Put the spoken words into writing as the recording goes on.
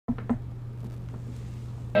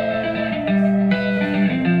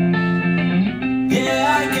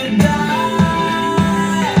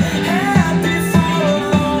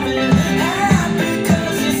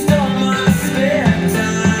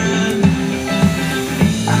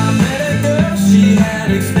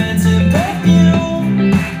expensive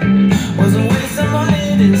perfume. Was a waste of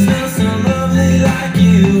money, didn't smell so lovely like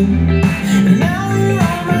you. And now you're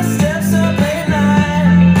on my steps up late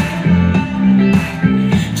night.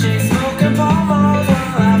 Chain smoking palm off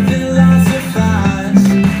while I fill out supplies.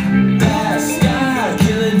 Glass sky,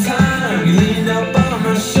 killing time. You leaned up on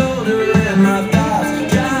my shoulder and my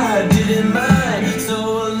thoughts dry. Didn't mind, so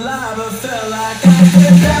alive I felt like I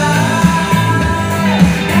could die.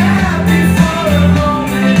 Happy for a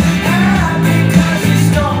moment, happy 'cause you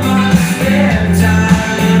stole my spare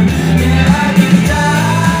time. Yeah, I could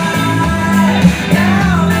die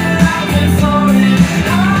now that I've been floating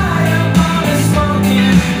high up on the smoke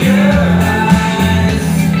in your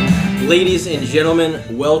eyes. Ladies and gentlemen,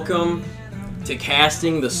 welcome to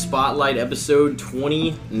Casting the Spotlight, episode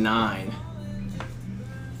 29.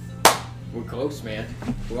 We're close, man.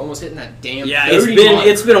 We're almost hitting that damn 30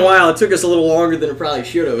 It's been a while. It took us a little longer than it probably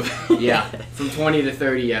should have. Yeah, from 20 to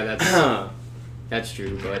 30, yeah, that's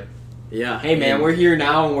true, but... Yeah. Hey, man, we're here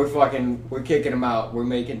now, and we're kicking them out. We're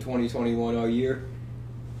making 2021 all year.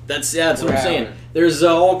 That's what I'm saying. There's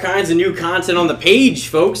all kinds of new content on the page,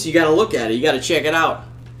 folks. You got to look at it. You got to check it out.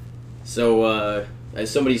 So, as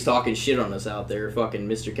somebody's talking shit on us out there, fucking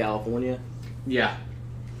Mr. California. Yeah.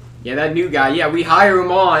 Yeah, that new guy, yeah, we hire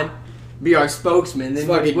him on, be our spokesman, then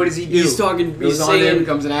what does he do? He's talking, Goes he's on there and saying,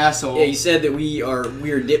 becomes an asshole. yeah, he said that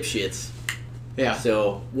we're dipshits. Yeah.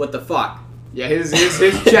 So, what the fuck? Yeah, his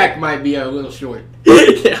check might be a little short.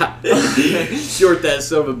 Yeah. Short that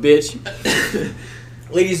son of a bitch.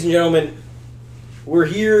 Ladies and gentlemen, we're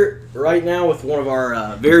here right now with one of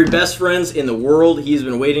our very best friends in the world. He's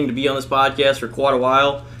been waiting to be on this podcast for quite a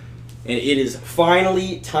while, and it is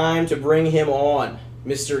finally time to bring him on.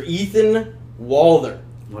 Mr. Ethan Walther.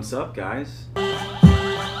 What's up, guys? When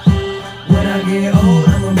I get old,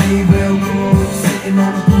 I'ma be real cool. Sitting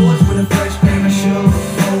on the porch with a fresh pair of shoes.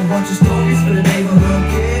 Whole bunch of stories for the neighborhood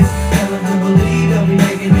kids. Tell them to believe they'll be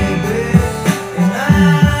making it big. And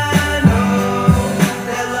I know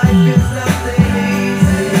that life is nothing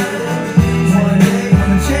easy. One day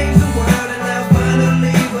I'ma change the world and I'll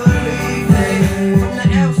finally believe it. From the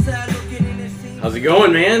outside looking in it seems. How's it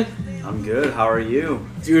going, man? I'm good. How are you?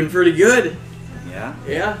 Doing pretty good. Yeah?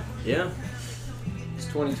 Yeah. It's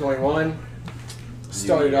 2021.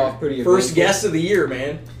 Started off pretty First eventful. guest of the year,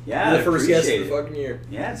 man. Yeah, You're the first guest of appreciate the it. fucking year.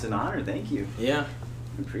 Yeah, it's an honor. Thank you. Yeah.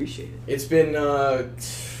 I appreciate it. It's been,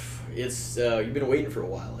 you've been waiting for a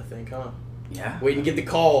while, I think, huh? Yeah. Waiting to get the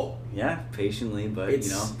call. Yeah, patiently, but,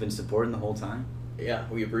 been supporting the whole time. Yeah,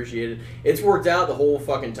 we appreciate it. It's worked out the whole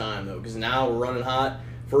fucking time, though, because now we're running hot.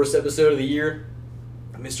 First episode of the year.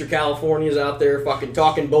 Mr. California's out there fucking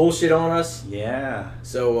talking bullshit on us. Yeah.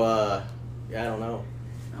 So, yeah, I don't know.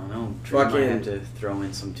 I don't know. Drew might Fucking- have to throw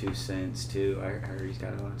in some 2 cents, too. I heard he's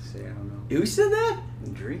got a lot to say. I don't know. Who said that?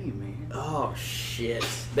 Dream, man. Oh, shit.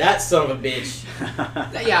 That son of a bitch.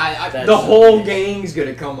 Yeah, That's the whole bitch. gang's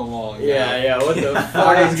gonna come along. Yeah, what the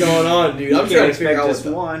fuck is going on, dude? I'm trying to figure out just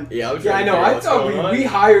what the... one. Yeah, I'm Yeah, trying I to know. figure out I what's thought going on. we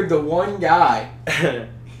hired the one guy,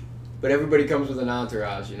 but everybody comes with an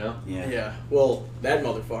entourage, you know? Yeah. Yeah, well, that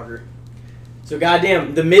motherfucker. So,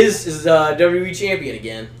 goddamn, The Miz is WWE champion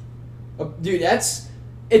again. Dude,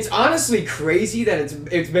 it's honestly crazy that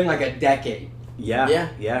it's been like a decade.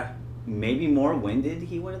 Yeah. Maybe more. When did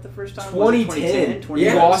he win it the first time? 2010. 2010?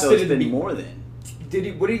 Yeah. So Lost it's it been in the- more than.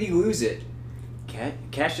 What did he lose it?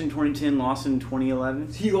 Cashed in 2010, lost in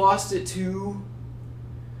 2011. He lost it to...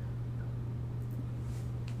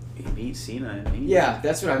 He beat Cena. I mean, Yeah,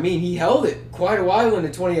 that's what I mean. He held it quite a while into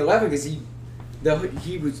 2011 because he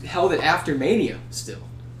held it after Mania still.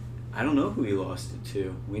 I don't know who he lost it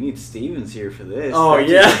to. We need Stevens here for this. Oh, That's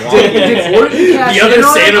yeah. just walking- Did Orton cash The other in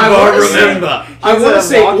on it? Santa I Barbara wanna say- member. I He's want a to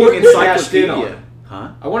say walking Orton cashed in on encyclopedia. him.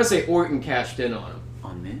 Huh? I want to say Orton cashed in on him.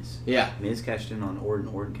 On Miz? Yeah. Miz cashed in on Orton.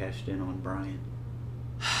 Orton cashed in on Bryan.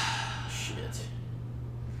 Shit.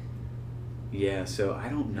 Yeah, so I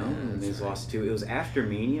don't know who that's Miz right. lost to. It was after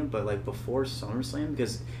Mania, but like before SummerSlam,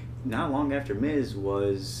 because not long after Miz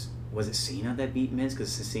was it Cena that beat Miz?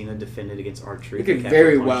 Because Cena defended against R-Truth. It could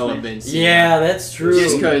very well have been Cena. Yeah, that's true.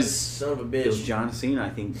 Just 'cause- Son of a It was bitch. John Cena, I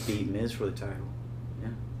think, beat Miz for the title. Yeah.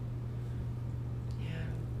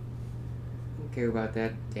 I don't care about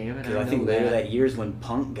that. Damn it. Because I think later that year's when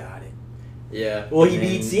Punk got it. Yeah. Well, he And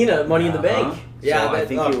beat then- Cena at Money in the Uh-huh. Bank. Yeah, So I that,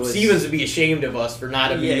 think it was- Stevens would be ashamed of us for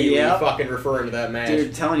not immediately yeah. fucking referring to that match. Dude,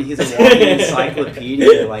 I'm telling you, he's a walking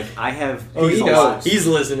encyclopedia. Like, I have... Oh, he he's a knows. lot- He's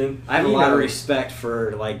listening. I have a He lot of knows. respect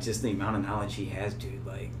for, like, just the amount of knowledge he has, dude.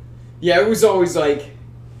 Like, Yeah, it was always like,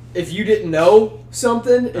 if you didn't know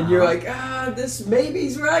something and you're Uh-huh. like, this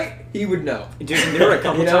maybe's right, he would know. Dude, there were a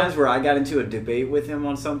couple You know? times where I got into a debate with him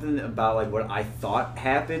on something about like what I thought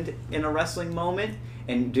happened in a wrestling moment,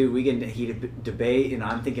 and dude, we get into a heated debate, and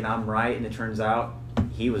I'm thinking I'm right, and it turns out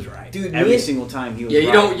he was right. Dude, every me- single time he was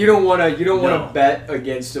Yeah, right. you don't want to No. bet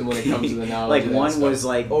against him when it comes to the knowledge. Like of that one stuff. was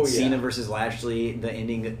like Oh, yeah. Cena versus Lashley, the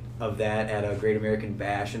ending of that at a Great American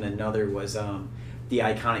Bash, and another was the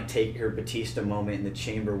iconic Taker Batista moment in the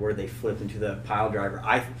chamber where they flipped into the pile driver.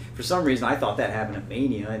 For some reason I thought that happened at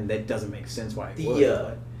Mania, and that doesn't make sense why it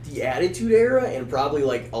would. The Attitude Era and probably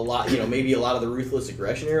like a lot, maybe a lot of the Ruthless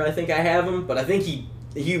Aggression Era. I think I have him, but I think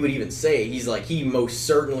he would even say he's like he most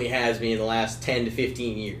certainly has me in the last 10 to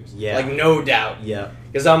 15 years. Yeah. Like no doubt. Yeah.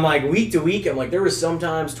 Because I'm like week to week, I'm like there was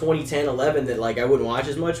sometimes 2010, 11 that like I wouldn't watch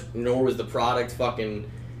as much, nor was the product fucking,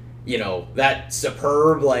 that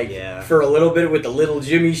superb Yeah. for a little bit with the Little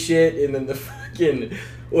Jimmy shit and then the fucking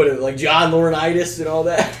like John Laurinaitis and all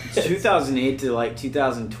that. 2008 to like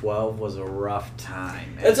 2012 was a rough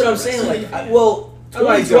time. That's as what a I'm saying. wrestling Like, fan. I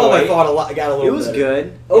 2012 I like thought I got a little. it was better.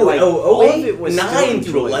 good. Oh, Like, all of 08, it was 9 still through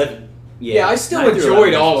enjoyable. 11. Yeah, I still 9 through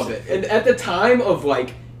enjoyed 11 all was of it. And at the time of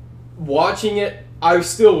like watching it, I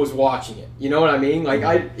still was watching it. You know what I mean? Like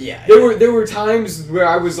Yeah. there were times where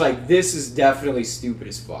I was like, this is definitely stupid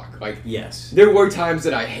as fuck. Like Yes. there were times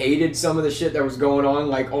that I hated some of the shit that was going on,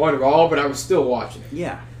 like on Raw, but I was still watching it.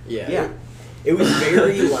 Yeah. Yeah. Yeah. It was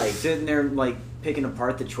very like. Sitting there like picking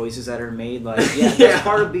apart the choices that are made. Like, yeah, Yeah. that's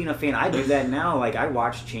part of being a fan. I do that now. Like, I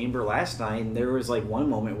watched Chamber last night, and there was like one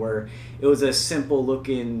moment where it was a simple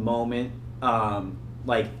looking moment.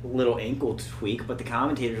 Like little ankle tweak, but the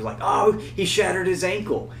commentator's like, "Oh, he shattered his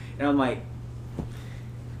ankle," and I'm like,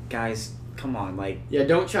 "Guys, come on!" Like, Yeah,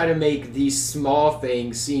 don't try to make these small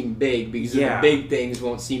things seem big because Yeah. the big things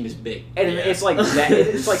won't seem as big. and Yeah. it's like that.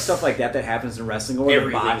 It's like stuff like that happens in wrestling, or the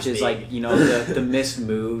Everything's botches, big. like the missed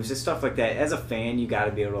moves, and stuff like that. As a fan, you got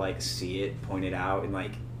to be able to like see it, point it out, and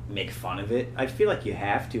like make fun of it. I feel like you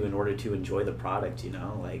have to in order to enjoy the product.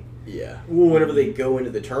 Like. Yeah. Well, whenever they go into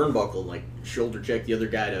the turnbuckle, like shoulder check the other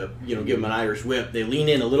guy to, give him an Irish whip, they lean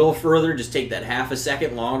in a little further, just take that half a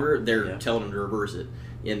second longer. They're Yeah. telling them to reverse it.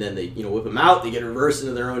 And then they, whip them out. They get reversed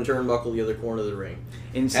into their own turnbuckle, the other corner of the ring.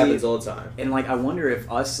 And see, Happens all the time. And like, I wonder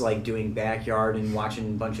if us like doing backyard and watching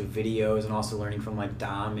a bunch of videos and also learning from like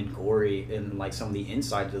Dom and Corey and like some of the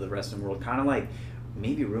insides of the wrestling world kind of like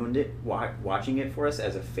maybe ruined it watching it for us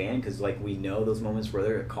as a fan, because like we know those moments where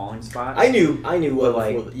they're at calling spots. I knew what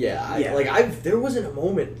like, before, yeah. yeah. There wasn't a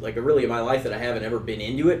moment like really in my life that I haven't ever been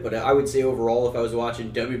into it, but I would say overall, if I was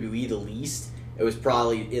watching WWE the least, it was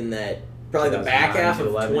probably in the back half of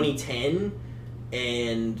 2011. 2010,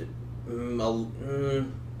 and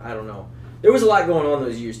I don't know. There was a lot going on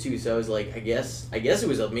those years too, so I was like, I guess it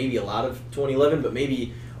was maybe a lot of 2011, but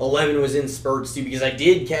maybe 11 was in spurts too, because I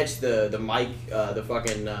did catch the mic,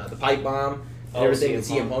 the pipe bomb. And everything that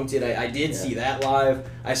CM Punk did, I did see that live.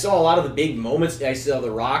 I saw a lot of the big moments. I saw The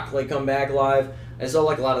Rock come back live. I saw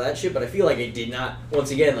like a lot of that shit, but I feel like I did not.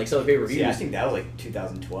 Once again, like some of the pay-per-views. See, I think that was like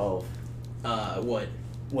 2012 what?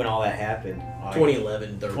 when all that happened.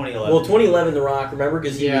 2011. 2011. Well, 2011, The Rock. Remember,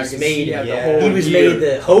 because he was 'cause made. he had the yeah. whole He was year. made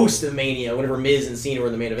the host of Mania whenever Miz and Cena were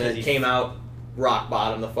in the main event. 'Cause he- Came out, rock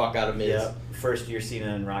bottom the fuck out of Miz. Yeah. First year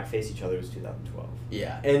Cena and Rock faced each other was 2012.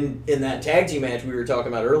 Yeah, and in that tag team match we were talking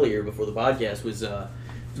about earlier before the podcast was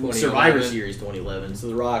 2011. Survivor Series 2011. So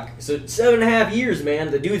The Rock, so 7.5 years, man.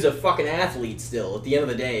 The dude's a fucking athlete still. At the end of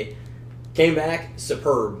the day, came back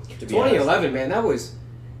superb. To be honest. 2011, man, that was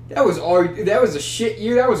a shit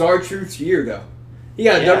year. That was R-Truth's year, though. He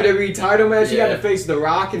got a Yeah. WWE title match. He got Yeah. to face The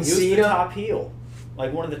Rock and He was the Cena. top heel,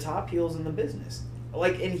 like one of the top heels in the business.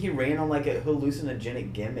 Like, and he ran on like a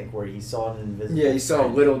hallucinogenic gimmick where he saw an invisible. Yeah, he saw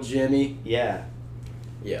friend. Little Jimmy. Yeah.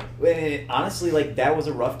 Yeah. And honestly, like that was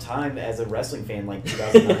a rough time as a wrestling fan, like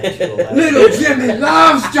 2009 to 11. Little Jimmy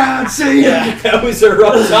loves John Cena. Yeah, that was a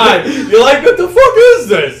rough time. You're like, what the fuck is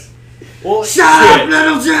this? Well, Shut up,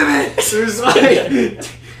 Little Jimmy. It was like,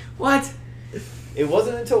 what? it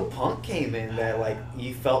wasn't until Punk came in that like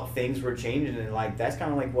you felt things were changing, and like that's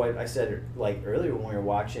kind of like what I said like earlier when we were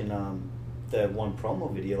watching the one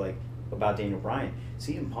promo video like about Daniel Bryan.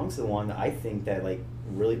 CM Punk's the one that I think that like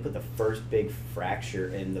really put the first big fracture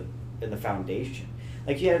in the foundation.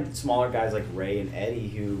 Like you had smaller guys like Ray and Eddie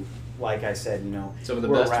who, like I said, Some of the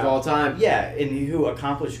were best around- of all time. Yeah, and who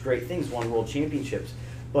accomplished great things, won world championships.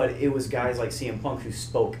 But it was guys like CM Punk who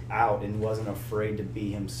spoke out and wasn't afraid to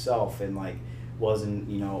be himself, and like wasn't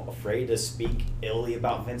afraid to speak illy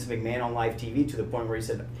about Vince McMahon on live TV to the point where he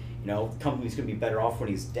said, the company's gonna be better off when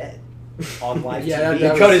he's dead on live Yeah, TV. He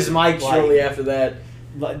that cut was- his mic like- shortly after that.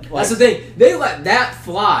 That's the thing. They let that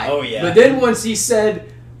fly. Oh, yeah. But then once he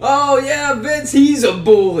said, "Oh yeah, Vince, he's a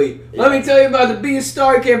bully. Let me tell you about the Be a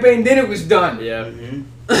Star campaign," then it was done. Yeah.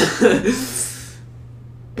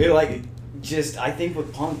 I think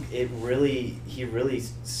with Punk, he really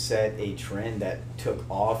set a trend that took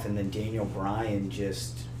off, and then Daniel Bryan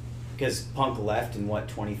because Punk left in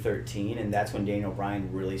 2013, and that's when Daniel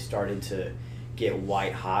Bryan really started to get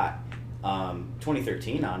white hot.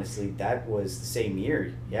 2013, honestly, that was the same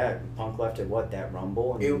year. Yeah, Punk left at that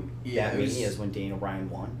Rumble, and that Mania is when Daniel Bryan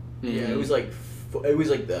won. Yeah, it was like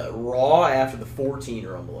the Raw after the 14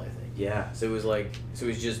 Rumble, I think. Yeah. So it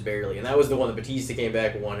was just barely, and that was the one that Batista came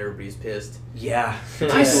back and won. Everybody's pissed. Yeah.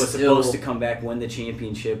 Batista was supposed to come back, win the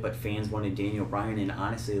championship, but fans wanted Daniel Bryan, and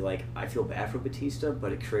honestly, I feel bad for Batista,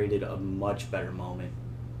 but it created a much better moment.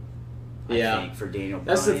 I think, for Daniel Bryan.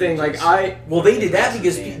 That's the thing. They did that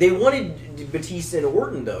because they wanted Batista and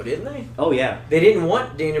Orton, though, didn't they? Oh yeah. They didn't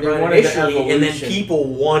want Daniel Bryan initially, and then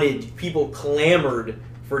people clamored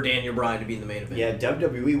for Daniel Bryan to be in the main event. Yeah,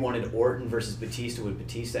 WWE wanted Orton versus Batista, with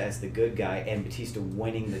Batista as the good guy and Batista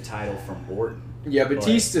winning the title from Orton. Yeah,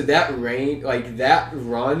 Batista, that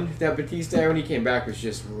run that Batista had when he came back was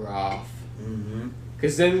just rough. Mm-hmm.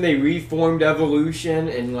 Because then they reformed Evolution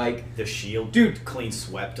and the Shield, dude, clean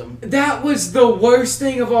swept them. That was the worst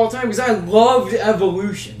thing of all time because I loved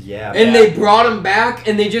Evolution. Yeah, and they brought him back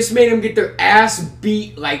and they just made them get their ass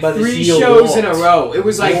beat like By 3 shows in a row. It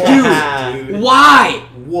was like, dude, why?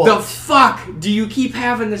 What? The fuck do you keep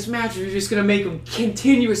having this match if you're just going to make them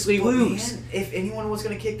continuously lose? Man, if anyone was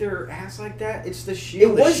going to kick their ass like that, it's the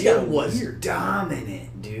Shield. It was the Shield kinda was weird.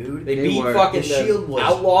 dominant, dude. They beat were. fucking The Shield the was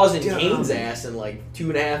Outlaws and dominant. Kane's ass in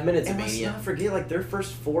 2.5 minutes of And let's Mania. not forget, their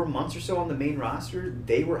first 4 months or so on the main roster,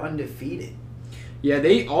 they were undefeated. Yeah,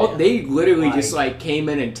 they literally just came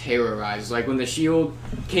in and terrorized. Like when the Shield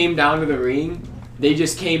came down to the ring, they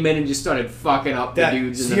just came in and just started fucking up the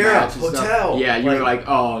dudes in the Sierra match and Hotel. stuff. Yeah, you were like,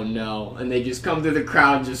 oh no, and they just come through the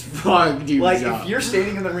crowd and just fuck dudes up. If you're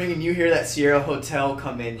standing in the ring and you hear that Sierra Hotel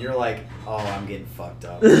come in, you're like, oh, I'm getting fucked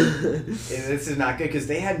up. This is not good, because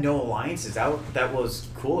they had no alliances. That was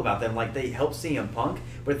cool about them. They helped CM Punk,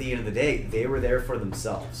 but at the end of the day, they were there for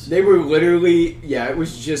themselves. They were literally, it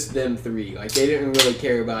was just them three. They didn't really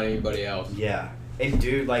care about anybody else. Yeah. And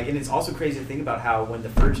dude, and it's also crazy to think about how when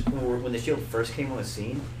the Shield first came on the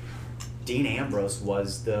scene, Dean Ambrose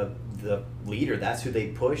was the leader. That's who they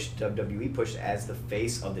pushed. WWE pushed as the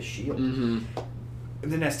face of the Shield. Mm-hmm.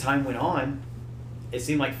 And then as time went on, it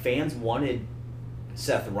seemed like fans wanted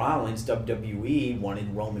Seth Rollins. WWE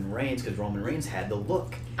wanted Roman Reigns because Roman Reigns had the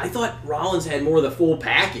look. I thought Rollins had more of the full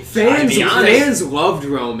package. Fans loved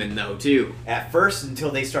Roman though too. At first, until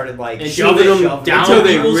they started shoving him down until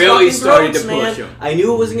they people's really fucking started to throats, push man. him. I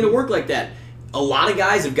knew it wasn't going to work like that. A lot of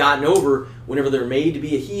guys have gotten over whenever they're made to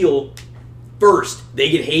be a heel. First, they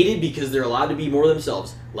get hated because they're allowed to be more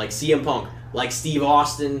themselves, like CM Punk, like Steve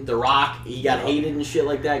Austin, The Rock. He got hated and shit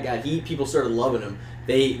like that. Got heat. People started loving him.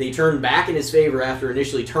 They turned back in his favor after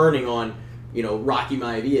initially turning on, Rocky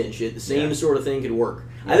Maivia and shit. The same sort of thing could work.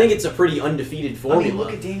 Yeah. I think it's a pretty undefeated formula.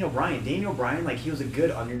 Look at Daniel Bryan. Daniel Bryan, he was a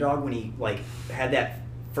good underdog when he had that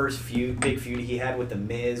first big feud he had with The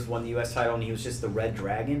Miz, won the U.S. title, and he was just the Red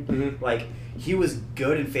Dragon. Mm-hmm. He was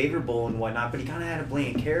good and favorable and whatnot, but he kind of had a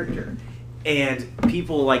bland character. And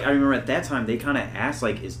people, I remember at that time, they kind of asked,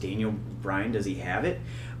 is Daniel Bryan, does he have it?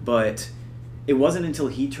 But it wasn't until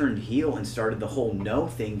he turned heel and started the whole no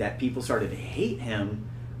thing that people started to hate him.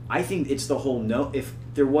 I think it's the whole no. If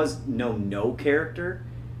there was no character,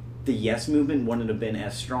 the yes movement wouldn't have been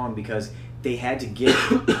as strong, because they had to get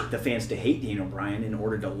the fans to hate Daniel Bryan in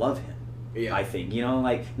order to love him. Yeah. I think,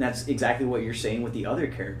 and that's exactly what you're saying with the other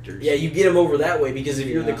characters. Yeah, you get them over that way, because if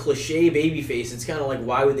you're the cliche babyface, it's kind of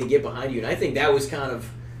why would they get behind you? And I think that was kind of,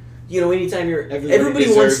 anytime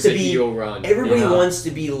everybody wants to be wants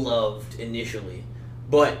to be loved initially,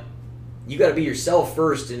 but you got to be yourself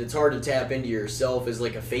first, and it's hard to tap into yourself as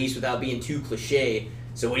a face without being too cliche.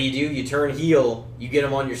 So what do? You turn heel, you get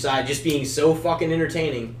them on your side, just being so fucking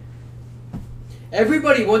entertaining.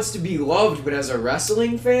 Everybody wants to be loved, but as a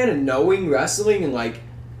wrestling fan and knowing wrestling and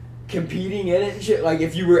competing in it and shit,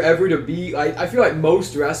 if you were ever to be, I feel like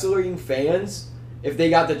most wrestling fans, if they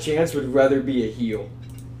got the chance, would rather be a heel.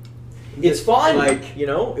 It's fun,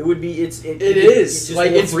 it would be. It is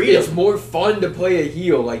just it's more fun to play a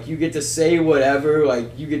heel. You get to say whatever.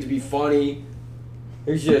 You get to be funny.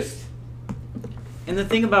 There's just. And the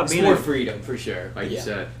thing about being more freedom, for sure, you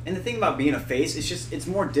said. And the thing about being a face, it's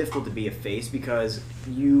more difficult to be a face, because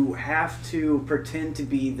you have to pretend to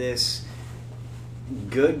be this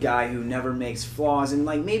good guy who never makes flaws, and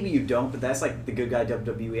like maybe you don't, but that's like the good guy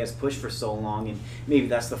WWE has pushed for so long, and maybe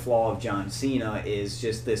that's the flaw of John Cena is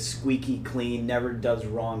just this squeaky clean, never does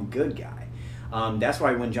wrong good guy. That's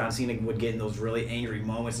why when John Cena would get in those really angry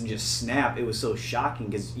moments and just snap, it was so shocking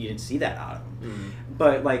because you didn't see that out of him. Mm-hmm.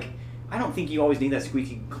 But like, I don't think you always need that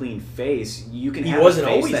squeaky clean face. You can He have wasn't a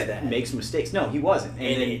face always that, that. makes mistakes. No, he wasn't.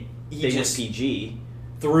 And then he they just went PG.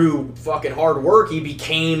 through fucking hard work, he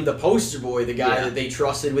became the poster boy, the guy Yeah. that they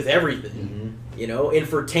trusted with everything. You know, and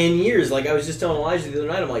for 10 years, like I was just telling Elijah the other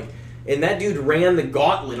night, I'm like, and that dude ran the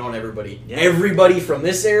gauntlet on everybody. Yeah. Everybody from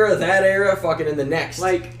this era, that era, fucking in the next.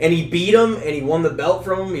 Like- and he beat him, and he won the belt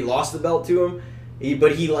from him. He lost the belt to him. He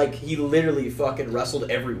literally fucking wrestled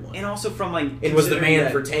everyone. And also from like And was the considering man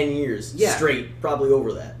that- for 10 years Yeah. straight, probably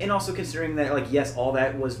over that. And also considering that, like, yes, all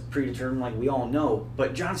that was predetermined, like we all know,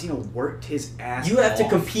 but John Cena worked his ass You have to off.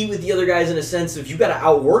 compete with the other guys in a sense of you got to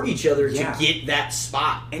outwork each other Yeah. to get that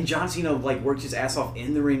spot. And John Cena, like, worked his ass off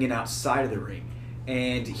in the ring and outside of the ring.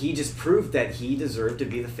 And he just proved that he deserved to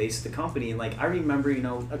be the face of the company. And, like, I remember, you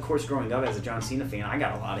know, of course, growing up as a John Cena fan, I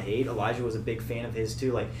got a lot of hate. Elijah was a big fan of his,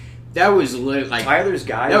 too. Like, That was like Tyler's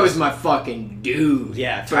guy that was my fucking dude.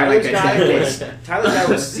 Yeah, for Tyler's like a guy decade. was Tyler's guy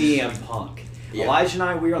was CM Punk. Yeah. Elijah and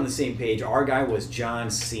I, we were on the same page. Our guy was John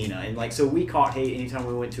Cena, and like so we caught hate anytime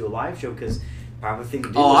we went to a live show because probably thing to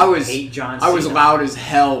do Oh, was hate John Cena. I was loud as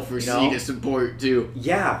hell for You know? Cena support too.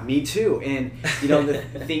 Yeah, me too. And you know the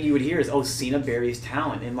thing you would hear is, "Oh, Cena buries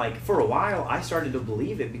talent," and like for a while I started to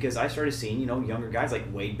believe it because I started seeing younger guys like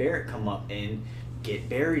Wade Barrett come up and get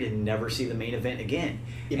buried and never see the main event again.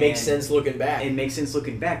 It makes And sense looking back. It makes sense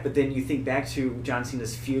looking back, but then you think back to John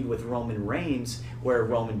Cena's feud with Roman Reigns, where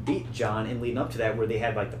Roman beat John, and leading up to that, where they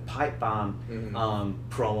had like the pipe bomb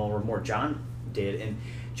promo, or more John did, and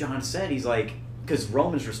John said he's like, because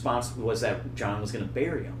Roman's response was that John was going to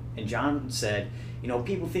bury him, and John said,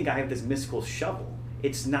 people think I have this mystical shovel.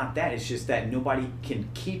 It's not that. It's just that nobody can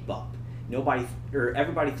keep up.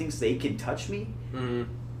 Everybody thinks they can touch me. Mhm.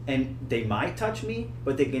 And they might touch me,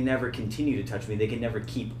 but they can never continue to touch me. They can never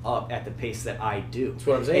keep up at the pace that I do. That's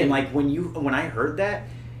what I'm saying. And like when I heard that,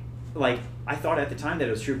 like I thought at the time that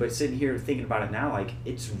it was true, but sitting here thinking about it now, like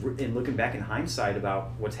and looking back in hindsight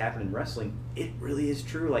about what's happened in wrestling, it really is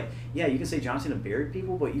true. Like, yeah, you can say John Cena buried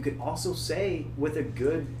people, but you could also say with a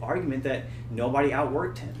good argument that nobody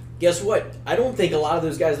outworked him. Guess what? I don't think a lot of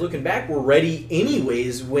those guys looking back were ready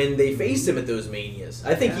anyways when they faced him at those Manias.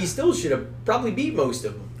 I think he still should have probably beat most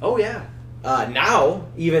of them. Oh yeah. Now,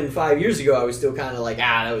 even 5 years ago, I was still kind of like,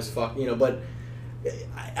 that was but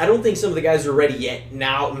I don't think some of the guys are ready yet.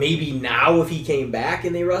 Now, maybe now if he came back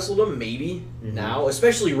and they wrestled him, maybe now,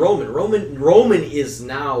 especially Roman. Roman is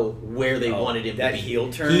now where they wanted him to that be.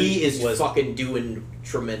 heel turn He is was- fucking doing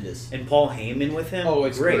tremendous. And Paul Heyman with him. Oh,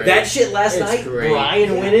 it's great. That shit last It's night, great.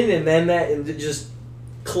 Brian Yeah. winning, and then and just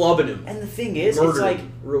clubbing him. And the thing is, Murdered it's like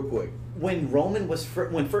him real quick. when Roman was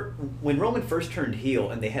when Roman first turned heel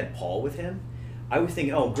and they had Paul with him, I was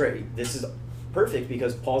thinking, oh great, this is perfect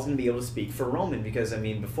because Paul's going to be able to speak for Roman, because I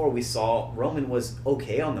mean before we saw Roman was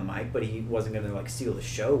okay on the mic, but he wasn't going to like steal the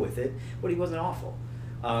show with it, but he wasn't awful.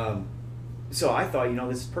 So I thought,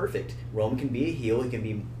 this is perfect. Roman can be a heel, he can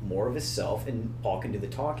be more of himself, and Paul can do the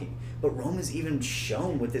talking. But Roman's even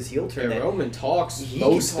shown with this heel turn Yeah, that Roman talks he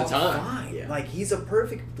most can of the talk time. fine. Yeah. Like he's a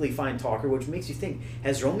perfectly fine talker, which makes you think: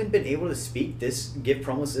 has Roman been able to give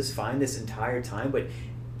promos this fine this entire time? But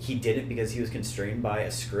he didn't because he was constrained by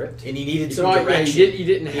a script. And he needed So some I, direction. he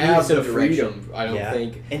didn't He have needed the some direction. freedom, I don't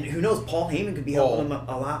think. And who knows? Paul Heyman could be helping him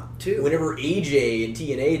a lot too. Whenever AJ and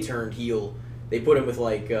TNA turned heel, they put him with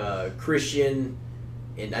like Christian,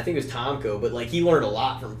 and I think it was Tomko, but like he learned a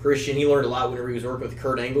lot from Christian. He learned a lot whenever he was working with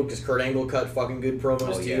Kurt Angle, because Kurt Angle cut fucking good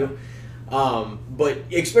promos Oh, too. But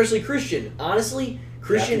especially Christian. Honestly,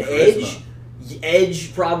 Christian Yeah, charisma.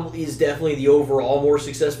 Edge probably is definitely the overall more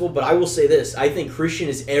successful, but I will say this: I think Christian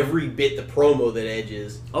is every bit the promo that Edge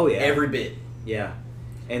is. Oh yeah, Every bit. yeah.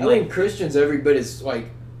 And I like think Christian's every bit as like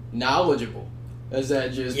knowledgeable as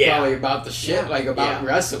that just Yeah. probably about the shit, Yeah. like about Yeah.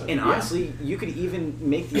 wrestling. And honestly, you could even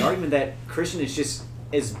make the argument that Christian is just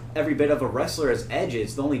as every bit of a wrestler as Edge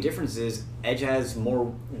is. The only difference is Edge has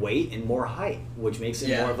more weight and more height, which makes him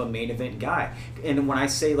Yeah. more of a main event guy. And when I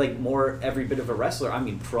say like more every bit of a wrestler, I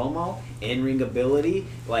mean promo, in-ring ability,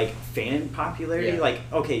 like fan popularity. Yeah. Like,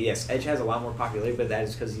 okay, yes, Edge has a lot more popularity, but that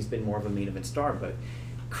is because he's been more of a main event star. But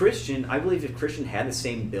Christian, I believe if Christian had the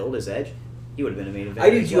same build as Edge, he would have been a main event. I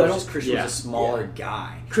do as too. well. I don't- Just Christian yeah. was a smaller Yeah.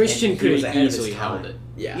 guy. Christian And he could was have ahead of his easily held time. it.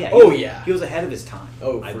 Yeah. Yeah, Oh he- yeah. He was ahead of his time.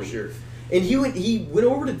 Oh, I for believe. sure. And he went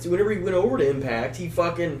over to Impact. He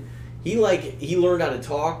fucking he learned how to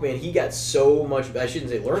talk, man. He got so much. I shouldn't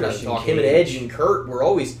say learned how to Christian talk. Him and Cage. Edge and Kurt were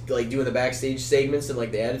always like doing the backstage segments and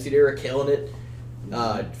like the Attitude Era, killing it.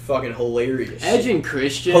 Fucking hilarious. Edge and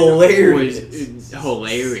Christian Hilarious. was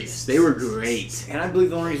hilarious. They were great. And I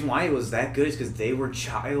believe the only reason why it was that good is because they were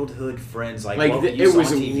childhood friends. Like what It you saw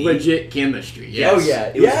was on TV. legit chemistry. Yes. Oh yeah,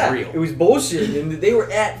 it was yeah. real. It was bullshit, and they were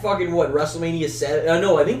at fucking what WrestleMania 7.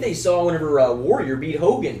 No, I think they saw whenever Warrior beat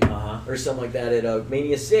Hogan or something like that at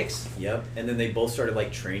Mania 6. Yep. And then they both started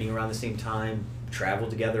like training around the same time,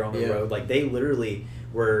 traveled together on the Yeah. road. Like they literally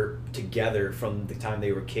were together from the time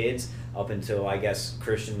they were kids up until I guess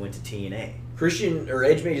Christian went to TNA Christian or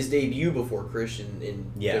Edge made his debut before Christian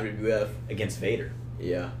in Yeah. WWF. against Vader.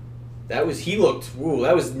 Yeah, that was he looked. Whoa,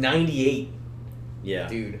 that was '98, Yeah.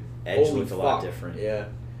 dude. Edge Holy looked a lot fuck. different. Yeah.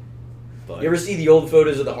 But You ever see the old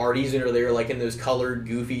photos of the Hardys when they were like in those colored,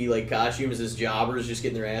 goofy like costumes as jobbers, just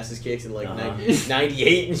getting their asses kicked in like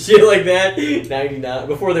 98 and shit like that? 99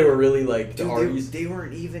 before they were really like the dude, Hardys. they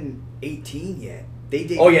weren't even 18 yet. They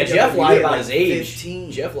Oh yeah, debuted Jeff WWE lied at, about like, his age.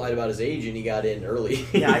 15. Jeff lied about his age and he got in early.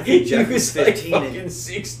 Yeah, I think Jeff he was was 15 like and- fucking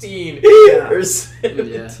 16 Yeah. or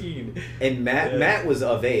 17. And Matt Yeah. Matt was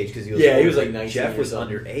of age because he was Yeah, he older. was, like, 19 Jeff or was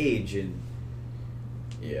something. underage and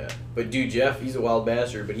Yeah, but dude, Jeff, he's a wild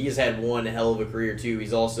bastard. But he's had one hell of a career too.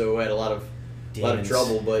 He's also had a lot of Demons.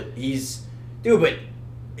 trouble. But but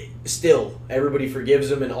still, everybody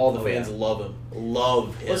forgives him, and all the Oh, fans yeah. love him.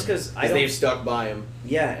 Love him. Well, it's 'cause I don't- they've stuck by him.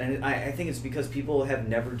 Yeah, and I think it's because people have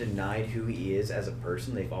never denied who he is as a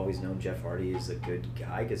person. They've always known Jeff Hardy is a good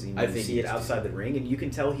guy because I you think see he it is, outside the ring, and you can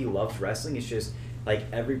tell he loves wrestling. It's just like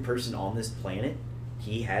every person on this planet,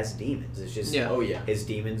 he has demons. It's just Yeah. Oh yeah. his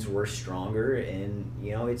demons were stronger, and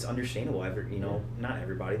it's understandable. Not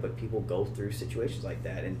everybody, but people go through situations like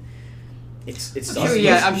that, and it's I'm sucks.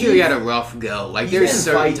 sure, I'm sure he had a rough go. Like He's there's been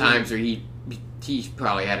certain fighting- times where he's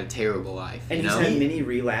probably had a terrible life. And you he's know? had many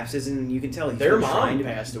relapses, and you can tell he's Their been trying mom to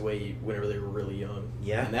passed away whenever they were really young.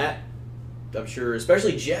 Yeah. and that I'm sure,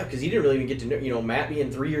 especially Jeff, because he didn't really even get to know. Matt being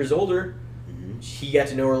 3 years older. Mhm. He got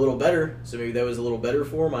to know her a little better, so maybe that was a little better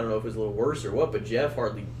for him. I don't know if it was a little worse or what, but Jeff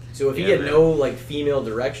hardly. So if he Yeah, had man. no like female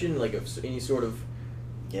direction, like of any sort of,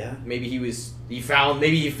 Yeah. maybe he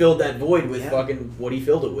filled that void with Yeah. fucking what he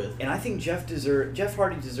filled it with. And I think Jeff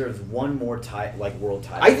Hardy deserves one more world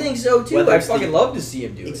title. I think so too. Whether I'd it's the- fucking love to see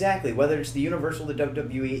him do it. Exactly. Whether it's the Universal, the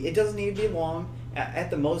WWE, it doesn't need to be long. At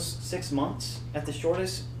the most, 6 months. At the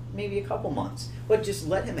shortest, maybe a couple months. But just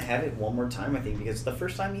let him have it one more time. I think because the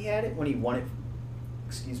first time he had it, when he won it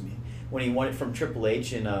from Triple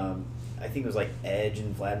H and I think it was like Edge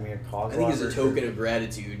and Vladimir Kozlov. I think it's a or- token of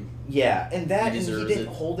gratitude. Yeah, and He he deserves didn't it.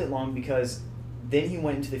 hold it long because then he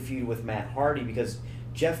went into the feud with Matt Hardy because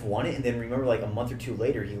Jeff won it, and then remember like a month or two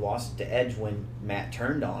later he lost it to Edge when Matt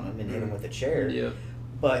turned on him and hit him with a chair. Yeah.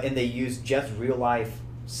 And they used Jeff's real life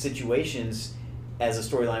situations as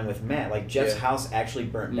a storyline with Matt. Like Jeff's Yeah. house actually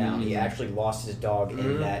burnt down. He Mhm. actually lost his dog in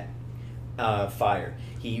Mhm. that fire.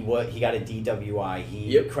 He got a DWI.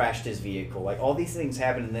 He Yep. crashed his vehicle. Like all these things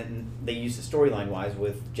happened, and then they used it storyline wise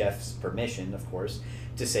with Jeff's permission, of course,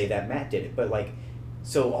 to say that Matt did it. But like,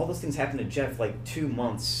 so all those things happened to Jeff like 2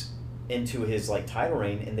 months into his like title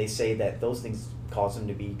reign, and they say that those things caused him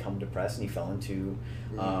to become depressed, and he fell into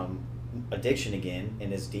addiction again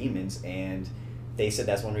and his demons. And they said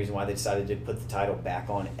that's one reason why they decided to put the title back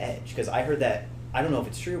on Edge. Because I heard that. I don't know if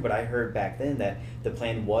it's true, but I heard back then that the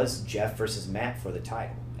plan was Jeff versus Matt for the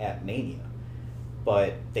title at Mania,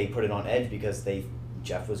 but they put it on Edge because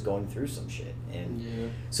Jeff was going through some shit.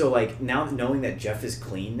 And so like now knowing that Jeff is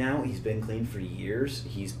clean now, he's been clean for years.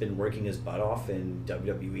 He's been working his butt off in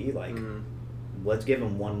WWE. Like, let's give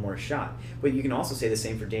him one more shot. But you can also say the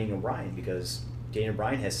same for Daniel Bryan because Daniel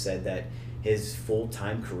Bryan has said that his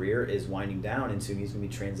full-time career is winding down, and soon he's going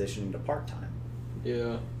to be transitioning to part-time.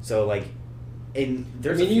 Yeah. So like. And I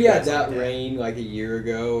there's mean, a few he had guys like that reign like a year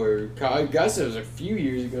ago, or I guess it was a few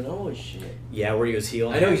years ago. Holy shit! Yeah, where he was heel.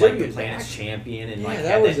 I know, and he's like already the been Planet's back. champion, and Yeah, like that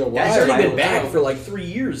had was a He's while already ago. been back for like 3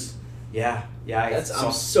 years. Yeah.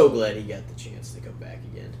 I'm so glad he got the chance to come back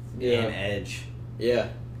again. And Edge. Yeah.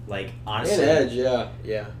 Like And honestly, Edge, yeah.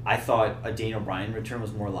 Yeah. I thought a Daniel Bryan return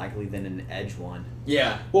was more likely than an Edge one.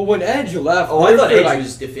 Yeah. Well, when Edge left, Oh, I thought for Edge like,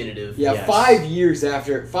 was definitive. yeah, Yes. 5 years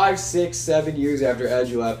after, 5, 6, 7 years after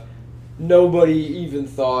Edge left, nobody even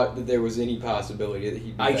thought that there was any possibility that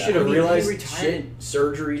he'd be I back. should have I mean, realized he retired. shit,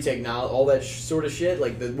 surgery, technology, all that sort of shit.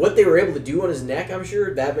 Like what they were able to do on his neck, I'm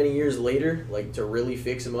sure that many years later, like to really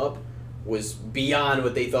fix him up, was beyond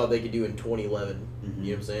what they thought they could do in 2011. Mhm. You know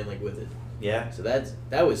what I'm saying? Like with it. Yeah. So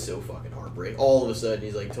that was so fucking heartbreak. All of a sudden,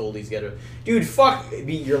 he's like told he's got to, dude. Fuck,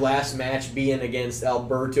 be your last match being against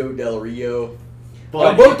Alberto Del Rio.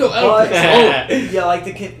 Alberto El Patron. yeah, like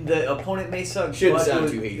the opponent may suck. Shouldn't but sound it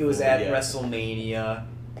was, too hateful, It was at yeah. WrestleMania,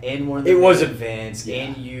 and one of the It was a- events, yeah.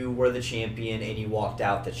 and you were the champion, and you walked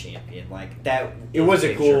out the champion. Like that. It is was a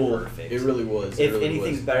picture cool. Perfect. It really was. If it really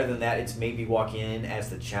anything's was. better than that, it's maybe walking in as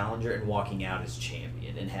the challenger and walking out as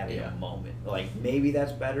champion and having Yeah. a moment. Like maybe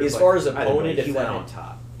that's better. As but far as either way, opponent, he if went that- on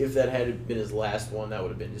top. If that had been his last one, that would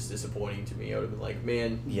have been just disappointing to me. I would have been like,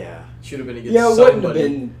 man, Yeah. should have been against Yeah, it somebody. wouldn't have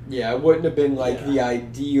been. Yeah, it wouldn't have been like Yeah. the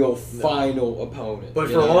ideal final opponent. But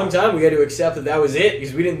you for a know? long time, we had to accept that that was it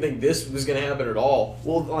because we didn't think this was going to happen at all.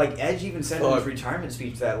 Well, like Edge even said in his Fuck. retirement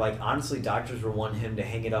speech that, like, honestly, doctors were wanting him to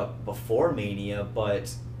hang it up before Mania,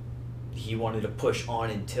 but he wanted to push on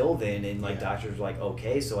until then, and like Yeah. doctors were like,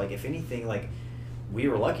 okay, so like if anything, like we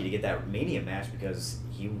were lucky to get that Mania match because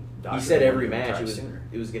He doctors said wanted every him to match retire it was sooner.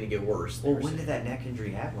 going to get worse. They Well, were when saying. did that neck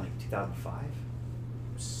injury happen? Like 2005.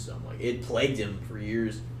 Something like it plagued him for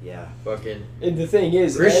years. Yeah. Fucking And the thing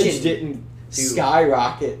is, Christian, Edge didn't dude.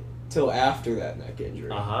 skyrocket till after that neck injury.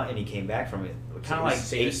 And he came back from it, kind same of like as-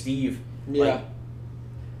 same as Steve. Yeah. like,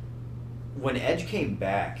 when Edge came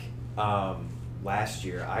back last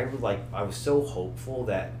year, I was so hopeful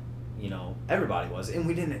that everybody was, and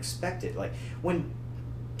we didn't expect it. Like when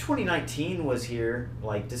 2019 was here,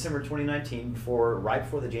 like December 2019, right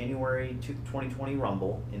before the January 2020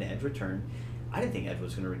 Rumble and Edge returned, I didn't think Edge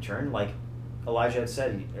was going to return. Like Elijah had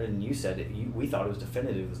said, and you said it, we thought it was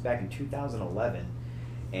definitive. It was back in 2011.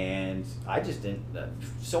 And I just didn't.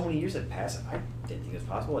 So many years had passed. I didn't think it was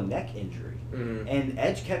possible. A neck injury, and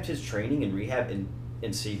Edge kept his training and rehab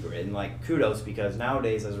in secret. And like kudos, because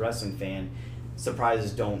nowadays as a wrestling fan,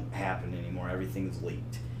 surprises don't happen anymore. Everything's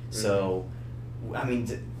leaked. So, I mean,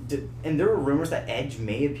 and there were rumors that Edge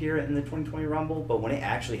may appear in the 2020 Rumble, but when it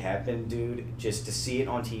actually happened, dude, just to see it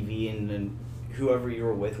on TV and whoever you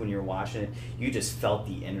were with when you were watching it, you just felt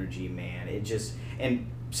the energy, man. It just and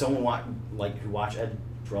someone who watched Edge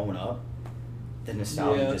growing up, the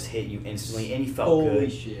nostalgia just hit you instantly, and he felt Holy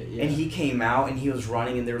good. shit, yeah. And he came out and he was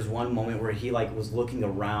running, and there was one moment where he like was looking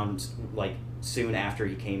around like soon after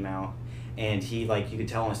he came out, and he like you could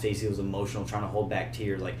tell on his face he was emotional, trying to hold back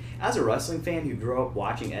tears. Like as a wrestling fan who grew up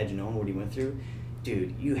watching Edge and knowing what he went through,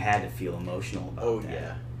 dude, you had to feel emotional about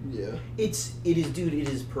that. Yeah. It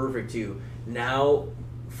is perfect too. Now,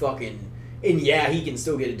 fucking, and yeah, he can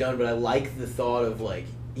still get it done. But I like the thought of like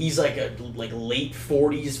he's like a late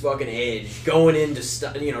 40s fucking Edge going in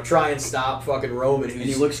to try and stop fucking Roman, And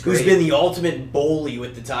he looks who's great. been the ultimate bully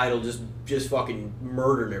with the title, just fucking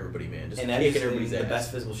murdering everybody, man, just And Edge kicking is in everybody's the ass.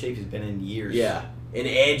 best physical shape he's been in years. Yeah, and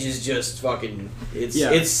Edge is just fucking.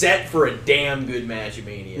 It's set for a damn good match at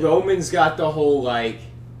Mania. Roman's got the whole like,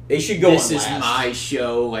 They should go. this on is last. my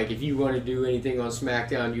show. Like, if you want to do anything on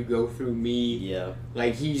SmackDown, you go through me. Yeah.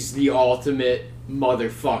 Like, he's the ultimate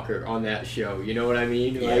motherfucker on that show. You know what I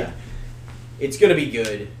mean? Yeah. Like, It's gonna be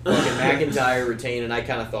good. Fucking McIntyre retain, and I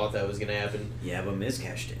kind of thought that was gonna happen. Yeah, but Miz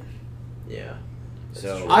cashed in. Yeah.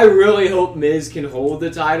 So I really hope Miz can hold the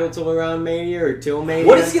title till around Mania or till Mania.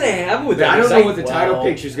 What is gonna happen with But that? I don't Because know what the title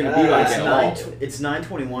picture's gonna be like it's at nine- all. It's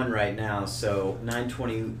 9:21 right now, so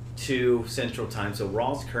 9:22 Central Time. So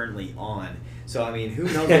Raw's currently on. So I mean, who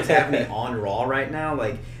knows what's happening on Raw right now?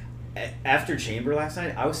 Like after Chamber last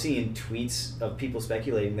night, I was seeing tweets of people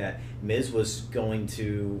speculating that Miz was going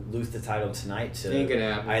to lose the title tonight to Ain't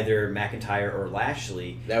gonna happen. either McIntyre or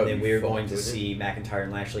Lashley. That would then be we were fun, going to wouldn't it? see McIntyre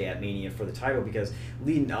and Lashley at Mania for the title, because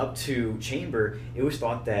leading up to Chamber, it was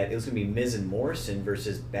thought that it was going to be Miz and Morrison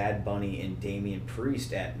versus Bad Bunny and Damian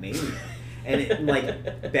Priest at Mania. And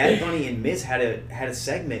Bad Bunny and Miz had a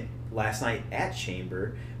segment last night at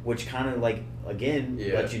Chamber, which kind of again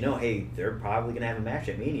let you know, hey, they're probably gonna have a match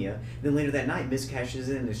at Mania. Then later that night, Miz cashes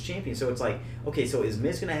in as champion. So it's like, okay, so is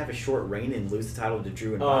Miz gonna have a short reign and lose the title to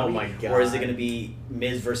Drew and Bobby? Oh my God. Or is it gonna be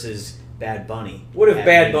Miz versus Bad Bunny? What if at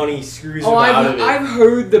Bad Mania? Bunny screws Oh, him out of it? I've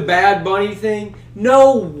heard the Bad Bunny thing.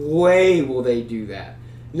 No way will they do that.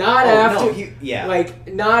 Not after,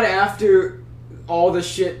 not after all the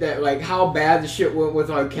shit that, like, how bad the shit went with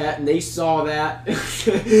Arquette, and they saw that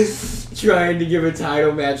trying to give a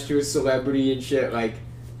title match to a celebrity and shit. Like,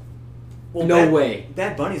 Well, no way.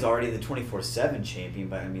 Bad Bunny's already the 24/7 champion,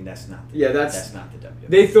 but I mean that's not. That's not the WWE.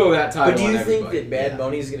 They throw that title. But do you on think everybody. that Bad Yeah.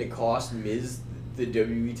 Bunny is gonna cost Miz the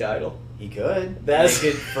WWE title? He could. That's-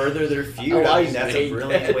 They could further their feud. Oh, I I mean, that's a hate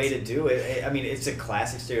brilliant that. way to do it. I mean, it's a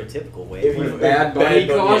classic stereotypical way. If to you- do it. Bad Bunny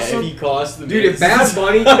costs if him? he costs the Dude, if Miz Bad his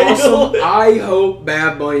Bunny costs title- him, I hope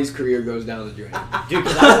Bad Bunny's career goes down the drain. Dude,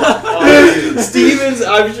 'cause Stevens,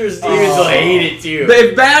 I'm sure Stevens will hate it too. But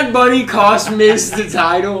if Bad Bunny cost Miz the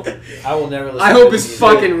title, I will never listen I to hope his his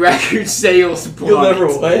music. fucking record sales plummet. You'll never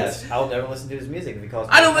what? Yes, I will never listen to his music if he calls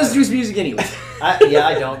me I don't the listen to his music anyway. Yeah,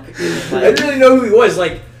 I don't. I didn't really know who he was.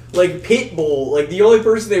 Like Pitbull, like the only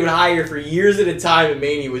person they would hire for years at a time at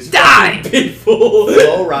Mania was Die! fucking Pitbull.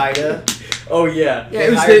 Flo Rida. Oh yeah. Yeah, it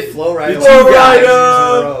was hired the- Flo Rida the two guys. years in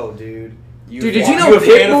a row, dude. Dude, did you know a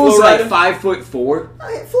fan of Pitbull's Flo like Rida?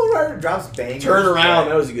 5'4"? Flo Rida drops bangers. Turn Around. but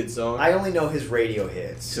That was a good song. I only know his radio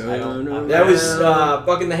hits. I don't. Turn That was Around.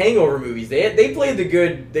 fucking the Hangover movies. They played the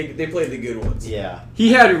good. They played the good ones. Yeah,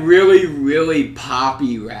 He had really, really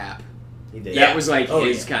poppy rap. he did. That was like Oh,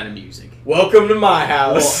 his yeah. kind of music. Welcome to my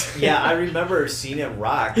Well, house. yeah, I remember seeing it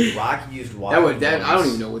rock. Rock used wild. That would that I don't Ones.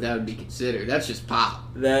 even know what that would be considered. That's just pop.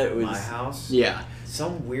 That was. My house. Yeah.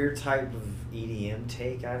 Some weird type of EDM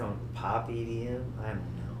take. I don't pop EDM. I don't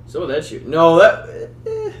know. Some of that shit. No, that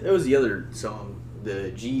was the other song.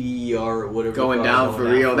 The GDR or whatever. Going it's down called. for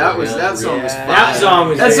real. That was that song was Yeah. fire. That song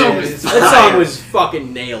was. That song that was song fire. was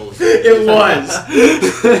fucking nails. It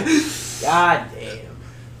was. God damn.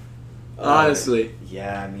 Honestly.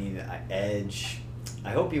 Yeah, I mean, Edge.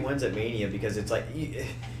 I hope he wins at Mania because it's like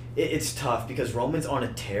it's tough because Roman's on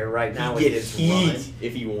a tear right now with He'd get his heat run.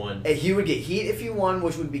 if he won. And he would get heat if he won,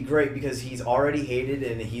 which would be great because he's already hated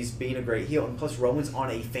and he's being a great heel. And plus, Roman's on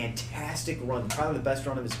a fantastic run, probably the best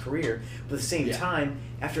run of his career. But at the same Yeah. time,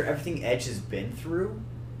 after everything Edge has been through,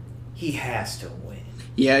 he has to win.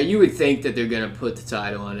 Yeah, you would think that they're gonna put the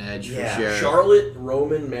title on Edge Yeah. for sure. Charlotte,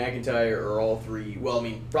 Roman, McIntyre are all three. Well, I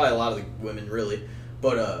mean, probably a lot of the women really,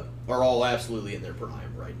 but are all absolutely in their prime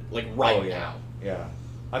right, Oh, yeah. now. Yeah.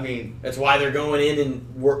 I mean, That's why they're going in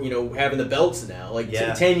and having the belts now. Like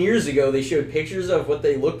Yeah. 10 years ago, they showed pictures of what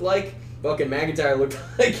they looked like. Fucking McIntyre looked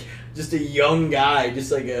like just a young guy,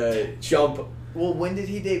 just like a chump, well, when did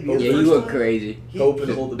he debut? Yeah, The Yeah, you first look time? crazy. hoping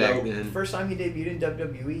to hold the Back belt. The then. first time he debuted in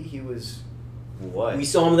WWE, he was what? We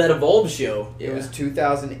saw him at that Evolve show. It was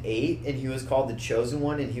 2008, and he was called the Chosen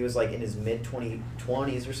One, and he was like in his mid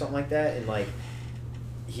 20s or something like that, and like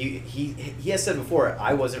he has said before,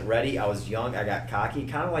 I wasn't ready, I was young, I got cocky,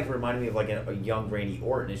 kind of like reminded me of like a young Randy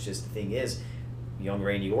Orton. It's just the thing is, young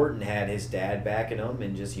Randy Orton had his dad backing him,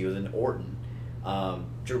 and just he was an Orton.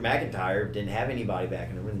 Drew McIntyre didn't have anybody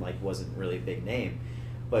backing him, and like wasn't really a big name,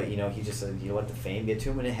 but he just you let the fame get to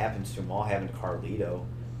him, and it happens to them all. Happened to Carlito,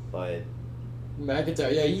 but.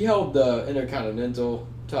 McIntyre, yeah, he held the Intercontinental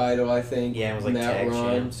title, I think. Yeah, it was like in that tag run.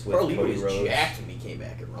 champs with Carlito Cody was Rhodes. jacked when he came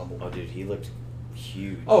back at Rumble. Oh, dude, he looked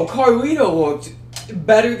huge. Oh, Carlito looked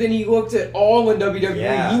better than he looked at all in WWE.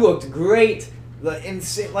 Yeah. He looked great. Like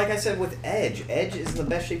I said with Edge is in the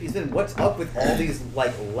best shape he's been. What's up with all these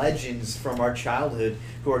like legends from our childhood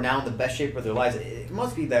who are now in the best shape of their lives? It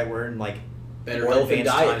must be that we're in like Better more health and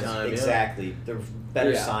advanced diet times. time. Yeah. Exactly. There's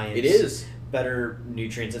better Yeah, science. It is. better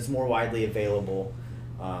nutrients. It's more widely available.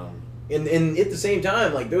 And at the same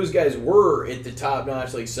time, like those guys were at the top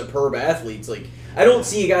notch, like superb athletes. Like I don't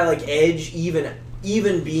see a guy like Edge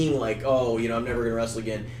even being like, oh, I'm never gonna wrestle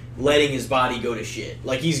again, letting his body go to shit.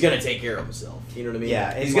 Like he's gonna take care of himself. You know what I mean?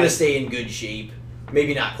 Yeah, and he's gonna like- stay in good shape.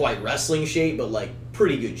 Maybe not quite wrestling shape, but like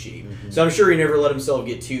pretty good shape. Mhm. So I'm sure he never let himself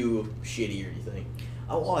get too shitty or anything.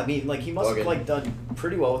 Oh, well, I mean, like he must have Fucking- like done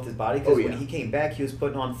pretty well with his body because Oh, yeah. when he came back, he was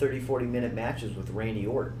putting on 30-40 minute matches with Randy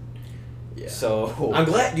Orton. Yeah. So I'm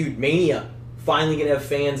glad, dude. Mania finally gonna have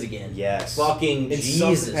fans again. yes, Fucking in some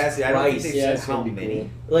Jesus capacity. I don't think Christ. they've Yeah, said it's how gonna be many. cool.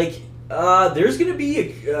 Like, there's gonna be a.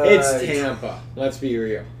 It's Tampa. Let's be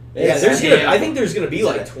real. Yeah, It's there's gonna. Tampa. I think there's gonna be Is it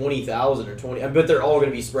like at- 20,000 or 20. I bet they're all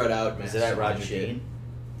gonna be spread out. Is it at massive Roger shit. Dean,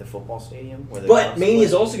 the football stadium? Where the But bounce Mania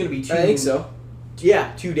is was? also gonna be 2. I think so.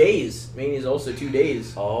 Yeah, 2 days. Mania is also 2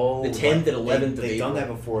 days. Oh, The 10th and 11th of They've done April.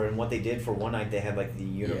 that before, and what they did for one night, they had like the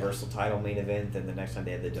Universal title main event, and the next time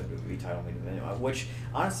they had the WWE title main event. Which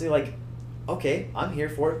honestly, like, okay, I'm here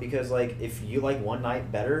for it because like if you like one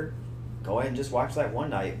night better, go ahead and just watch that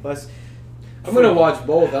one night. But I'm gonna watch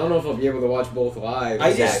both. I don't know if I'll be able to watch both live. I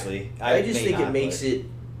just- exactly. I just may think it not, makes but- it.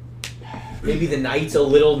 Maybe the nights a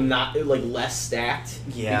little not like less stacked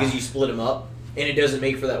Yeah. because you split them up, and it doesn't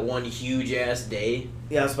make for that one huge ass day.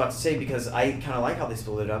 Yeah, I was about to say because I kind of like how they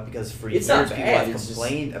split it up because for It's years not people bad, have it's just-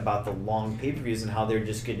 complained about the long pay-per-views and how they're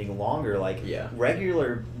just getting longer. Like Yeah.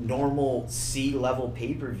 regular, normal C-level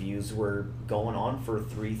pay-per-views were going on for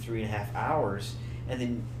 3.5 hours, and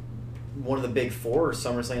then one of the big four,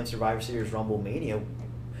 SummerSlam, Survivor Series, Rumble, Mania,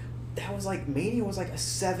 that was like Mania was like a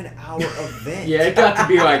 7-hour event. Yeah, it got to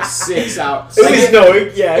be like 6 hours. It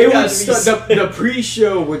was It would start, the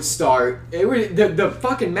pre-show would start. It would, the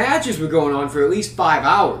fucking matches were going on for at least 5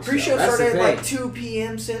 hours. Pre-show That's the started at thing. like 2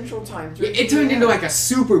 p.m. Central Time. Yeah, it turned into like a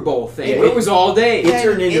Super Bowl thing. Yeah, where it was all day. it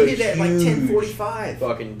turned into ended a at like huge 10:45.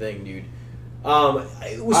 fucking thing, dude. So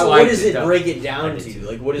I what liked does it, it though. break it down I did to? too.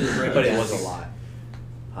 Like, what does it break But it it down was to? a lot.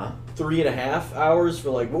 Huh? 3.5 hours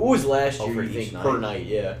for like, what was last Oh, year, for you each think, night? per night?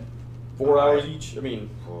 Yeah. 4 hours each? I mean,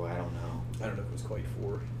 Oh, I don't know. I don't know if it was quite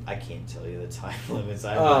 4. I can't tell you the time limits.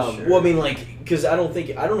 I'm not sure. Well, I mean, like, because I don't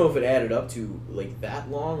know if it added up to like that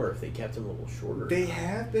long or if they kept them a little shorter. They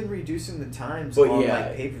have been reducing the times But on yeah.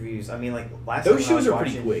 like pay-per-views. I mean, like last Those night when I shows was are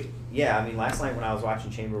pretty watching- quick. Yeah, I mean, last night when I was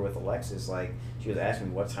watching Chamber with Alexis, like she was asking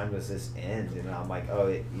me what time does this end, and I'm like,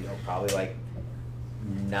 oh, probably like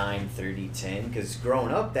 9:30, 10. Because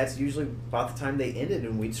growing up, that's usually about the time they ended,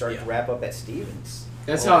 and we'd start to wrap up at Stevens.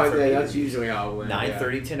 That's Well, how. for That's pay-per-views. usually how it went.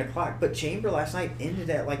 9:30, 10 o'clock. But Chamber last night ended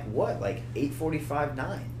at like what, like 8:45,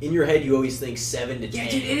 9. In your head, you always think 7 to 10.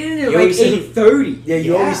 Yeah, dude, it ended You at like always think- 8:30. Yeah,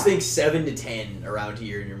 you Yeah. always think 7 to 10 around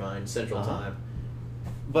here in your mind, Central Uh-huh. Time.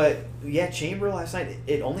 But yeah, Chamber last night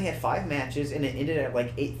it only had 5 matches and it ended at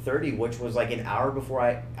like 8:30, which was like an hour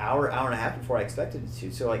hour and a half before I expected it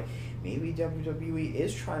to. So like maybe WWE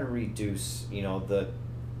is trying to reduce the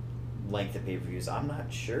length of pay-per-views. I'm not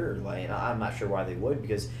sure. Like I'm not sure why they would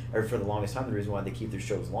or for the longest time the reason why they keep their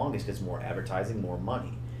shows long is because more advertising, more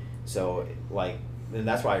money. So like and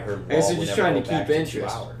that's why I heard. I guess Raw they're would just never trying go to back keep 2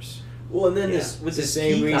 interest. hours. Well, and then Yeah. this with It's the this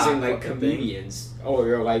same Peacock reason like fucking thing. comedians. Oh,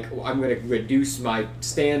 you're like, well, I'm gonna reduce my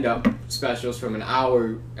stand-up specials from an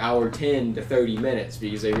hour 10 to 30 minutes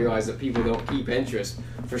because they realize that people don't keep interest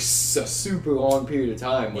for a super long period of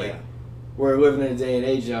time. Like Yeah. we're living in a day and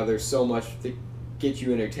age now. There's so much to get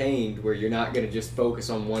you entertained where you're not gonna just focus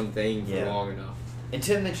on one thing for Yeah. long enough. And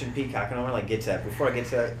Tim mentioned Peacock, and I want to get to that. Before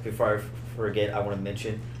I forget, I want to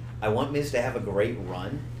mention, I want Miz to have a great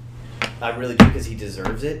run. I really do because he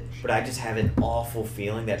deserves it. But I just have an awful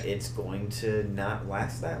feeling that it's going to not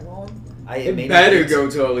last that long. It may not better be- go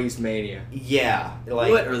to at least Mania. Yeah,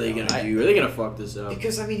 like What are they gonna do? Are they gonna fuck this up?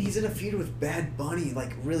 Because I mean, he's in a feud with Bad Bunny.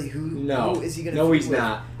 Like, really, who is he gonna? No, feud he's with?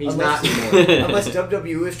 not. He's Unless- not anymore. Unless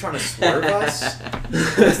WWE is trying to swerve us.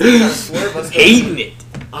 Unless they're trying to swerve us. Hating it.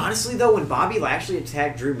 Honestly, though, when Bobby Lashley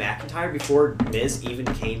attacked Drew McIntyre before Miz even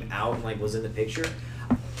came out and like was in the picture,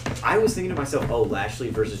 I was thinking to myself, "Oh, Lashley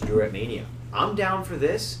versus Drew at Mania. I'm down for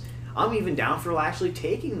this. I'm even down for Lashley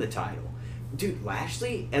taking the title, dude.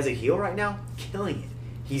 Lashley as a heel right now, killing it.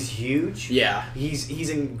 He's huge. Yeah. He's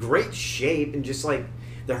in great shape and just like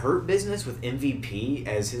the Hurt Business with MVP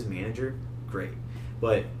as his manager, great.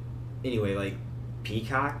 But anyway, like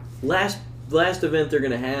Peacock." Last event they're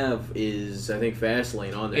gonna have is I think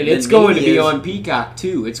Fastlane on there, And then it's going to be Mania's- on Peacock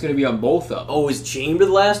too. It's going to be on both of them. Oh, is Chamber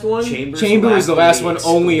the last one? Chamber was the last one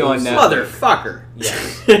only on Netflix. Motherfucker.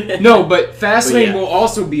 Yes. No, but Fastlane But yeah. will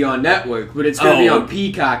also be on network, but it's going to be Oh. on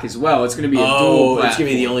Peacock as well. It's going to be a dual Oh, platform. it's gonna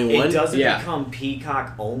be the only one. It doesn't Yeah. become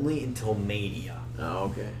Peacock only until Mania.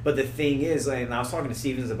 Oh, okay. But the thing is, and I was talking to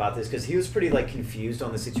Stevens about this because he was pretty like confused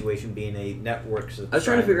on the situation being a network subscriber. I was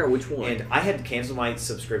trying to figure out which one. And I had to cancel my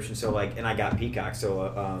subscription, so like, and I got Peacock,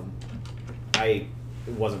 so I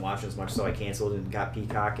wasn't watching as much, so I canceled and got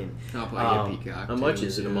Peacock and I'll probably get Peacock. How too, much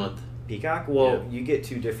is it a soon. month? Peacock. Well, Yeah. you get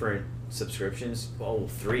 2 different subscriptions. Oh,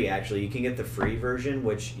 3 actually. You can get the free version,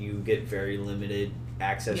 which you get very limited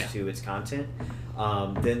access Yeah. to its content.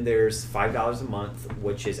 Then there's $5 a month,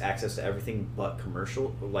 which is access to everything but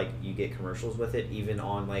commercial. Like you get commercials with it, even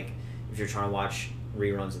on like if you're trying to watch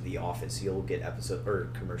reruns of The Office, you'll get episode or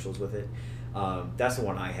commercials with it. That's the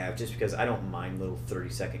one I have, just because I don't mind little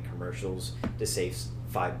 30-second commercials to save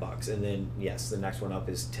 $5. And then yes, the next one up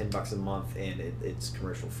is $10 a month, and it's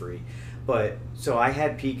commercial free. But so I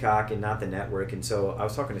had Peacock and not the network, and so I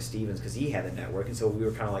was talking to Stevens because he had the network, and so we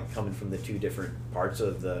were kind of like coming from the 2 different parts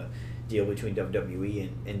of the deal between WWE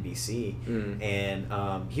and NBC,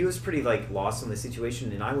 and he was pretty like lost on the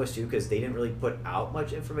situation, and I was too, because they didn't really put out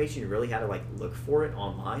much information. You really had to like look for it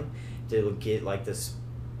online to get like the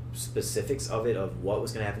specifics of it, of what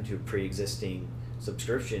was going to happen to a pre-existing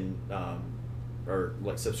subscription or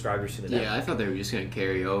like subscribers to the network. Yeah, I thought they were just going to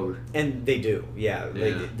carry over. And they do, yeah.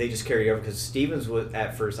 Yeah. They just carry over, because Stevens was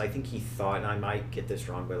at first, I think he thought, and I might get this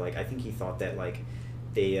wrong, but like I think he thought that like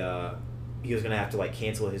they he was gonna have to like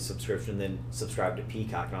cancel his subscription, then subscribe to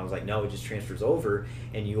Peacock, and I was like, no, it just transfers over,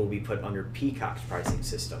 and you will be put under Peacock's pricing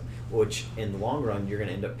system, which in the long run you're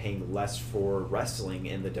gonna end up paying less for wrestling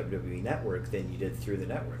in the WWE network than you did through the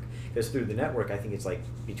network. Because through the network, I think it's like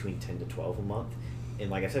between 10 to 12 a month, and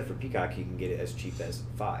like I said, for Peacock you can get it as cheap as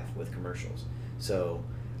 $5 with commercials. So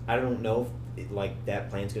I don't know if like that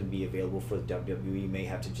plan's going to be available for the WWE. You may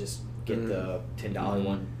have to just get the $10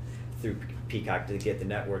 one through Peacock to get the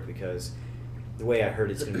network, because the way I heard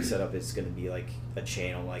it's going to be set up, it's going to be like a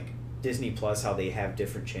channel like Disney Plus, how they have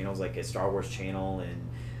different channels like a Star Wars channel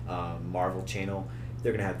and Marvel channel.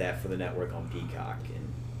 They're going to have that for the network on Peacock,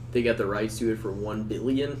 and They got the rights to it for $1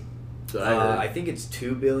 billion. So I think it's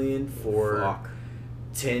 $2 billion for Fuck.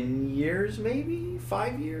 10 years, maybe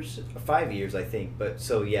 5 years, 5 years, I think. But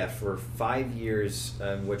so yeah, for 5 years,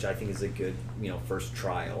 which I think is a good, first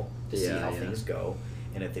trial to see how things go,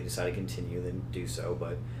 and if they decide to continue, then do so.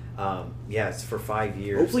 But yeah, it's for 5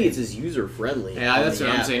 years. Hopefully, it's as user friendly. Yeah, that's what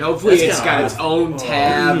I'm saying. Hopefully, That's it's kinda got its own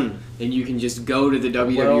tab, Mhm. and you can just go to the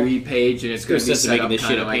WWE page, and it's going to be set up this shit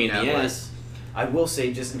kind a of like pain in the Netflix. ass. I will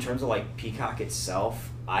say, just in terms of like Peacock itself,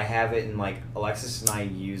 I have it, and like Alexis and I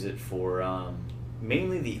use it for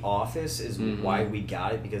mainly The Office is why we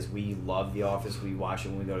got it, because we love The Office. We watch it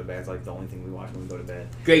when we go to bed. It's like the only thing we watch when we go to bed.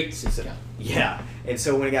 Great So, system. yeah, and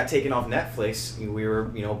so when it got taken off Netflix, we were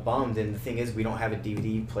bummed. And the thing is, we don't have a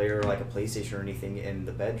DVD player or like a PlayStation or anything in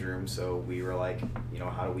the bedroom, so we were like,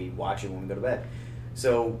 how do we watch it when we go to bed?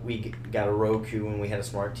 So we got a Roku when we had a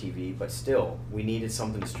smart TV, but still, we needed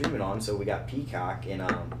something to stream it on, so we got Peacock. And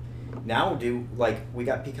now we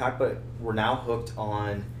got Peacock, but we're now hooked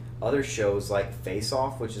on other shows like Face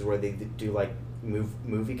Off, which is where they do like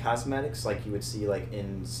movie cosmetics, like you would see like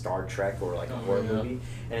in Star Trek or like a horror movie,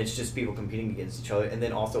 and it's just people competing against each other. And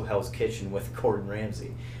then also Hell's Kitchen with Gordon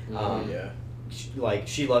Ramsay.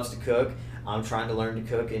 She loves to cook. I'm trying to learn to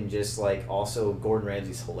cook, and just like also Gordon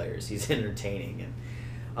Ramsay's hilarious. He's entertaining,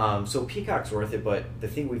 and so Peacock's worth it. But the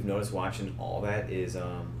thing we've noticed watching all that is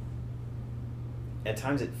at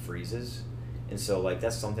times it freezes. And so, like,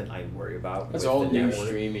 that's something I worry about. That's with all the new network.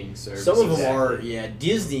 streaming services. Some of them are,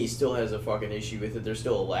 Disney still has a fucking issue with it. There's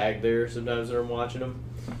still a lag there sometimes when I'm watching them.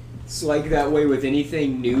 It's like that way with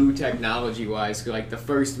anything new technology-wise. Like the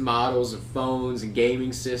first models of phones and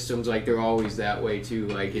gaming systems, like they're always that way too.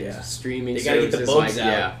 Like in streaming They gotta get services, the bugs like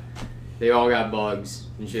out. they all got bugs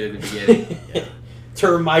and shit at the beginning.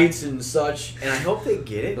 Termites and such. And I hope they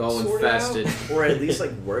get it All sorted infested. out, or at least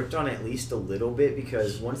like worked on at least a little bit,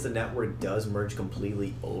 because once the network does merge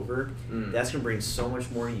completely over, that's gonna bring so much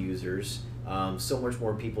more users, so much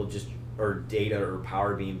more people or data or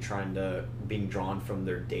power being drawn from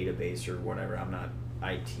their database or whatever. I'm not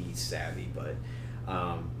IT savvy, but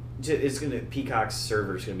Peacock's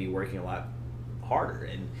server's gonna be working a lot harder,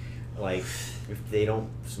 and like if they don't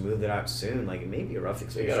smooth it out soon, like it may be a rough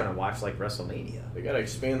experience trying to watch like WrestleMania. They gotta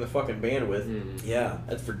expand the fucking bandwidth. Yeah,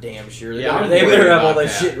 That's for damn sure. Yeah, I'm They worried better have all about that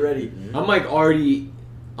that. shit ready.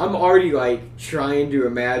 I'm already like trying to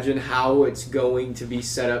imagine how it's going to be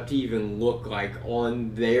set up to even look like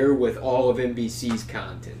on there with all of NBC's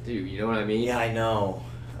content too. You know what I mean? yeah, I know.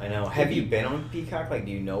 Have you been on Peacock? Like,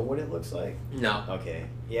 do you know what it looks like? No. Okay.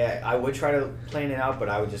 Yeah, I would try to plan it out, but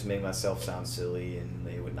I would just make myself sound silly, and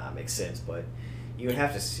it would not make sense. But you would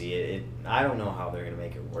have to see it. I don't know how they're gonna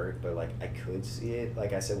make it work, but like I could see it.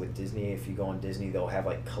 Like I said with Disney, if you go on Disney, they'll have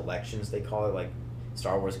like collections. They call it like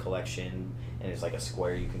Star Wars collection, and it's like a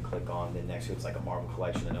square you can click on. Then next to it's like a Marvel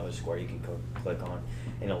collection, another square you can click on,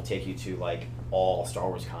 and it'll take you to like all Star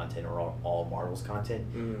Wars content or all Marvel's content.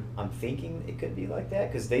 I'm thinking it could be like that,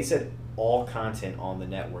 because they said all content on the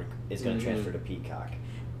network is going to transfer to Peacock.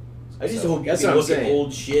 I just So, hope you that's can what I'm look at saying.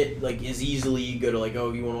 old shit like as easily. You go to like, you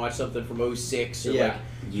want to watch something from 06 or Yeah. like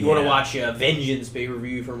you want to watch a Vengeance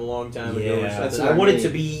pay-per-view from a long time ago or Yeah. something. That's I what I want it mean. to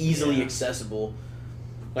be easily Yeah. accessible.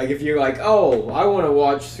 Like if you're like, oh, I want to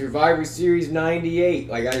watch Survivor Series '98.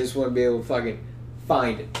 Like I just want to be able to fucking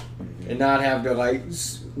find it and not have to like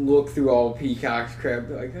look through all Peacock's crap.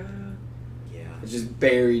 Like, Yeah. it's just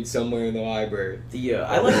buried somewhere in the library. The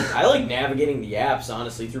I like navigating the apps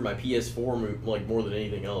honestly through my PS4 like more than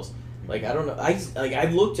anything else. Like I don't know,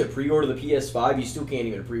 I've looked to pre-order the PS5. You still can't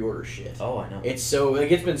even pre-order shit. Oh, I know. It's so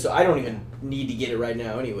it's been so I don't even need to get it right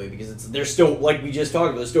now anyway, because they're still, like we just talked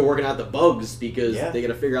about, they're still working out the bugs because they got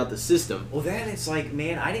to figure out the system. Well, then it's like,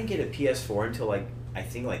 man, I didn't get a PS4 until like I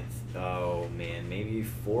think like maybe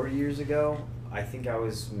 4 years ago. I think I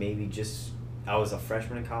was a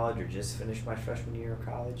freshman in college or just finished my freshman year of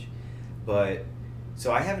college, but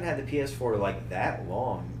so I haven't had the PS4 like that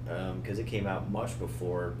long, because it came out much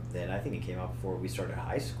before then. I think it came out before we started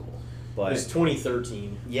high school. But It was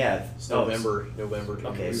 2013. yeah, It's November 2013.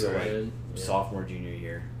 Okay, so like Yeah. sophomore, junior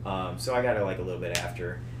year. So I got it like a little bit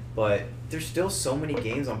after. But there's still so many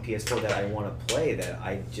games on PS4 that I want to play that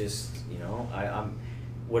I just,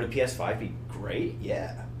 would a PS5 be great?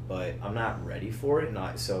 Yeah, but I'm not ready for it. And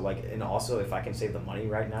also if I can save the money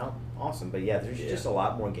right now, awesome. But yeah, there's just a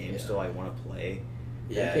lot more games still I want to play.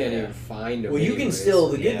 I can't even find them. Well, you can anyways. still.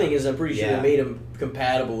 The good Yeah. thing is, I'm pretty sure Yeah. they made them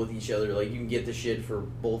compatible with each other. Like you can get the shit for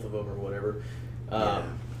both of them or whatever. Yeah.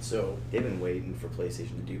 So They've been waiting for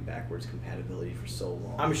PlayStation to do backwards compatibility for so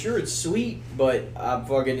long. I'm sure it's sweet, but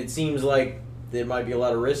it seems like there might be a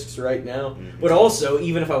lot of risks right now. Mhm. But also,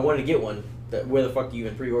 even if I wanted to get one, where the fuck do you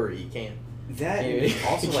even pre-order it? You can't. that You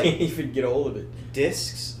also can't like even get a hold of it.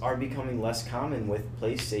 discs are becoming less common with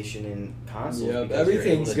PlayStation and consoles. Yeah, because you're able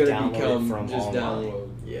everything's to gonna download it become from just online. download,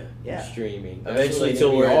 Yeah. Yeah, streaming. Eventually, That's till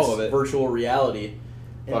really where gonna be it's all of it. virtual reality.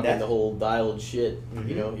 And Fucking that- the whole dialed shit. Mhm.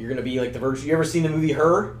 You know, you're gonna be like the virtual. You ever seen the movie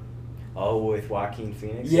Her? Oh, with Joaquin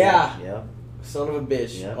Phoenix. Yeah. Yeah. Son of a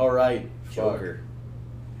bitch. Yeah. All right. Fuck. Joker.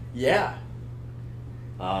 Yeah.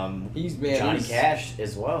 He's Johnny Cash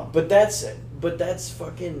as well. But that's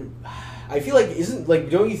fucking. I feel like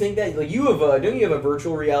don't you think that like you have don't you have a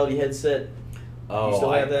virtual reality headset? Oh,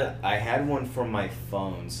 still have that? I had one from my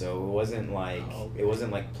phone, so it wasn't like okay. it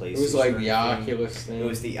wasn't like PlayStation. It was like or the anything. Oculus thing. It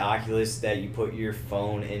was the Oculus that you put your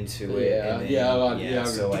phone into it. Yeah, and then, yeah,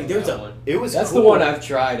 So Dude, like, there's that a- one. it was. That's cool. the one I've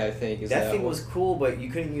tried. I think is That thing one. was cool, but you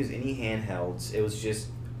couldn't use any handhelds. It was just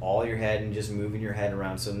all your head and just moving your head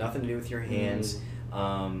around, so nothing to do with your hands.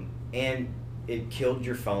 And it killed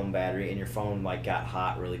your phone battery, and your phone like got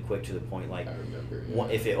hot really quick to the point like I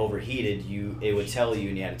remember. if it overheated, it would tell you,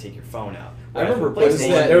 and you had to take your phone out. I remember Whereas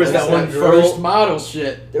playing PlayStation- there was that one girl- first model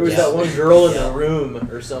shit. There was Yeah. that one girl in Yeah. the room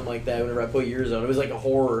or something like that. Whenever I put yours on, it was like a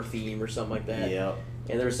horror theme or something like that. Yeah.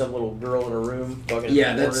 And there was some little girl in a room. Fucking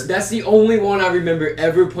Yeah, that's the only one I remember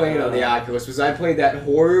ever playing on the Uh. Oculus. Was I played that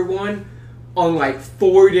horror one on like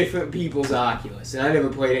 4 different people's Oculus, and I never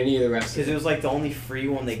played any of the rest. Because Of it it. was like the only free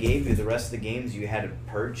one they gave you. The rest of the games you had to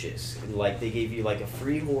purchase. Like they gave you like a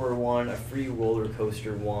free horror one, a free roller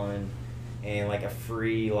coaster one, and like a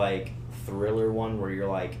free like thriller one where you're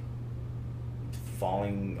like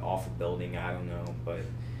falling off a building. I don't know, but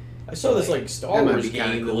I saw this like Star That might Wars be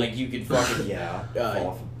kinda game that cool. like you could fucking yeah, fall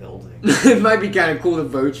off a building. It might be kind of cool to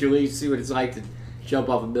virtually see what it's like to jump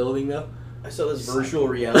off a building, though. I saw this virtual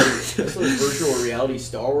reality.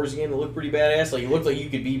 Star Wars game that looked pretty badass. Like it looked like you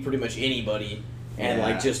could be pretty much anybody and Yeah.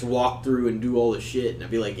 like just walk through and do all the shit. And I'd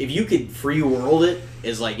be like, if you could free world it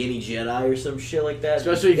as like any Jedi or some shit like that,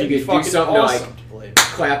 Especially if you it'd be could do fucking something to, like, awesome to play.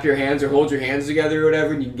 Clap your hands or hold your hands together or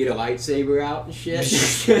whatever, and you can get a lightsaber out and shit.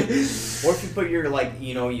 Or if you put your like,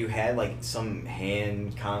 you had like some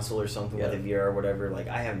hand console or something with a VR or whatever. Like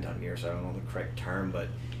I haven't done VR, so I don't know the correct term, but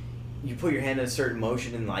you put your hand in a certain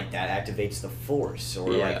motion and like that activates the force,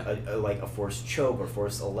 or Yeah. like a force choke or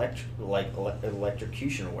force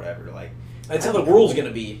electrocution or whatever. Like That's how that'd the be world's cool.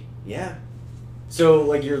 gonna be. Yeah. So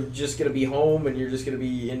like you're just gonna be home and you're just gonna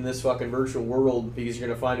be in this fucking virtual world because you're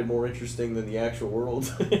gonna find it more interesting than the actual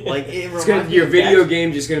world. Like Your video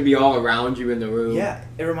game just gonna be all around you in the room. Yeah,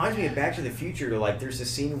 it reminds me of Back to the Future. Like, there's a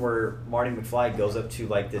scene where Marty McFly goes up to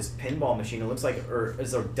like this pinball machine. It looks like, or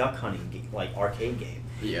it's a duck hunting like arcade game.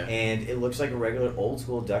 Yeah. And it looks like a regular old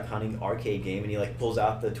school duck hunting arcade game. And he like pulls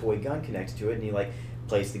out the toy gun connected to it, and he like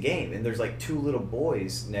plays the game. And there's like 2 little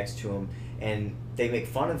boys next to him, and they make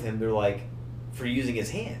fun of him. They're like, for using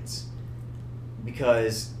his hands,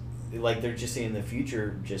 because like they're just saying in the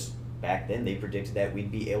future, just back then they predicted that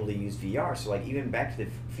we'd be able to use VR. So like even Back to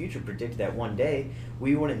the Future predicted that one day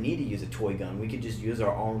we wouldn't need to use a toy gun. We could just use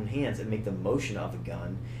our own hands and make the motion of a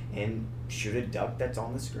gun and shoot a duck that's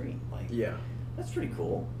on the screen. Like Yeah. that's pretty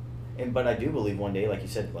cool. But I do believe one day, like you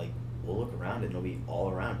said, like we'll look around and it'll be all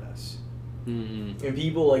around us. Mm-hmm. And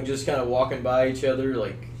people like just kind of walking by each other,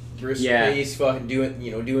 like wrist Yeah. space, fucking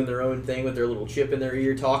doing their own thing with their little chip in their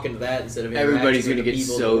ear, talking to that instead of Everybody's interacting gonna with the get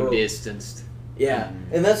people in the so world. distanced. Yeah,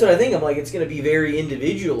 Mhm. and that's what I think. I'm like, it's gonna be very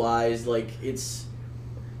individualized. Like it's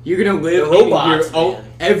You're gonna live The robots, in your own. man.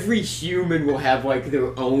 Every human will have like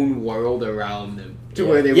their own world around them, to Yeah.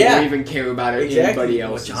 where they Yeah. won't even care about it, Exactly.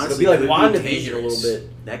 anybody Which else. It'll be like WandaVision a little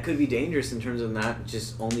bit. That could be dangerous in terms of not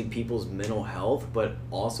just only people's mental health, but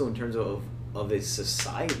also in terms of a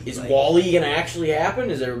society. Is like, Wall-E gonna actually happen?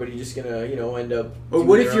 Is everybody just gonna end up? Or doing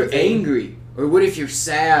what their if own you're thing? angry? Or what if you're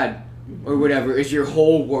sad? Or whatever? Is your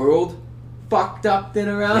whole world fucked up then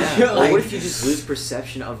around you? Yeah. Or Like, what if you just lose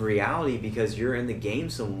perception of reality because you're in the game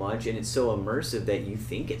so much and it's so immersive that you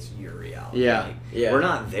think it's your reality? Yeah. Like, Yeah. We're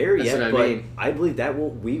not there That's yet, what I but mean. I believe that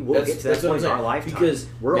we will That's- get to that's that what point in I'm our saying. lifetime. Because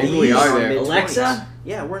we're maybe only we in are our there. mid-twenties. Alexa?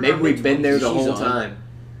 Yeah, we're in maybe our we've been there the mid-twenties. whole She's on.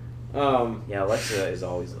 time. Yeah, Alexa is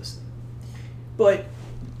always listening. But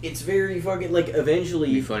it's very fucking like eventually.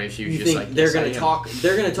 It'd be funny if she was you just think like, they're "Yes, I gonna am." talk.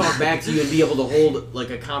 They're gonna talk back to you and be able to hold like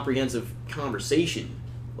a comprehensive conversation,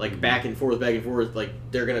 like back and forth. Like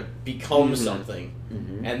they're gonna become Mhm. something,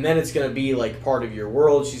 Mm-hmm. and then it's gonna be like part of your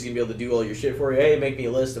world. She's gonna be able to do all your shit for you. Hey, make me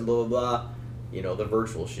a list and blah blah blah. you know, the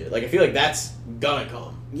virtual shit. Like I feel like that's gonna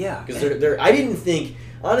come. Yeah, Because I didn't think,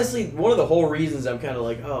 honestly, one of the whole reasons I'm kind of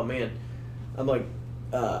like, oh man, I'm like,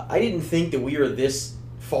 I didn't think that we were this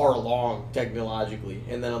far along technologically,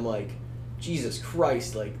 and then I'm like, Jesus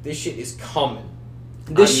Christ, like this shit is coming.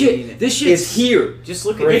 This shit's it's here. just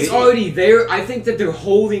look at It's it. already there. I think that they're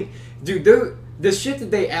holding, dude. The shit that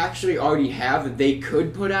they actually already have that they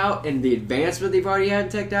could put out, and the advancement they've already had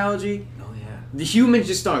in technology. Oh yeah. The humans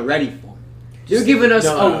just aren't ready for. They're giving us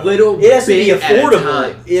No. a little. It has to be bit at a affordable.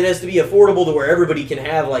 time. It has to be affordable to where everybody can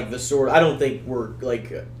have like the sort. I don't think we're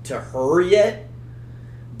like to her yet,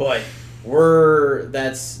 but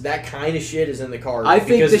that kind of shit is in the cards. I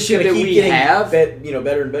think because the it's shit gonna that keep we getting have-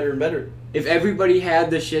 better and better and better. If everybody had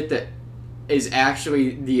the shit that is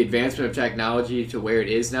actually the advancement of technology to where it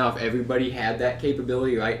is now, if everybody had that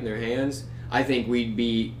capability right in their hands, I think we'd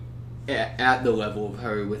be at the level of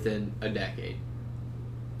her within a decade.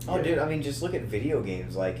 Oh, Yeah. dude, I mean, just look at video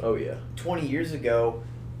games. Like, Oh yeah. 20 years ago,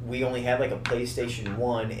 we only had like a PlayStation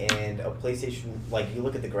 1 and a PlayStation, like, you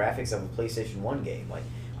look at the graphics of a PlayStation 1 game. Like,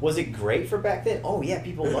 was it great for back then? Oh, yeah,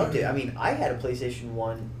 people loved it. I mean, I had a PlayStation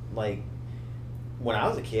 1, like, when I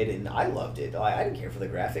was a kid, and I loved it. I didn't care for the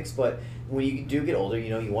graphics, but when you do get older, you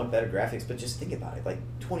know, you want better graphics. But just think about it. Like,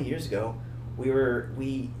 20 years ago,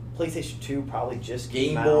 PlayStation 2 probably just came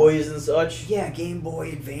Game out. Boys and such. Yeah, Game Boy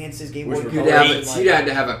Advances, Game Which Boy were You'd, Color. have great. you'd have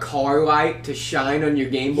to have a car light to shine on your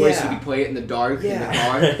Game Boy so you Yeah. could play it in the dark in the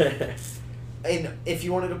Yeah. car. And if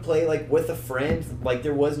you wanted to play like with a friend, like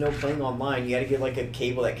there was no playing online. You had to get like a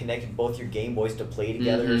cable that connected both your Game Boys to play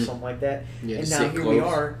together or Mhm. something like that. Yeah, And to now sit here we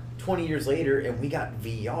close. are, 20 years later, and we got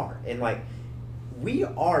VR. And like, we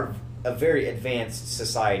are a very advanced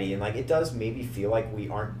society, and like it does maybe feel like we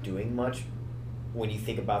aren't doing much when you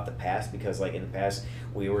think about the past, because like in the past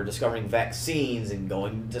we were discovering vaccines and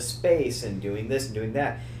going to space and doing this and doing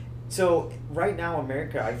that. So right now,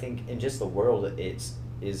 America, I think, and just the world,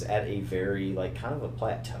 is at a very like kind of a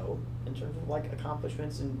plateau in terms of like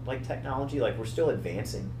accomplishments and like technology. Like we're still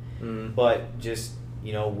advancing, Mm. but just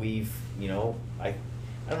we've I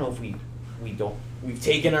don't know if we don't. We've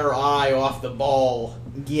taken our eye off the ball.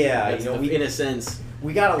 Yeah, That's in a sense.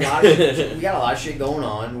 we got a lot of we got a lot of shit going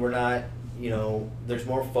on. We're not, there's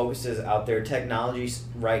more focuses out there. Technology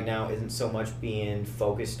right now isn't so much being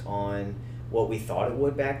focused on what we thought it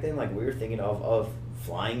would back then. Like we were thinking of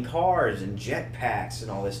flying cars and jetpacks and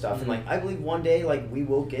all this stuff. And like I believe one day like we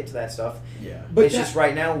will get to that stuff. Yeah. But But it's just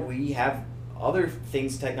right now we have other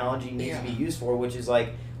things technology needs to be Yeah. used for, which is like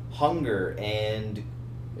hunger and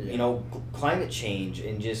climate change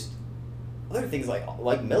and just other things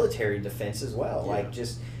like military defense as well. Yeah. Like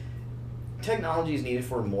just technology is needed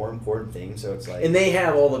for more important things. So it's like And they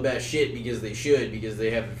have all the best shit because they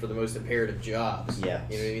have it for the most imperative jobs. Yeah.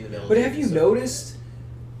 You know what I mean? The military. But have you so- noticed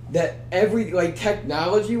that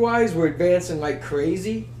technology wise we're advancing like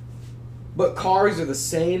crazy, but cars are the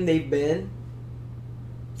same they've been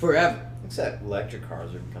forever. except electric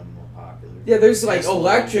cars are becoming more popular. Yeah, there's like Tesla,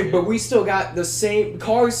 electric, yeah. but we still got the same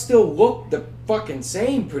cars. Still look the fucking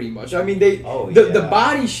same, pretty much. I mean, the yeah.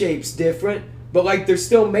 body shape's different, but like they're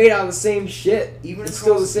still made out of the same shit. Even It's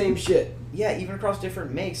still the across- same shit. Yeah, even across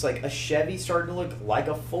different makes, like a Chevy starting to look like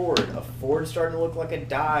a Ford starting to look like a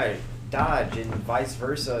Dodge, and vice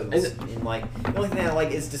versa. And like the only thing that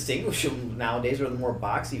like is distinguishable nowadays are the more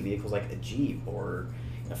boxy vehicles like a Jeep or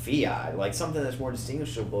a Fiat, like something that's more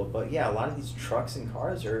distinguishable. But yeah, a lot of these trucks and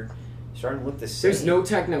cars are starting to look the same. There's no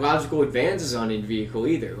technological advances on any vehicle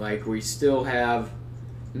either. Like we still have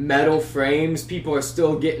metal frames. People are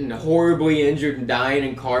still getting horribly injured and dying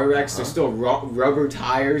in car wrecks. There's still rubber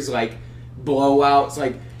tires, like blowouts,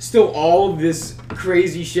 like still all of this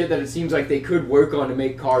crazy shit that it seems like they could work on to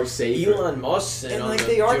make cars safer. Elon Musk said And, on like, the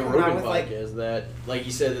they are Joe coming out Rogan with, like- podcast that, like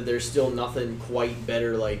you said, that there's still nothing quite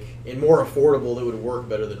better, like, and more affordable that would work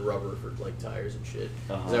better than rubber for, like, tires and shit.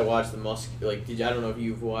 Because I watched the Musk, like, I don't know if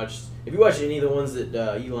you watched any of the ones that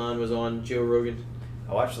Elon was on Joe Rogan?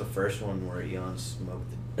 I watched the first one where Elon smoked.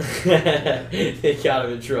 They got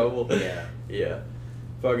him in trouble. Yeah. Yeah.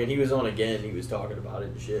 Fucking, he was on again, he was talking about it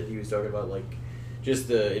and shit. He was talking about, like, just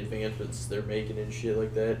the advancements they're making and shit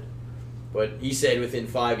like that. But he said within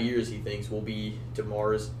 5 years he thinks we'll be to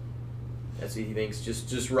Mars. That's what he thinks,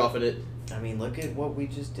 just roughing it. I mean, look at what we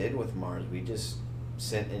just did with Mars. We just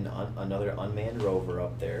sent another unmanned rover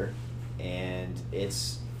up there, and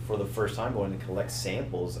it's for the first time going to collect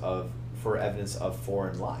samples for evidence of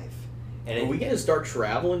foreign life. And Are we gonna start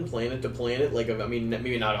traveling planet to planet? Like, I mean,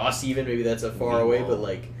 maybe not us even. Maybe that's a far We away, won't. but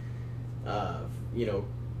like,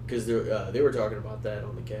 because they were talking about that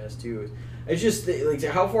on the cast too. It's just like,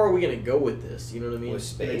 how far are we gonna go with this? You know what I mean? With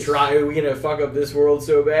space? Are we gonna fuck up this world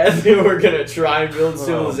so bad that we're gonna try and build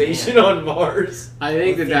civilization on Mars? I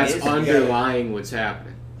think The that's thing is, underlying what's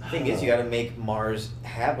happening. The thing is, you got to make Mars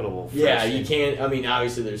habitable first. Yeah, you can't. I mean,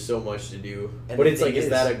 obviously, there's so much to do, And but the it's like, thing is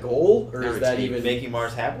that a goal, or is that even? making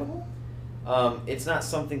Mars habitable? It's not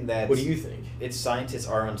something that. What do you think? It's scientists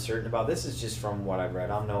are uncertain about. This is just from what I've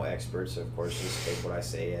read. I'm no expert, so of course just take what I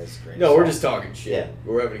say as grain No, of we're salt. just talking shit. Yeah.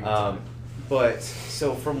 We're having a good time. But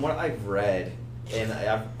so from what I've read, and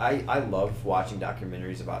I love watching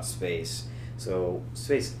documentaries about space. So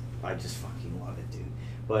space, I just fucking love it, dude.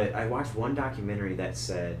 But I watched one documentary that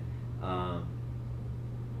said, I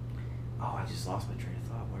just lost my train of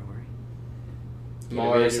thought. Where were we?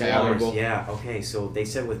 Mars habitable. Mars, yeah. Okay, so they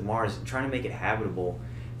said with Mars, trying to make it habitable,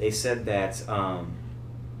 they said that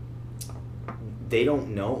they don't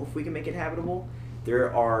know if we can make it habitable.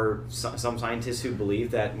 There are some scientists who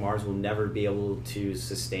believe that Mars will never be able to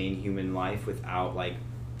sustain human life without like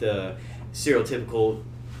the stereotypical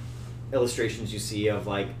illustrations you see of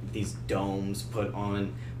like these domes put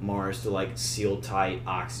on Mars to like seal tight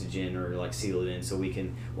oxygen or like seal it in so we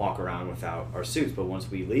can walk around without our suits. But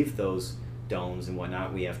once we leave those domes and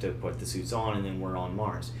whatnot, we have to put the suits on and then we're on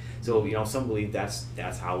Mars. So some believe that's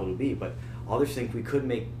how it'll be, but others think we could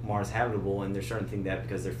make Mars habitable, and they're starting to think that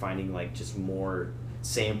because they're finding like just more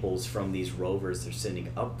samples from these rovers they're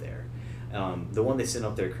sending up there. The one they sent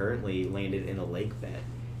up there currently landed in a lake bed,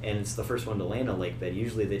 and it's the first one to land a lake bed.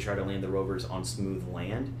 Usually they try to land the rovers on smooth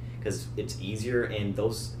land because it's easier, and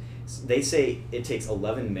they say it takes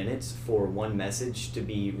 11 minutes for one message to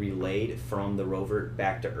be relayed from the rover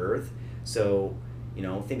back to Earth. So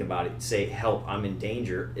think about it. Say, help, I'm in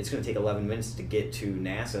danger. It's going to take 11 minutes to get to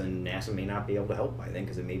NASA, and NASA may not be able to help by then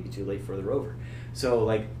because it may be too late for the rover. So,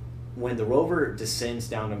 like, when the rover descends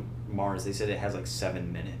down to Mars, they said it has, like,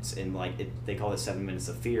 7 minutes. And, like, they call it 7 minutes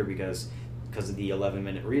of fear because of the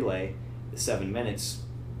 11-minute relay, the 7 minutes,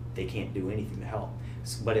 they can't do anything to help.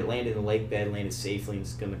 But it landed in the lake bed, landed safely, and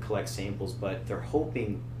it's going to collect samples. But they're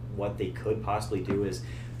hoping what they could possibly do is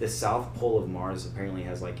the south pole of Mars apparently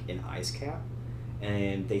has, like, an ice cap.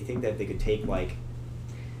 And they think that they could take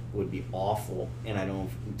would be awful, and I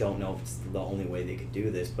don't know if it's the only way they could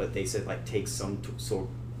do this, but they said take some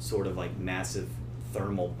sort of like massive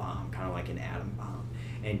thermal bomb, kind of like an atom bomb,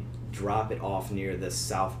 and drop it off near the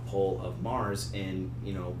south pole of Mars and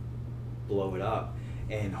blow it up,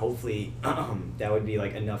 and hopefully that would be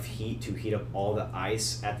like enough heat to heat up all the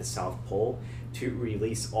ice at the south pole to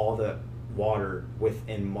release all the water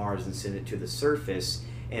within Mars and send it to the surface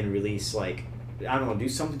and release do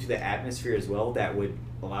something to the atmosphere as well that would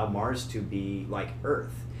allow Mars to be like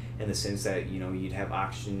Earth in the sense that you'd have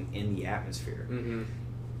oxygen in the atmosphere.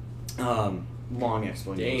 Mm-hmm. Long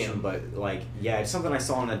explanation. Damn. But it's something I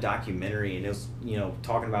saw in a documentary, and it was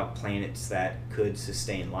talking about planets that could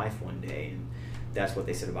sustain life one day, and that's what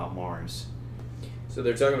they said about Mars. So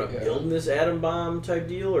they're talking about building this atom bomb type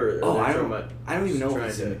deal, or I don't even know if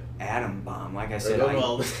it's an atom bomb. Like I said,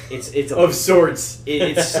 it's of sorts.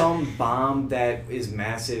 It's some bomb that is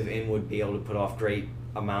massive and would be able to put off great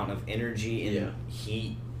amount of energy and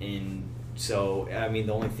heat. And so, I mean,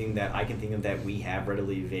 the only thing that I can think of that we have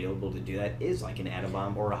readily available to do that is like an atom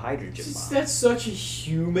bomb or a hydrogen bomb. That's such a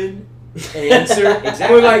human answer.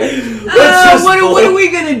 Exactly. We're like, what are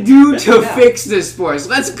we gonna do to fix this for us?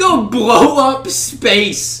 Let's go blow up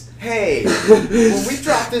space. Hey, when we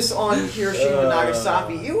dropped this on Hiroshima and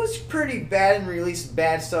Nagasaki, it was pretty bad and released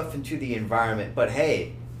bad stuff into the environment. But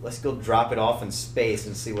hey, let's go drop it off in space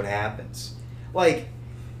and see what happens.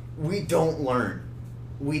 We don't learn.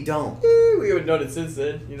 We don't. We haven't done it since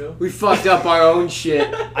then, We fucked up our own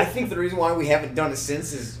shit. I think the reason why we haven't done it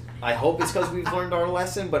since is, I hope it's because we've learned our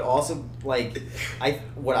lesson, but also,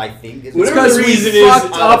 what I think is... It's because we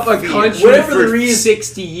fucked up a country for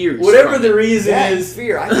 60 years. Whatever the reason is,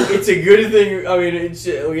 fear. It's a good thing. I mean,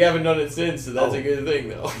 we haven't done it since, so that's a good thing,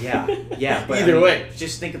 though. Yeah. But Either way.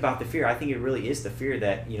 Just think about the fear. I think it really is the fear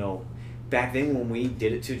that, back then when we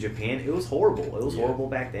did it to Japan, it was horrible. It was horrible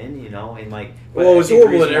back then, and But it was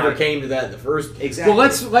horrible that it never came to that in the first place. Exactly.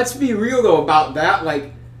 Well, let's be real, though, about that.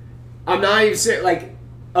 I'm not even saying,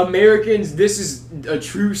 Americans, this is a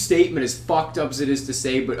true statement, as fucked up as it is to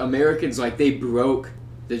say, but Americans, they broke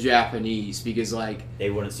the Japanese because, they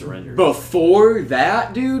wouldn't surrender. Before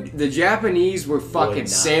that, dude, the Japanese were fucking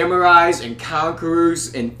samurais and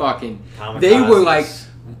conquerors and fucking... They were,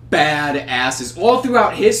 badasses all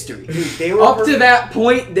throughout history. Dude, they were to that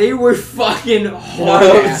point, they were fucking hard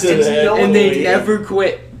asses, and they never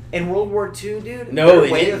quit. In World War II, dude, No,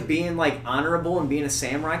 their way didn't. of being like honorable and being a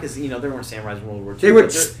samurai, because there weren't samurais in World War II. They were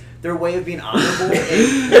but their way of being honorable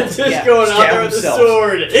and Just going out stab there with the themselves.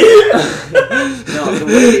 sword. No, the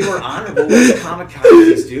way they were honorable was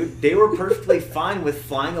kamikazes, dude. They were perfectly fine with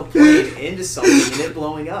flying a plane into something and it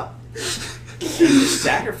blowing up. And just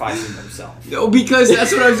sacrificing themselves. No, because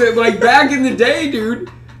that's what I'm saying. Like, back in the day, dude,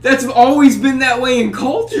 that's always been that way in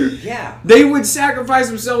culture. Yeah. They would sacrifice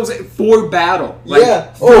themselves for battle. Like,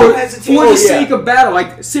 Yeah. For, Oh, for the sake of battle.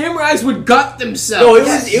 Like, samurais would gut themselves. No, it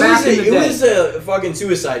back in the day. was a fucking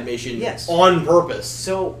suicide mission. Yes. On purpose.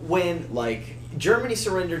 So when Germany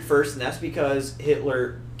surrendered first, and that's because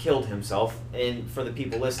Hitler killed himself. And for the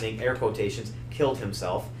people listening, air quotations, killed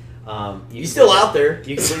himself. He's still out there.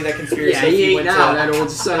 You can believe that conspiracy. Yeah, he ain't went now, to- that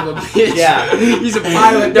old son of a bitch. Yeah. He's a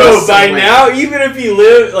pilot. No, knows by somewhere. now, even if he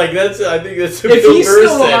lived, like I think that's what If Bill he's Burr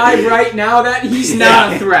still said. alive right now, that he's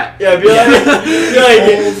not a threat. Yeah, be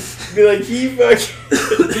like he fucking.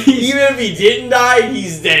 Even if he didn't die,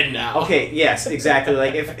 he's dead now. Okay, yes, exactly.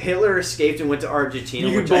 Like, if Hitler escaped and went to Argentina,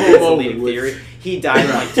 You which could I blow think is him the over leading with- theory, he died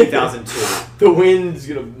in, like, 2002. The wind's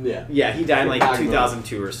gonna. Yeah. Yeah, he died in, like, Not good.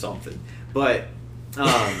 2002 or something. But, when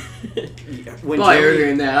Probably Germany- earlier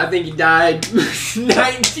than that. I think he died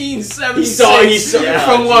 1976 He saw- yeah,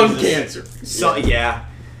 from lung Jesus. cancer. So, yeah.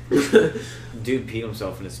 Dude peed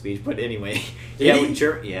himself in a speech, but anyway. Did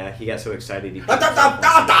yeah, he? He got so excited he peed himself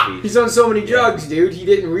in a speech. He's on so many drugs, dude. He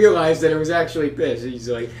didn't realize that it was actually piss. He's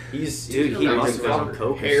like, Dude, he not must have good been on fucker.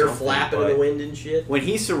 coke or Hair something, flapping in but the wind and shit. when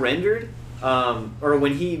he surrendered, or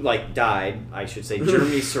when he died, I should say,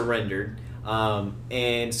 Germany surrendered,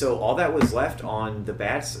 and so all that was left on the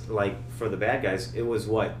for the bad guys, it was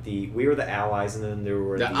we were the Allies, and then there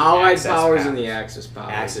were the Allied Axis powers and the Axis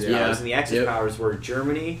powers. Axis yeah. powers, and the Axis Yep. powers were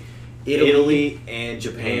Germany, Italy, Italy, and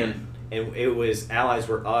Japan, and it was Allies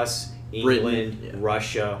were us, England, Britain, yeah.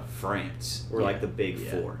 Russia, France were like the big Yeah.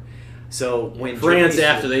 four. So when France, Germany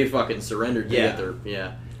after they fucking surrendered, they Yeah. got their when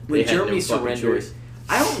they had Germany no fucking surrendered, choice.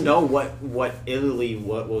 I don't know what Italy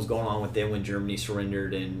what was going on with them when Germany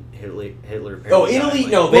surrendered and Hitler. Oh, apparently Italy!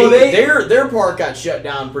 died. No, Well, their part got shut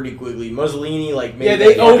down pretty quickly. Mussolini made Yeah, that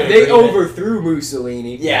they fucking they agreement. overthrew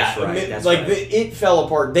Mussolini. Yeah, That's right, that's like right. it fell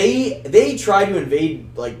apart. They tried to invade.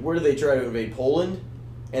 Where did they try to invade? Poland,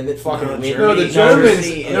 and then fucking No, went- Germany- No, the Germans.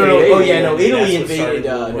 Germany No, no, invaded oh yeah, no, Poland. Italy That's what invaded.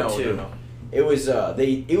 started World War II. No. It was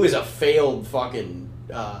it was a failed fucking.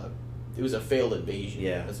 It was a failed invasion.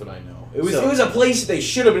 Yeah. That's what I know. It was So- it was a place they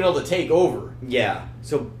should have been able to take over. Yeah.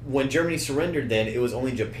 So when Germany surrendered, then it was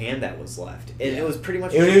only Japan that was left, and Yeah. it was pretty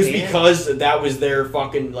much. And it was Japan. because that was their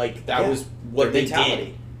fucking that Yeah, was what their they mentality.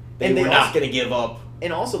 did. They And were they not also- going to give up.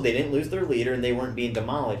 And also, they didn't lose their leader, and they weren't being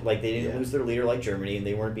demolished. Like, they didn't Yeah. lose their leader like Germany, and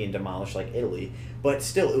they weren't being demolished like Italy. But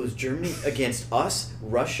still, it was Germany against us,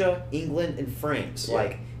 Russia, England, and France. Yeah.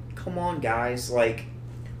 Like, come on, guys. Like,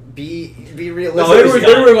 be realistic. No, it was they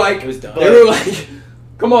done. were like, It was done. they were like,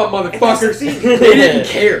 come on, And that's the motherfuckers. thing. They didn't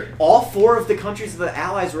care. All four of the countries of the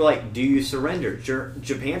Allies were like, do you surrender?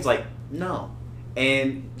 Japan's like, no.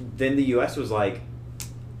 And then the U.S. was like,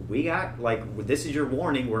 we got, this is your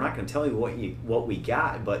warning. We're not going to tell you what we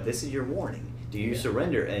got, but this is your warning. Do you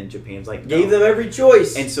surrender? And Japan's like, no. Gave them every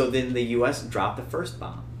choice. And so then the U.S. dropped the first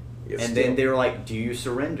bomb. And then they were like, do you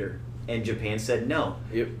surrender? And Japan said no.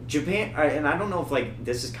 Yep. Japan, and I don't know if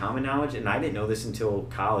this is common knowledge, and I didn't know this until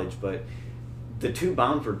college, but the two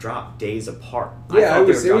bombs were dropped days apart. I Yeah, thought it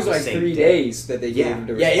they was were dropped the like same 3 day. days that they gave Yeah. him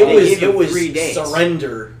to Yeah, respond. They gave it them was 3 days.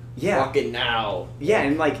 surrender. Yeah. Fucking now. Yeah,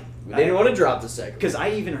 and They didn't want to drop the second. because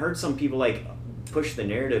I even heard some people push the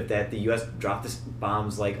narrative that the U.S. dropped the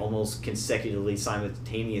bombs almost consecutively,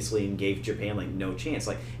 simultaneously, and gave Japan no chance.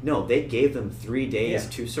 No, they gave them 3 days Yeah.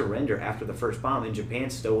 to surrender after the first bomb, and Japan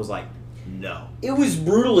still was like, no. It was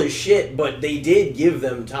brutal as shit, but they did give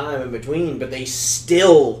them time in between, but they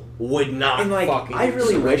still would not And fucking I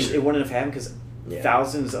really wish surrender. it wouldn't have happened because Yeah.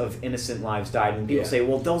 thousands of innocent lives died, and people Yeah. say,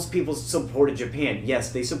 "Well, those people supported Japan." Yes,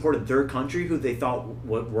 they supported their country, who they thought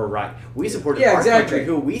were right. We supported Yeah, our exactly. country,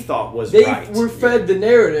 who we thought was They right. were fed the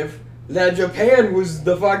narrative that Japan was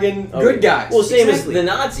the fucking Oh, good guys. Well, same Exactly. as the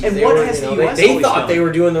Nazis. And they what were, has you the know, US they always thought done? they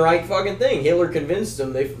were doing the right fucking thing. Hitler convinced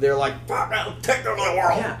them. They're like, fuck, I'll take over the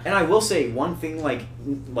world. Yeah, and I will say one thing,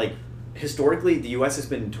 historically, the U.S. has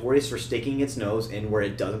been notorious for sticking its nose in where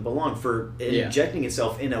it doesn't belong, for Yeah. injecting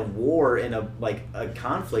itself in a war, in a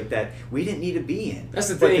conflict that we didn't need to be in. That's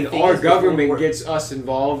the But thing. thing Our is, before government we're- gets us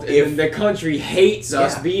involved, and If- then the country hates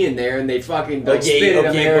us Yeah. being there, and they fucking Okay, don't spit at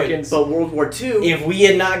okay, Americans. But World War II, If we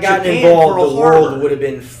had not gotten Japan, involved, Pearl the world Harbor. would have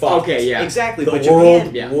been fucked. Okay, yeah. exactly, The but world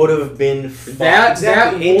Japan, Yeah. would have been fucked. that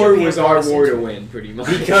Exactly. that war Japan was brought our us war into to it. win, pretty much.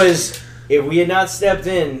 because if we had not stepped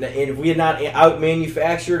in, and if we had not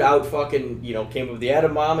out-manufactured, out-fucking, came up with the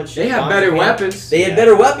atom bomb and shit. They had better weapons. They had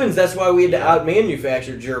better weapons. That's why we had to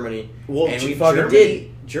out-manufacture Germany. Well, and we fucking did.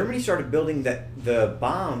 Germany started building the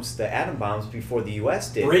bombs, the atom bombs, before the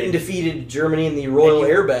U.S. did. Britain defeated Germany in the Royal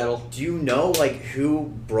Air Battle. Do you know, who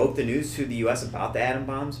broke the news to the U.S. about the atom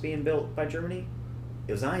bombs being built by Germany?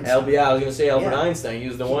 It was Einstein. I was going to say Albert Einstein. He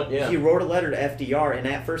was the one, He wrote a letter to FDR, and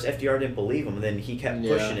at first FDR didn't believe him, and then he kept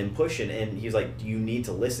pushing and pushing, and he was like, you need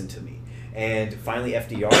to listen to me. And finally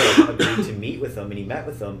FDR agreed to meet with him, and he met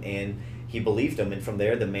with him, and he believed him, and from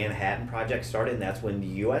there the Manhattan Project started, and that's when the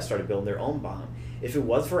U.S. started building their own bomb. If it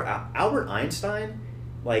was for Albert Einstein,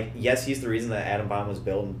 yes, he's the reason that atom bomb was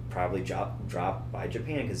built and probably dropped by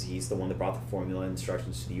Japan, because he's the one that brought the formula and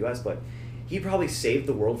instructions to the U.S., but he probably saved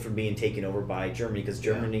the world from being taken over by Germany, because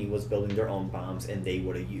Germany was building their own bombs and they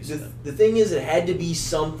would have used them. The thing is, it had to be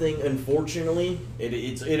something. Unfortunately, it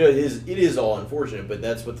is all unfortunate, but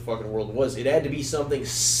that's what the fucking world was. It had to be something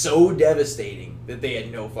so devastating that they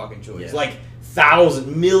had no fucking choice. Yeah. Like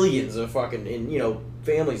thousands, millions of fucking,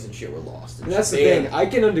 families and shit were lost. And that's the thing. I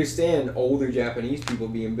can understand older Japanese people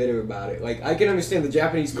being bitter about it. I can understand the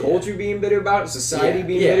Japanese culture being bitter about it, society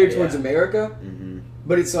being bitter towards America. Mm-hmm.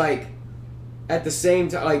 But it's at the same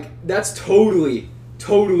time, that's totally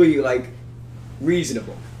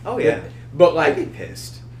reasonable. Oh yeah, but I'd be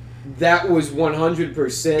pissed. That was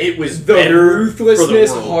 100%. It was the better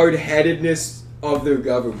ruthlessness, for the world. hard-headedness of their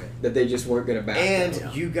government that they just weren't going to back.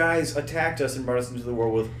 And you guys attacked us and brought us into the war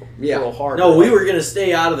with Yeah. Pearl Harbor. No, we were gonna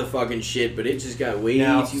stay out of the fucking shit, but it just got way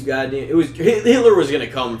too goddamn. It was Hitler was gonna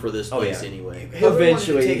come for this place anyway. Hitler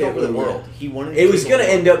Eventually, wanted to take over the Hitler, world. yeah. He wanted. To It was take gonna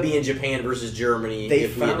over the end world. up being Japan versus Germany. They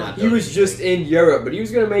if we had found- not He done was anything. just in Europe, but he was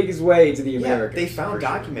going to make his way to the Yeah, Americas. they found for sure.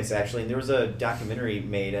 documents actually, and there was a documentary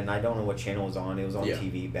made, and I don't know what channel it was on. It was on Yeah.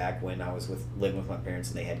 TV back when I was living with my parents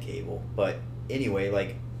and they had cable. But anyway,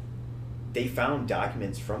 they found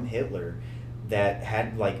documents from Hitler that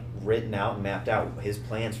had written out and mapped out his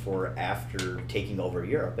plans for after taking over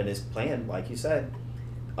Europe, and his plan, like you said,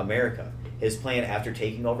 America. His plan after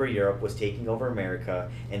taking over Europe was taking over America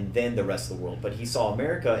and then the rest of the world. But he saw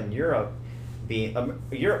America and Europe being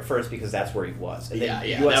Europe first because that's where he was, and then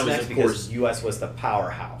Yeah, U.S. that was, next of because course. U.S. was the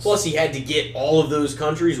powerhouse. Plus, he had to get all of those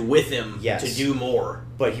countries with him Yes. to do more.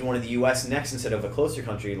 But he wanted the U.S. next instead of a closer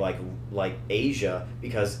country like Asia,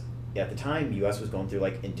 because at the time U.S. was going through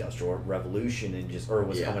industrial revolution and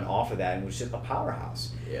was coming off of that and was just a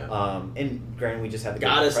powerhouse. Yeah. And granted, we just had the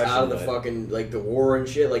Got Great us Depression, out of the but- fucking the war and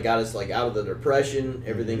shit. Got us out of the depression.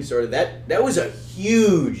 Everything started. That was a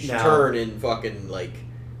huge Now- turn in fucking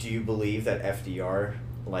Do you believe that FDR?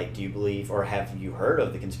 Do you believe, or have you heard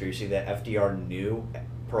of the conspiracy that FDR knew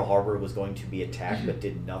Pearl Harbor was going to be attacked, but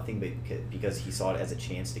did nothing because he saw it as a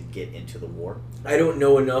chance to get into the war? I don't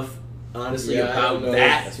know enough, honestly, Yeah, I about don't know.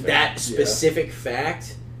 That's fair. that specific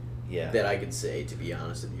fact Yeah. that I could say. To be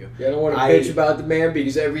honest with you, Yeah, I don't want to bitch about the man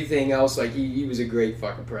because everything else, he was a great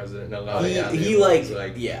fucking president.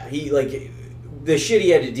 The shit he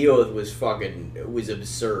had to deal with was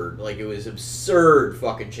absurd. It was absurd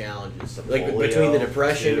fucking challenges. Between the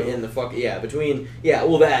depression too. and the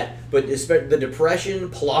the depression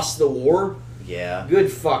plus the war. Yeah.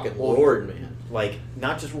 Good fucking lord, man.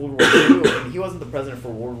 Not just World War II. I mean, he wasn't the president for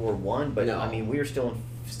World War One, but No. I mean, we were still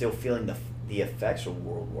feeling the effects of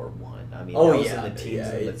World War One. I mean, Oh, that was yeah, in the teens yeah,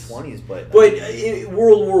 and the it's- 20s, but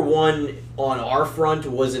World War One on our front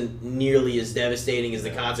wasn't nearly as devastating as the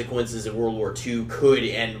consequences of World War II could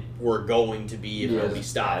and were going to be if nobody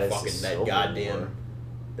stopped that is fucking the that Civil goddamn War.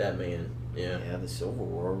 that man. Yeah. Yeah, the Civil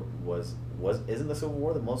War isn't the Civil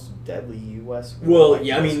War the most deadly U.S. Well, war?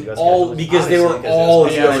 yeah, I most mean, US all casualties? because they were Obviously, because all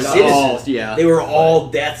it's- U.S. it's citizens. all- yeah. They were all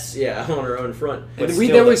deaths, on our own front. But there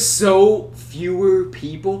still, was so fewer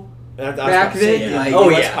people. I was back about to say, then, the oh,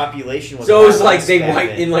 U.S. yeah. population was. So it was a lot less they back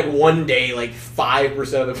wiped then. in one day 5%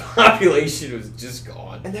 of the population was just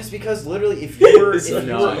gone. And that's because literally, if you were,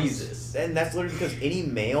 Jesus. and that's literally because any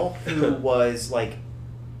male who was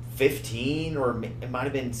 15 or it might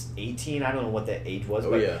have been 18, I don't know what that age was,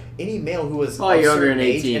 Oh, but yeah. any male who was Probably of younger certain than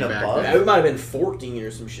age 18 and back above, then. It might have been 14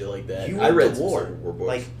 or some shit like that. you I went read to some war. Civil War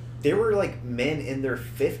books. There were men in their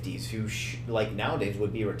 50s who nowadays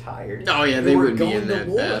would be retired. Oh yeah, who they were wouldn't be going in to that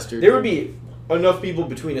war. bastard. There would be enough people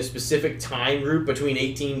between a specific time group, between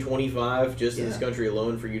 1825, just in this Yeah. country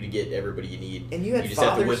alone, for you to get everybody you need. And you had just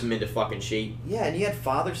have to whip fathers- them into fucking shape. Yeah, and you had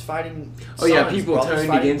fathers fighting. Oh yeah, sons, people brothers turned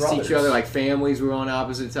fighting against each brothers. other. Families were on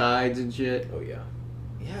opposite sides and shit. Oh, yeah.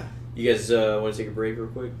 Yeah. You guys want to take a break real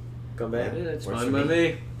quick? Come back? Yeah, that's Works fine for by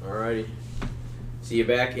me. Alrighty. See you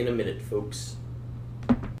back in a minute, folks.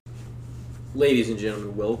 Ladies and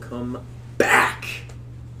gentlemen, welcome back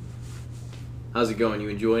How's it going? You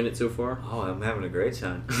enjoying it so far? Oh, I'm having a great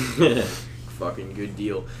time. Fucking good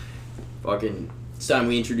deal. Fucking, it's time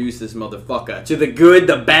we introduce this motherfucker to the good,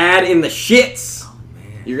 the bad, and the shits. Oh,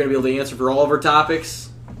 man. You're going to be able to answer for all of our topics.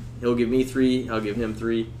 He'll give me 3. I'll give him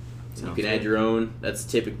 3. Sounds You can add good. your own. That's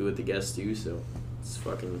typically what the guests do, so it's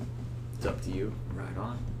up to you. Right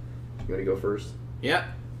on. You want to go first? Yeah.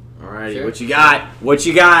 Alrighty, Sure. what you got? What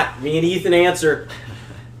you got? Me and Ethan answer.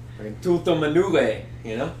 Tutto manule,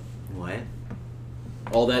 you know? What?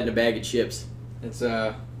 All that in a bag of chips. It's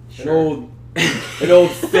an Sure.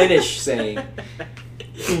 old Finnish saying.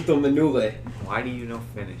 Tutto manule. Why do you know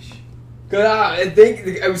Finnish? Cause I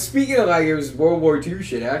think I was speaking of like it was World War II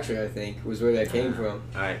shit. Actually, I think was where that came from.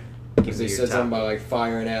 All right. Because they said something about like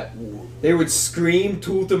firing at. They would scream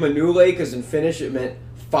 "Tulta Manule" because in Finnish it meant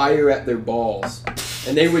fire at their balls,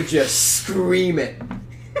 and they would just scream it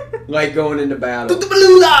like going into battle. Tulta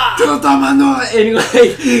Manule, and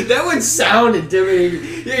like that would sound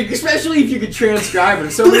intimidating, especially if you could transcribe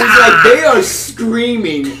it. So it's like they are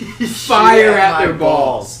screaming fire at their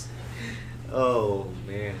balls. Oh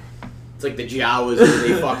man. It's like the Jawas when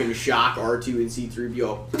they fucking shock R2 and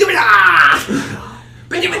C3PO.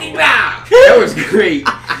 That was great.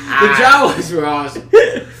 The Jawas were awesome.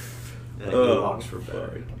 The Oh, Ewoks were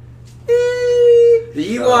better.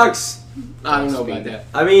 The Ewoks, I don't know about that.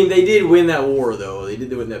 I mean, they did win that war, though. They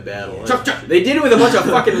did win that battle. Yeah. Chuck, chuck. They did it with a bunch of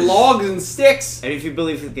fucking logs and sticks. And if you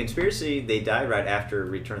believe the conspiracy, they died right after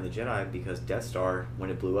Return of the Jedi because Death Star, when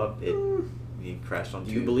it blew up, it crashed on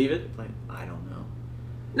Do you believe it? plane. I don't know.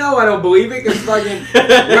 No, I don't believe it because fucking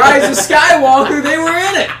Rise of Skywalker, they were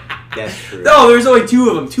in it. That's true. No, there's only 2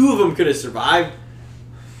 of them. 2 of them could have survived.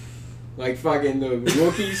 Like fucking the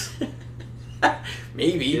Wookiees.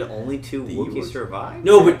 Maybe. Did only 2 The Wookiees Ewoks. survive?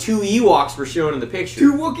 No, but 2 Ewoks were shown in the picture.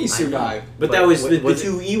 2 Wookiees survived. But that was, the was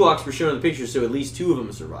 2 Ewoks were shown in the picture, so at least 2 of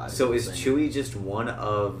them survived. So is Chewie just one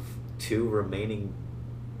of 2 remaining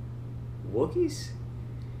Wookiees?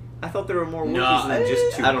 I thought there were more Wookiees No, than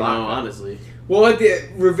just 2. I don't know, honestly. Well, at the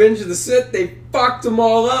Revenge of the Sith, they fucked them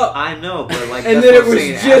all up. I know, but like, And that's then what it I'm was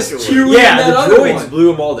saying just afterwards. Chewie. Yeah, that the other droids one.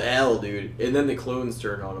 blew them all to hell, dude. And then the clones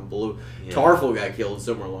turned on him, blew. Yeah. Tarful got killed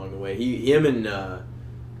somewhere along the way. Him and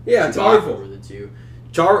Yeah, Chewbacca Tarful. were the 2.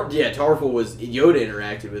 Tarful was Yoda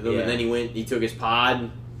interacted with him, Yeah. and then he took his pod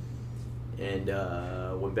and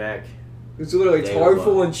went back. It was literally They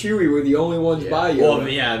Tarful were- and Chewie were the only ones by Yoda. Well,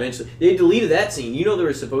 yeah, eventually they deleted that scene. You know, there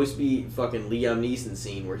was supposed to be fucking Liam Neeson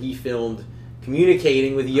scene where he filmed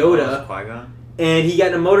communicating with Yoda, Qui-Gon? and he got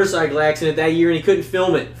in a motorcycle accident that year, and he couldn't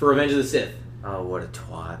film it for Revenge of the Sith. Oh, what a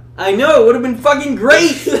twat. I know, it would have been fucking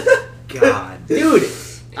great, God. dude.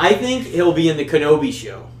 I think he'll be in the Kenobi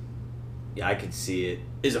show Yeah, I could see it.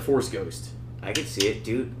 as a Force ghost. I could see it,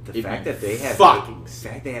 dude. The It'd fact be that they have fucking- the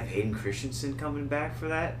fact they have Hayden Christensen coming back for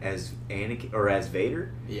that as Anakin or as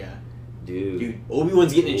Vader, Yeah. dude. Dude,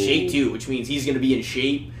 Obi-Wan's getting in shape Ooh. too, which means he's going to be in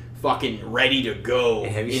shape, fucking ready to go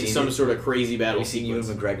And have you in seen some it? sort of crazy Have battle you seen Ewan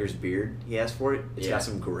sequence. McGregor's beard? He asked for it. It's Yeah. got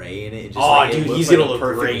some gray in it. It just, Oh, like, it dude, looks he's like gonna a look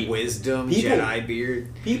perfect great. wisdom People- Jedi beard.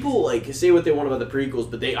 People like say what they want about the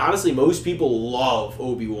prequels, but they honestly most people love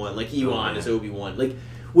Obi-Wan, like Ewan Oh, yeah. as Obi-Wan. Like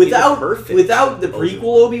without perfect without the Obi-Wan.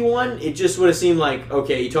 prequel Obi-Wan, it just would have seemed like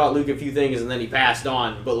okay, he taught Luke a few things and then he passed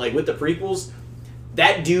on. But like with the prequels,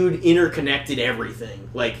 that dude interconnected everything.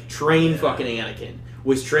 Like trained Yeah. fucking Anakin,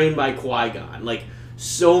 was trained by Qui-Gon. Like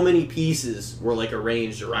so many pieces were like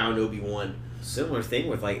arranged around Obi-Wan. Similar thing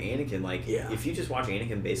with like Anakin. Like Yeah. if you just watch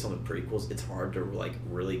Anakin based on the prequels, it's hard to like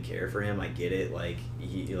really care for him. I get it. Like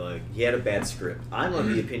he had a bad script. I'm of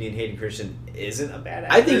the opinion Hayden Christensen isn't a bad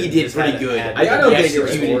actor. I think he did just pretty had a good. bad- I I think don't he think it was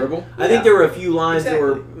executed- horrible. I think there were a few lines that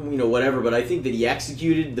were, Exactly. whatever, but I think that he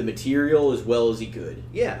executed the material as well as he could.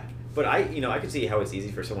 Yeah, but I could see how it's easy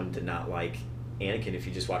for someone to not like Anakin if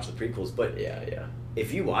you just watch the prequels. But Yeah.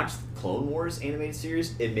 if you watch Clone Wars animated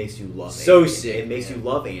series, it makes you love So Anakin. sick, It makes man. you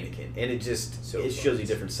love Anakin, and it just So it fun. shows you a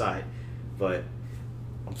different side. But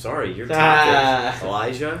I'm sorry, your Ah. topic,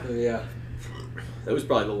 Elijah. Yeah. That was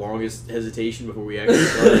probably the longest hesitation before we actually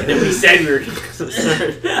started. Then we said we were going to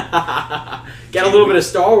start. Got a little bit of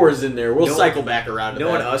Star Wars in there. We'll No- cycle back around to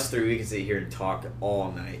Knowing that. us three, we can sit here and talk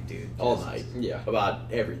all night, dude. All night. Yeah. About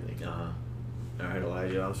everything. All right,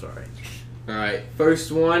 Elijah. I'm sorry. All right.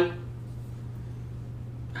 First one.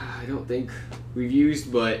 I don't think we've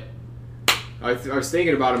used, but I was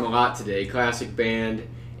thinking about him a lot today. Classic band,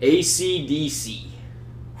 AC/DC.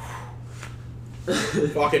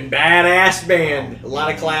 Fucking badass band. A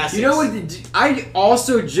lot of classics. You know what? I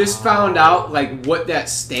also just found out like what that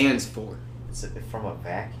stands for. It's from a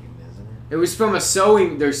vacuum, isn't it? It was from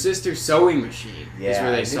their sister sewing machine. is where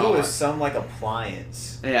I they knew saw it it. was some like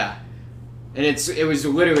appliance. Yeah. and it was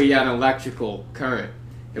literally an electrical current.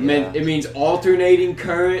 It Yeah. it means alternating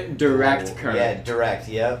current, direct current. Yeah, direct.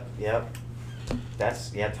 Yep.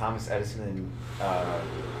 That's Thomas Edison and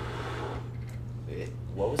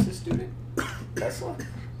what was his student? Tesla.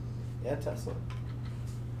 Yeah, Tesla.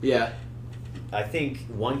 Yeah. I think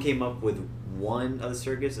one came up with one of the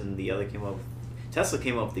circuits, and the other came up. Tesla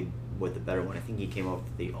came up with the better one. I think he came up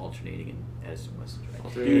with the alternating, and Edison was right.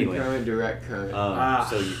 Alternating Anyway, current, direct current.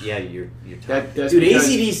 so yeah, you're That's Dude, because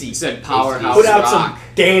AC/DC it said powerhouse put out rock. some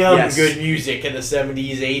damn Yes. good music in the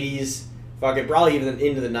 70s, 80s, fucking probably even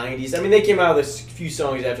into the 90s. I mean, they came out with a few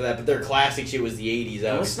songs after that, but their classic shit was the 80s.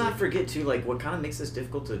 And let's obviously. not forget too, like what kind of makes this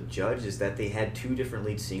difficult to judge is that they had two different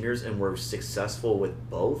lead singers and were successful with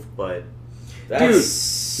both, but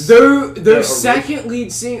That's Dude, their the second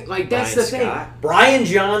lead singer, like that's Brian the thing. Scott. Brian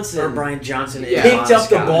Johnson Or Brian Johnson Yeah. picked Bon up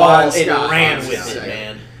the Scott. ball Bon and Scott, ran Bon with Scott. it,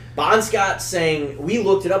 man. Bon Scott sang, we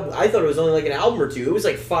looked it up, I thought it was only like an album or two. It was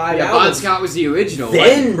like 5 Yeah, Bon albums. Scott was the original.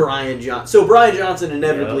 Then Brian Johnson. So Brian Johnson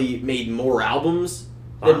inevitably made more albums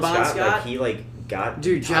than Bon Scott. Like, he got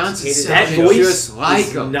Dude, Johnson intoxicated That sounded voice just like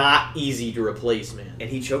is him. not easy to replace, man. and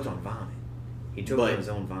he choked on vomit. He choked But- on his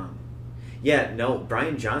own vomit. Yeah, no,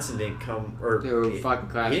 Brian Johnson didn't come They were fucking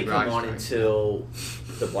he classic didn't rock come on stars. until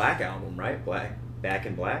the Black album, right? Back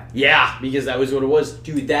in Black. Yeah, because that was what it was.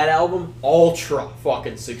 Dude, that album, ultra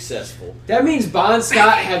fucking successful. That means Bon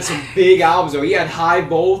Scott had some big albums though. He had High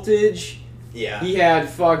Voltage. Yeah. He had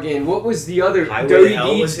fucking what was the other Highway Dirty to Hell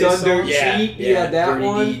was Deeds his Done Dirt song? Yeah, Cheap. He yeah, had that Dirty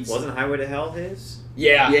one. Deeds. Wasn't Highway to Hell his?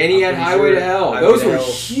 Yeah. Yeah, and he I'm had pretty Highway sure to Hell. Highway Those to were Hell.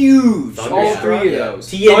 huge. All Thunderstruck, three of yeah. those.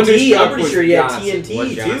 TNT, I'm Thunderstruck pretty was sure he had Johnson. TNT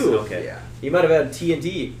Was Johnson? too. Okay. Yeah. He might have had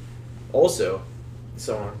TNT also.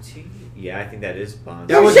 Song. Yeah, I think that is Bon.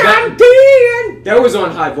 That was that was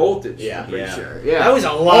on High Voltage. Yeah. I'm pretty Yeah. sure. Yeah, That was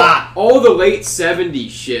a lot. All the late '70s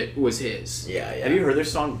shit was his. Yeah, yeah. Have you heard their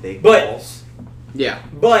song Big But- Balls? Yeah,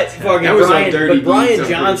 But fucking That was on Brian, Dirty but Brian Deeds, I'm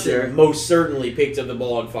pretty Johnson sure. most certainly picked up the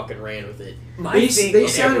ball and fucking ran with it. they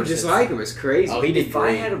sounded ever just since- like him. It's crazy. Oh, he did If I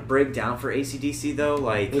great. had to break down for AC/DC though,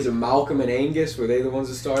 like Was it Malcolm and Angus? Were they the ones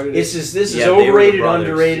that started It's it? just this Yeah, is they were the overrated, brothers,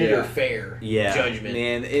 underrated, or yeah. fair judgment,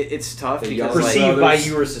 man, it's tough The because Young like, perceived by brothers.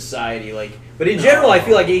 your society. Like, but in general, I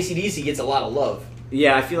feel like AC/DC gets a lot of love.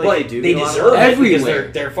 yeah, I feel like But they do. they get a lot of deserve love. it because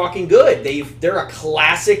Everywhere. they're fucking good. They're a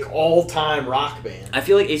classic all time rock band. I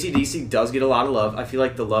feel like AC/DC does get a lot of love. I feel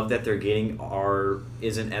like the love that they're getting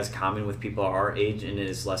isn't as common with people our age, and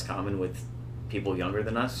is less common with people younger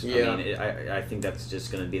than us. Yeah. I mean, I think that's just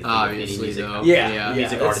going to be the thing Obviously, with any music, though. Yeah, Yeah.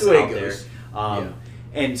 music that's artists the way it out there. goes.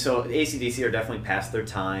 And so AC/DC are definitely past their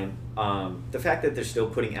time. The fact that they're still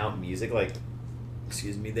putting out music, like,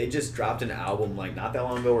 excuse me, they just dropped an album like not that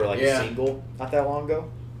long ago, or like Yeah. a single not that long ago,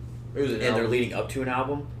 It was an and they're album. leading up to an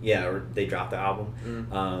album. Yeah, or they dropped the album.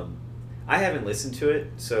 Mm. I haven't listened to it,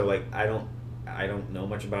 so like I don't know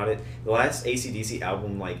much about it. The last AC/DC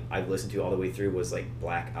album like I've listened to all the way through was like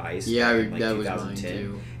Black Ice. Yeah, back in, like, that was mine 2010.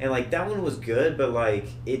 too. And like that one was good, but like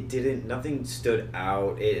nothing stood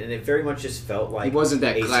out, and it very much just felt like He wasn't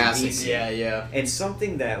that AC/DC. classic. Yeah, yeah. And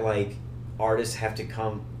something that like artists have to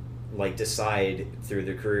come like decide through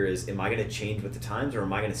their career is, am I going to change with the times, or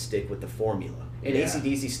am I going to stick with the formula? And Yeah.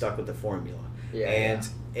 AC/DC stuck with the formula. Yeah, And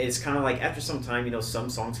it's kind of like after some time, some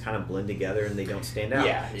songs kind of blend together and they don't stand out.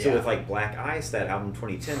 Yeah, So yeah. with like Black Ice, that album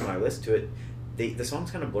 2010, when I listened to it, the songs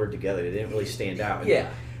kind of blurred together. They didn't really stand out. And Yeah.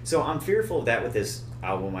 so I'm fearful of that with this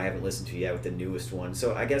album I haven't listened to yet, with the newest one.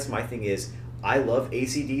 So I guess my thing is, I love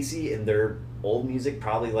AC/DC and their old music,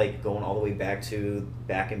 probably like going all the way back to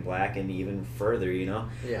Back in Black and even further, Yeah.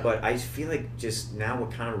 But I feel like just now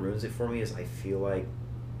what kind of ruins it for me is I feel like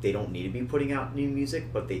they don't need to be putting out new music,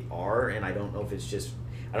 but they are, and I don't know if it's just,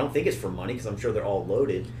 I don't think it's for money, because I'm sure they're all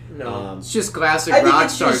loaded. No. It's just classic I think rock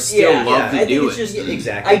it's stars just- still yeah, love I to think do it's it. just- Yeah,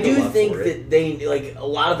 exactly. I the do love think for it. that they like a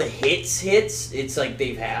lot of the hits. It's like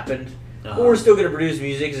they've happened. Uh-huh. But we're still gonna produce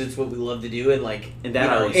music because it's what we love to do, and like And that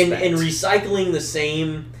I and respect. recycling the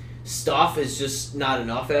same stuff is just not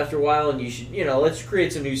enough after a while. And you should let's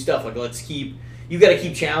create some new stuff. Like you got to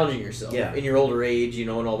keep challenging yourself in your older age, and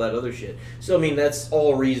all that other shit. So I mean that's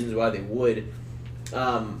all reasons why they would.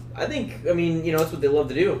 I think it's what they love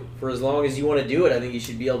to do. For as long as you want to do it, I think you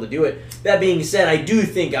should be able to do it. That being said, I do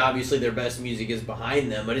think obviously their best music is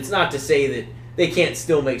behind them, but it's not to say that they can't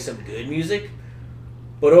still make some good music.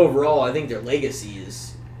 But overall, I think their legacy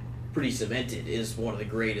is pretty cemented. Is one of the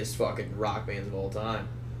greatest fucking rock bands of all time.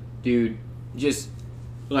 Dude, just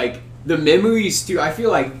like the memories too. I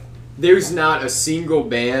feel like there's not a single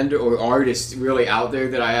band or artist really out there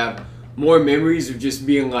that I have more memories of just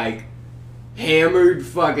being like hammered,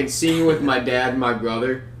 fucking singing with my dad and my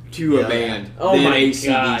brother to a Yeah. band Oh than my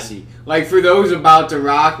AC/DC. Like, for those about to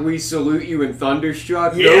rock, We Salute You and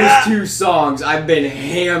Thunderstruck, Yeah. those two songs, I've been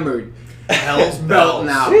hammered. Hell's Belting Bells.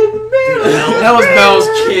 out. Dude, Hell's Bells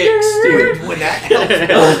kicks, dude. When that Hell's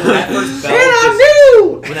Bells, when that first bell And just, I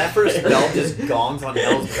knew! when that first bell just gongs on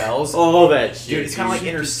Hell's Bells, All that shit. dude, it's kind of like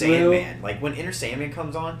Inner Just Sandman. Like when Inner Sandman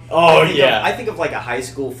comes on, Oh, I think yeah. I think of like a high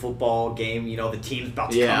school football game. You know, the team's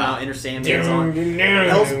about to Yeah. come out. Inner Sandman's on.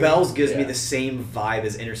 Hell's Bells gives me Yeah. the same vibe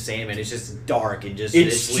as Inner Sandman. It's just dark and just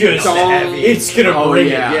It's just just heavy. It's gonna Oh, bring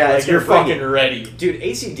yeah. it. Yeah, Like, it's you're gonna bring fucking ready. Dude,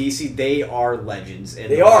 AC/DC, they are legends in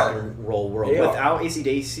They the are. rock and roll world. They are. Without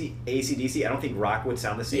AC/DC, I don't think rock would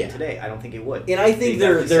sound the same Yeah. today. I don't think it would. And I think They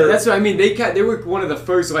they're definitely said That's what I mean. They were one of the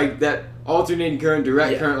first, like, that alternating current,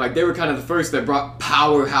 direct Yeah. current. Like, they were kind of the first that brought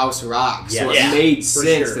powerhouse rock. So Yeah. it made for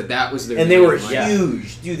sense sure. that was their And they name, were like- Yeah.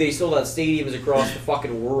 huge. Dude, they sold out stadiums across the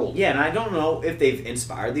fucking world. Yeah, and I don't know if they've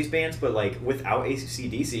inspired these bands, but like without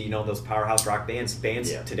AC/DC, you know, those powerhouse rock bands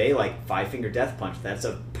Yeah. today, like Five Finger Death Punch, that's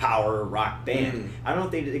a power rock band. Mm. I don't know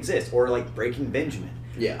if they exist, or like Breaking Benjamin.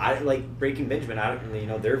 Yeah. I like Breaking Benjamin.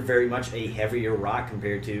 They're very much a heavier rock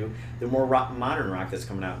compared to the more modern rock that's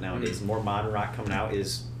coming out nowadays. Mm. The more modern rock coming out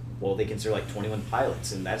is, well, they consider like 21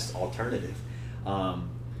 Pilots, and that's alternative.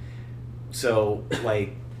 So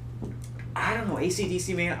like, I don't know,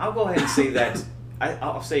 AC/DC, man. I'll go ahead and say that.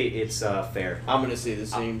 I'll say it's fair. I'm gonna say the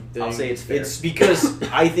same thing. I'll say it's fair. It's because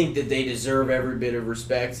I think that they deserve every bit of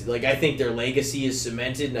respect. Like, I think their legacy is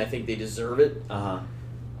cemented, and I think they deserve it. Uh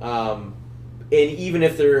huh. And even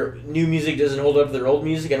if their new music doesn't hold up to their old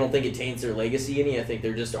music, I don't think it taints their legacy any. I think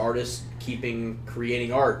they're just artists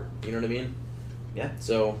creating art. You know what I mean? Yeah.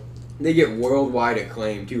 So They get worldwide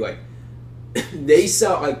acclaim too. Like, they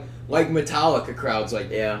sell like Metallica crowds. Like,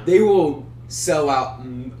 yeah. they will sell out,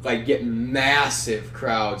 like, get massive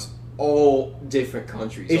crowds, all different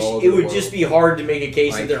countries. all over It the would world. just be hard to make a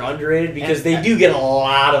case Like- that they're underrated because And- they do get a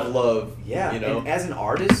lot of love. Yeah, You know? and as an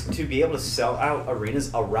artist, to be able to sell out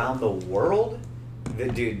arenas around the world,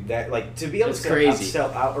 dude, that like to be able That's to crazy.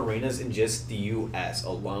 sell out arenas in just the U.S.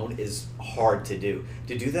 alone is hard to do.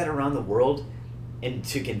 To do that around the world, and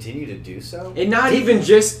to continue to do so, And not even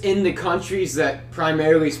just in the countries that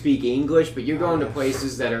primarily speak English, but you're going to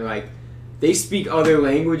places that are like, they speak other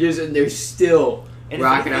languages and they're still And if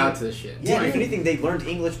rocking anything- out to the shit. yeah. Like, If anything, they learned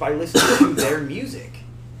English by listening to their music.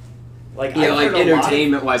 Like yeah, I've like heard a lot of-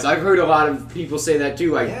 entertainment wise. I've heard a lot of people say that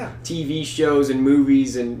too. Like, Yeah. TV shows and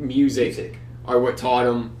movies and music music. are what taught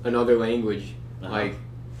them another language. Uh-huh. Like,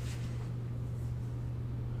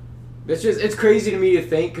 it's crazy to me to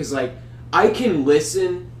think, because like, I can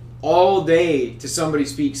listen all day to somebody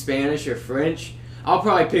speak Spanish or French. I'll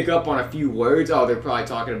probably pick up on a few words. Oh, they're probably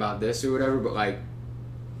talking about this or whatever, but like,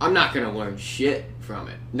 I'm not gonna learn shit from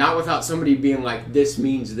it. Not without somebody being like, this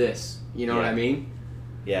means this. You know what Yeah. I mean?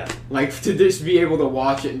 Yeah. Like, to just be able to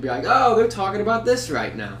watch it and be like, oh, they're talking about this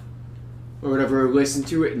right now. Or whatever, or listen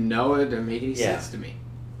to it and know it, doesn't make any Yeah. sense to me.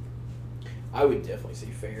 I would definitely say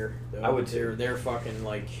fair. Though. I would too. They're fucking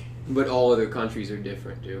like. But all other countries are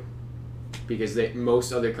different too. Because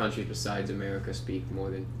most other countries besides America speak more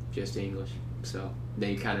than just English. So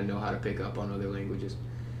they kind of know how to pick up on other languages.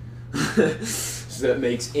 So that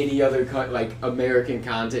makes any other, like, American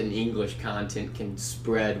content and English content can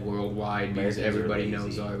spread worldwide because Americans are everybody lazy.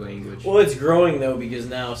 knows our language. Well, it's growing though because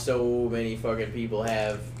now so many fucking people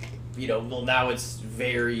have, well now it's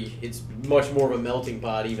much more of a melting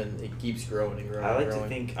pot. Even it keeps growing and growing. I like and to growing.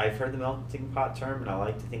 think I've heard the melting pot term, and I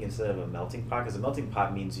like to think instead of a melting pot, because a melting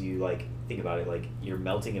pot means you like think about it like you're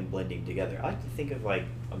melting and blending together. I like to think of like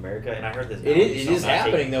America, and I heard this. It is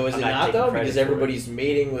happening though, is it not though? Because everybody's everybody's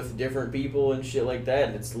mating with different people and shit like that,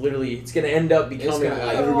 and it's gonna end up becoming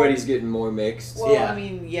like everybody's getting more mixed. Well, Yeah. I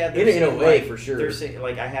mean, yeah, In they're a saying, way, like, for sure. They're saying,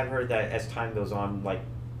 like I have heard that as time goes on, like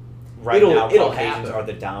right It'll now, happen. Caucasians are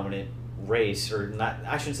the dominant race, or not.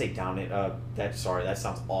 I shouldn't say dominant. That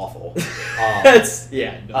sounds awful. that's they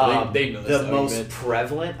know the that's most argument.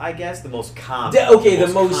 prevalent, I guess, the most common.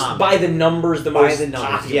 The most common. by the numbers, the By most the numbers.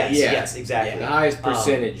 popular. Yes, Yeah. yes, exactly. The highest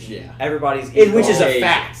percentage. Yeah. Everybody's And equal. which is a Asians.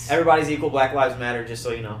 fact. Everybody's equal. Black Lives Matter. Just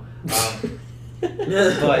so you know.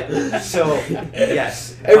 But so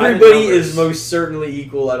yes, by the Everybody numbers- is most certainly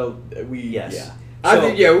equal. Yes. Yeah. I So-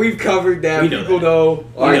 think, we've covered that. We know People that. know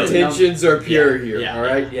our We know the intentions are pure Yeah. here, Yeah.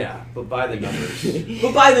 alright? Yeah, but by the numbers,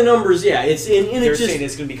 But by the numbers, yeah, it's and they're it's just saying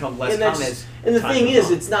it's going to become less and that's- common. As and the time thing goes is,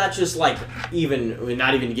 on. it's not just like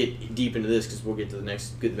not even to get deep into this because we'll get to the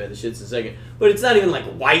next good, bad, the shits in a second. But it's not even like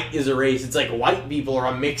white is a race. It's like white people are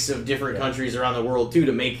a mix of different countries around the world too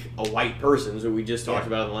to make a white person. Is what we just talked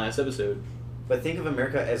about in the last episode. But think of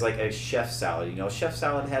America as like a chef salad. You know, chef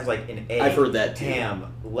salad has like an egg, I've heard that too.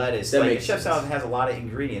 ham, lettuce. That Like a makes chef sense. salad has a lot of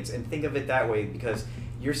ingredients, and think of it that way because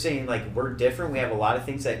you're saying like we're different. We have a lot of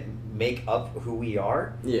things that make up who we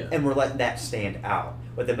are, Yeah. and we're letting that stand out.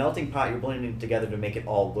 With the melting pot, you're blending it together to make it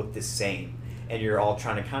all look the same, and you're all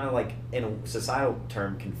trying to kind of like, in a societal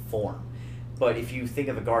term, conform. But if you think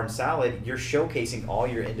of a garden salad, you're showcasing all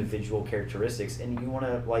your individual characteristics, and you want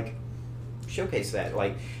to like showcase that.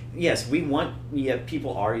 Like, yes, we want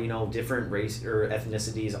people are different race or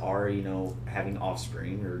ethnicities are having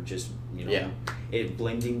offspring or just it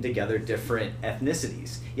blending together different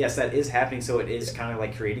ethnicities. Yes, that is happening. So it is kind of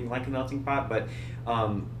like creating like a melting pot, but.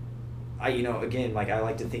 Again, like I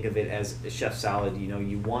like to think of it as a chef salad.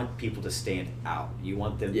 You want people to stand out. You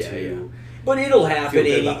want them to. But it'll happen. Feel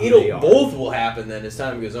good about who they are. Both will happen then as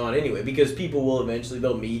time goes on anyway, because people will eventually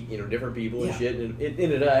they'll meet different people and shit, and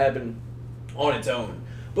it'll happen on its own.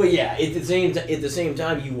 But yeah, at the same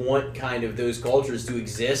time, you want kind of those cultures to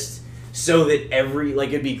exist so that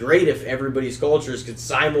it'd be great if everybody's cultures could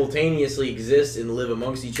simultaneously exist and live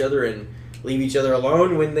amongst each other and leave each other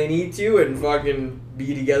alone when they need to and fucking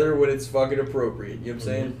be together when it's fucking appropriate. You know what I'm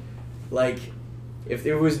saying? Like, if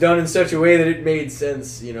it was done in such a way that it made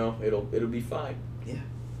sense, it'll be fine. Yeah.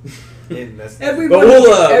 And that's Everybody, But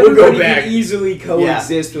we'll everybody go back. can easily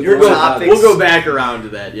coexist with You're one going. another. We'll go back around to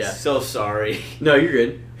that. Yeah. so sorry. No, you're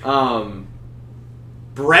good.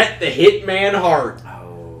 Bret the Hitman Hart.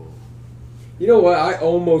 Oh. You know what? I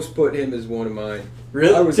almost put him as one of mine.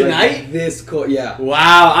 Really? I was Tonight? like this close. Yeah.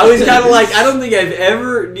 Wow, I was kind of like, I don't think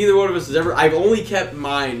neither one of us has ever. I've only kept the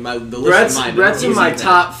list of mine. Brett's in my He's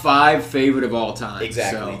top 5 favorite of all time.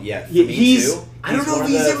 Exactly. So. Yeah. He- me he's. too. I don't know one if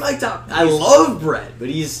of he's the- in my top. I love Bret, but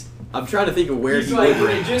he's. I'm trying to think of where He's he like, would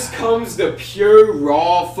when be. it just comes to pure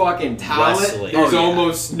raw fucking talent, Wrestling. there's Oh, yeah.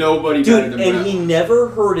 almost nobody better Dude, than and Bret. he never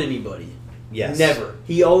hurt anybody. Yes. Never.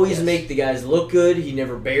 He always Yes. make the guys look good. He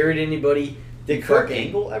never buried anybody. Did Kurt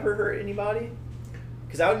Angle ever hurt anybody?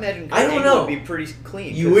 Because I would imagine Kurt I don't Angle know. would be pretty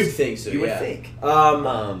clean. You 'cause would think so. You yeah. would think.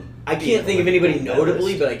 I can't think of anybody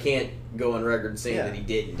notably, medalist. but I can't go on record saying Yeah. that he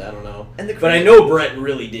didn't. I don't know. And the But I crazy- know Bret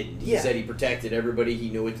really didn't. He Yeah. said he protected everybody. He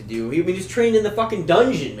knew what to do. He was trained in the fucking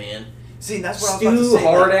dungeon, man. See, that's what I was about to Stu, say.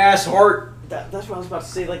 hard like, ass Hart. that's what I was about to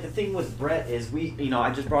say. Like the thing with Bret is I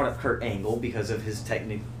just brought up Kurt Angle because of his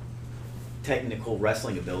technical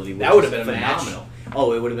wrestling ability. Which That would is have been a match. phenomenal.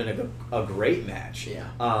 Oh, it would have been a great match. Yeah.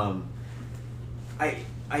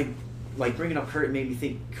 I like bringing up Kurt made me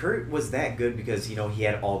think Kurt was that good because he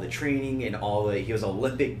had all the training and he was an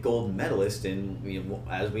Olympic gold medalist and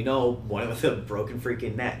as we know one with a broken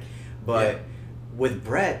freaking neck, but. Yeah. With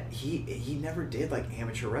Bret, he never did like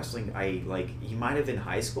amateur wrestling. He might have in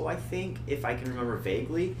high school, I think, if I can remember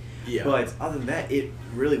vaguely. Yeah. But other than that, it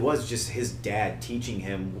really was just his dad teaching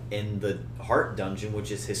him in the Hart Dungeon,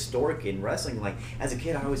 which is historic in wrestling. Like as a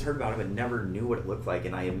kid, I always heard about it, but never knew what it looked like.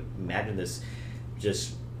 And I imagined this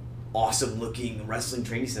just awesome looking wrestling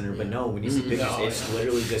training center. But no, when you see pictures, No, it's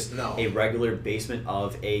literally just a regular basement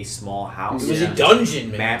of a small house. It was a dungeon,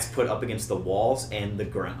 man. Mats put up against the walls and the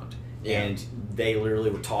ground. Yeah. And they literally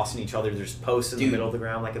were tossing each other. There's posts in the Dude. middle of the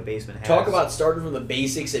ground like a basement has. Talk about starting from the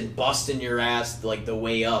basics and busting your ass like the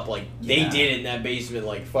way up. Like they Yeah. did it in that basement.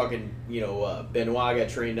 Like fucking, Benoit got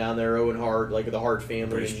trained down there. Owen Hart, like the Hart family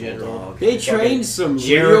British in general. Bulldog. They Fucking trained some real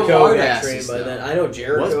Jericho hard got asses. trained by though. then. I know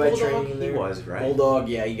Jericho Was had Bulldog? training in there. He was, right? Bulldog,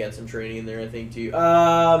 yeah, he got some training in there, I think too.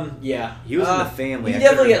 Yeah, He was in the family. He I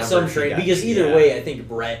definitely couldn't got some remember if he training got- because either yeah. way, I think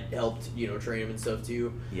Bret helped train him and stuff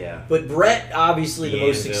too. Yeah. But Bret, obviously, the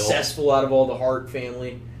most Anvil. successful out of all the Hart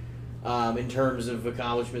family, in terms of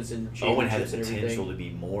accomplishments and Owen had championships the and potential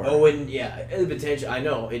everything. to be more. Owen, yeah, the potential. I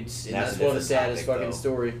know it's and That's that's a one of the different saddest topic, fucking though.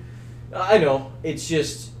 story. I know it's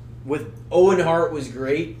just With Owen Hart was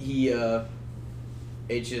great. He,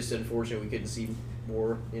 it's just unfortunate we couldn't see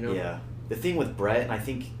more. yeah, the thing with Bret, and I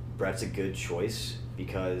think Bret's a good choice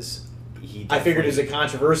because he. I figured it was a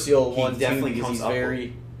controversial he one too definitely because comes he's up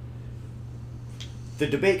very. The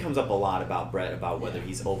debate comes up a lot about Bret about whether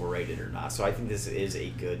he's overrated or not. So I think this is a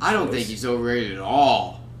good. I don't choice. think he's overrated at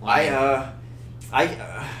all. I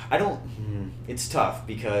don't. It's tough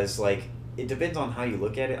because like it depends on how you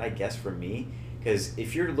look at it. I guess for me, because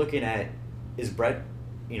if you're looking at is Bret,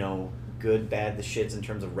 good, bad, the shits in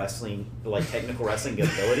terms of wrestling, like technical wrestling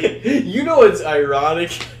ability. You know what's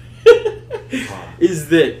ironic? Is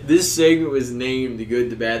that this segment was named The Good,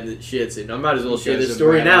 the Bad, and the Shits, and I might as well share Because this of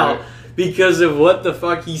story Bret now Hart. because of what the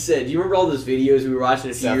fuck he said. Do you remember all those videos we were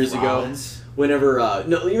watching a few Seth years Rollins. ago? Whenever,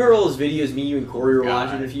 no, you remember all those videos me, you, and Corey were God.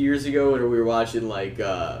 watching a few years ago, when we were watching, like,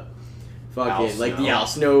 fucking Al like the Snow. Al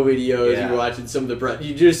Snow videos. Yeah. You're watching some of the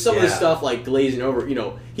you just some of the Yeah. stuff like glazing over. You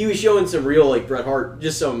know, he was showing some real like Bret Hart,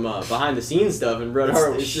 just some behind the scenes stuff, and Bret It's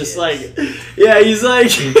Hart the was just shits. like, yeah, he's like,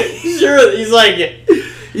 sure, he's like, yeah,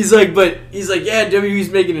 WWE's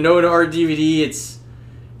making an Owen Hart DVD.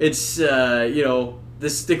 It's you know,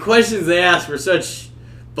 the questions they asked were such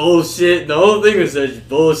bullshit. The whole thing was such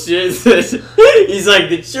bullshit. He's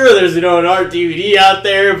like, sure, there's an Owen Hart DVD out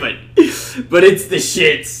there, but it's the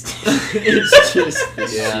shits. It's just the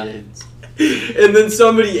shits. And then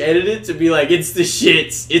somebody edited it to be like, it's the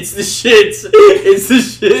shits. It's the shits. It's the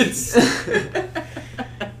shits.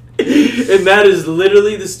 And that is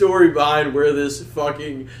literally the story behind where this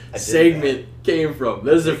fucking segment came from.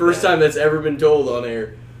 That is the first time that's ever been told on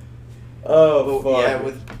air. Oh, fuck. Yeah,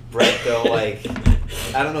 with Bret though, like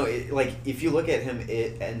I don't know, like if you look at him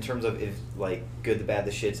in terms of if like good, the bad,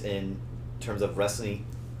 the shits in terms of wrestling,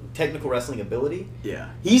 technical wrestling ability.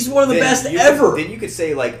 Yeah, he's one of the then best you ever. Then you could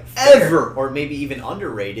say like Ever. or maybe even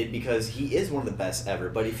underrated because he is one of the best ever.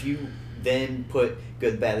 But if you then put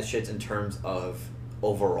good, the bad, the shits in terms of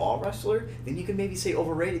overall wrestler, then you can maybe say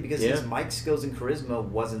overrated because his mic skills and charisma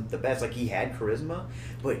wasn't the best. Like he had charisma,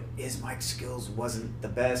 but his mic skills wasn't the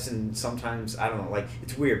best, and sometimes I don't know. Like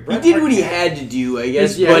it's weird. He Bret did Hart what he had to do, I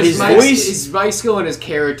guess. Yeah, but his voice. his mic skill and his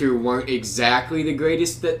character weren't exactly the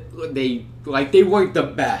greatest. That they weren't the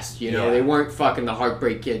best. You know, Yeah. they weren't fucking the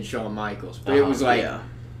Heartbreak Kid, Shawn Michaels. But it was like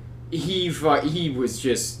he was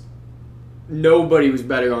just. Nobody was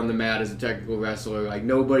better on the mat as a technical wrestler. Like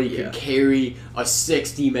nobody could carry a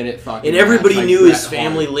 60-minute fucking. And everybody match like knew Bret his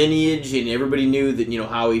family Hart. lineage, and everybody knew that, you know,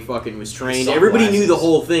 how he fucking was trained. Sunglasses. Everybody knew the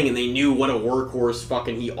whole thing, and they knew what a workhorse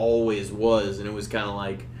fucking he always was, and it was kind of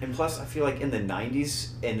like... And plus, I feel like in the 90s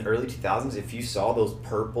and early 2000s, if you saw those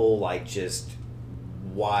purple, like, just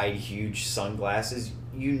wide, huge sunglasses,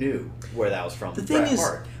 you knew where that was from. The thing Bret is-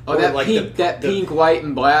 Hart. Oh, Or, that like, pink, pink, white,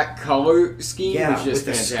 and black color scheme Yeah, was just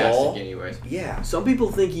with the fantastic. skull. Anyways, Yeah. Some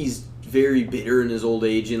people think he's very bitter in his old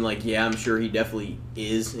age, and, like, yeah, I'm sure he definitely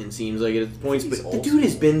is, and seems like it at points, He's but the old dude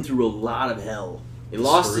has school. been through a lot of hell. He The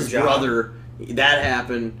lost screw his job. brother. That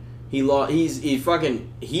happened.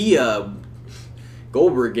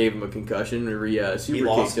 Goldberg gave him a concussion, or super He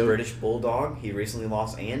lost kicked him. British Bulldog. He recently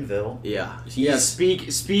lost Anvil. Yeah. yeah. Speaking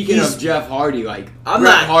he's- of Jeff Hardy, like I'm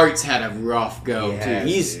Bret not- Hart's had a rough go Yeah. too.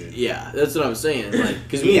 He's that's what I'm saying. Like,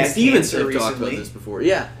 because He me and had Steven cancer have talked about recently. this before.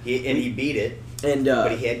 Yeah, He beat it, and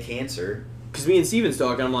but he had cancer. because me and Steven's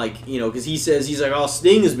talking, I'm like, you know, because he says he's like, oh,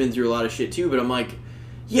 Sting has been through a lot of shit too, but I'm like,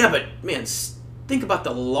 yeah, but man, think about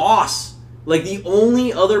the loss. Like the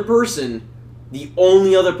only other person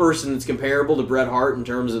that's comparable to Bret Hart in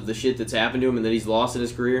terms of the shit that's happened to him and that he's lost in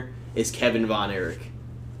his career is Kevin Von Erich.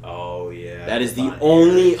 Oh yeah. That is the Von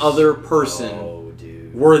only Erichs. other person Oh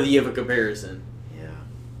dude. worthy of a comparison. Yeah.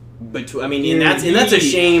 But I mean, and that's a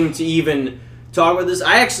shame to even talk about this.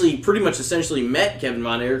 I actually pretty much essentially met Kevin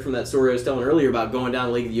Von Erich from that story I was telling earlier about going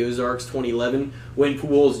down Lake of the Ozarks 2011 when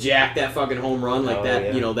Pujols jacked that fucking home run like Oh, that.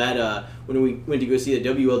 yeah. You know that when we went to go see the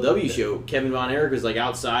WLW show, Kevin Von Erich was like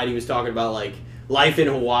outside. He was talking about like life in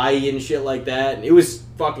Hawaii and shit like that, and it was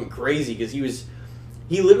fucking crazy because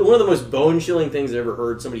he lived one of the most bone chilling things I ever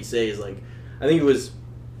heard somebody say is like, I think it was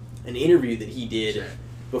an interview that he did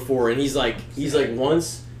before, and he's like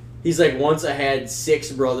once I had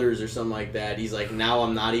 6 brothers or something like that. He's like, now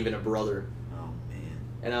I'm not even a brother. Oh man.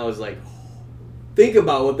 And I was like, think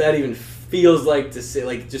about what that even feels like to say.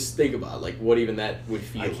 Like, just think about like what even that would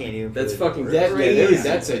feel. I can't even. That's put it fucking in That, words.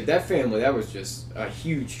 yeah, crazy. that family. That was just a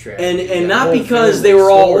huge tragedy. And That not whole because family they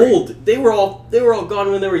were all story. old. They were all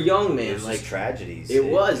gone when they were young, It man. was Like just tragedies. it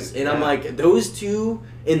was, and I'm yeah. like, those two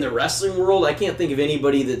in the wrestling world. I can't think of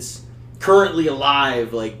anybody that's currently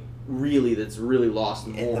alive, like really, that's really lost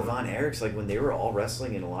And more. the Von Erichs, like when they were all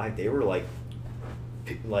wrestling and alive, they were like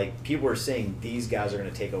people were saying these guys are going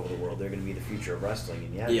to take over the world. They're going to be the future of wrestling,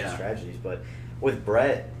 and Yeah. these tragedies. But with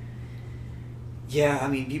Bret, yeah, I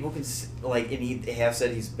mean, people can like, and they have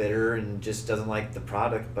said he's bitter and just doesn't like the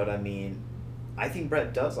product. But I mean, I think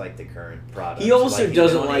Bret does like the current product. He also he's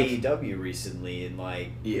doesn't been on like- AEW recently, and like,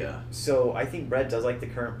 Yeah. so I think Bret does like the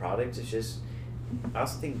current product. It's just, I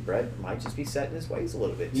also think Bret might just be set in his ways a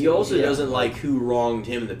little bit. He too. also Yeah. doesn't like who wronged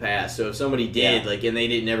him in the past. So if somebody did, Yeah. like, and they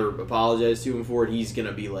didn't ever apologize to him for it, he's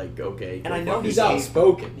gonna be like, okay. And I know fuck He's yourself.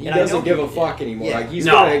 outspoken. He And I know doesn't give a he- fuck anymore. yeah. Like he's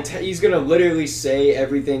No. he's gonna literally say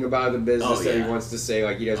everything about the business Oh, that he yeah. wants to say.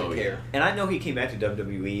 Like he doesn't Oh, care. And I know he came back to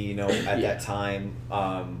WWE, you know, at Yeah. that time,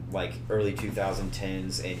 like early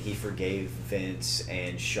 2010s, and he forgave Vince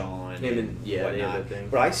and Shawn Him and- yeah, they had whatnot. that thing.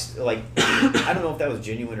 But I don't know if that was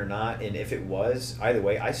genuine or not, and if it was, was either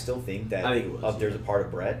way, I still think that I think it was, there's a part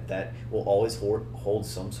of Brett that will always hold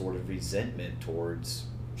some sort of resentment towards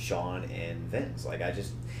Sean and Vince. Like I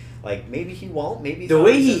just like maybe he won't. Maybe he's the not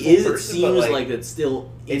way a he resentful is, it person, seems but, like it's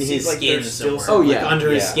still in it his seems like skin there's still somewhere. some- Like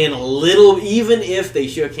under his skin a little. Even if they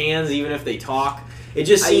shook hands, even if they talk, it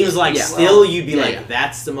just seems like still you'd be like,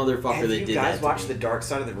 that's the motherfucker Have that you did guys that to watched me. the Dark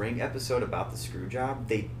Side of the Ring episode about the screw job?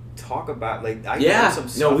 They talk about like I Yeah, know some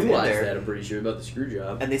stuff no, we in watched there, that. I'm pretty sure about the screw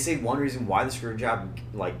job. and they say one reason why the screw job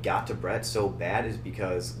like got to Brett so bad is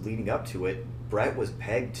because leading up to it, Brett was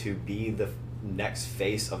pegged to be the next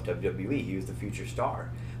face of WWE. He was the future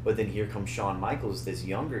star. But then here comes Shawn Michaels, this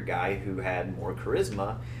younger guy who had more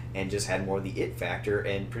charisma and just had more of the it factor,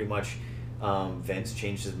 and pretty much Vince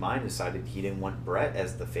changed his mind and decided he didn't want Brett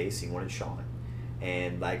as the face, he wanted Shawn.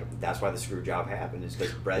 And like that's why the screw job happened, is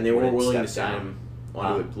because Brett And they weren't wouldn't willing to step sign down. him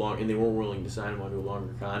onto and they weren't willing to sign him onto a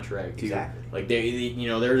longer contract too. Exactly. Like they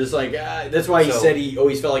were just like that's why he So- said he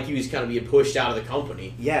always felt like he was kind of being pushed out of the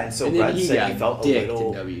company. Yeah, and so And then Brett he said got he felt a dicked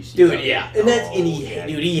little. in WCW. Dude, yeah, and that's and he yeah,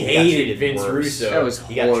 dude he got hated treated Vince worse. Russo. That was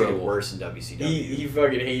He got treated horrible. worse in WCW. He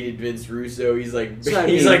fucking hated Vince Russo. He's like So, I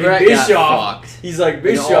he's mean, like Brett got Bischoff. fucked. He's like In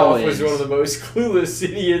Bischoff all was ends. one of the most clueless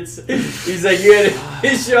idiots. He's like you had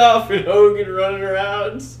Bischoff and Hogan running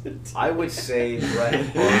around. I would say Brett.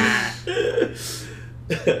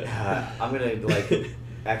 I'm gonna like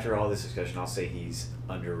after all this discussion, I'll say he's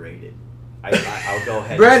underrated. I'll go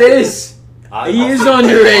ahead. Brett and say is. I'll He is say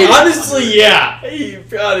underrated. Honestly, yeah, he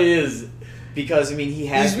probably is. because I mean he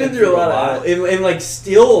has He's been through a lot, and like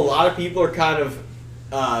still a lot of people are kind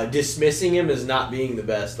of dismissing him as not being the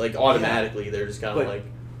best. Like automatically, they're just kind of But- like.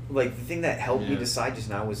 Like the thing that helped me Yeah. decide just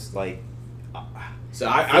now was like, So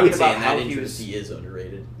I thinking would say about in how that he interest was- he is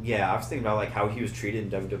underrated. yeah, I was thinking about like how he was treated in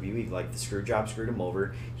WWE. Like the screw job screwed him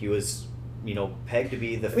over. He was, pegged to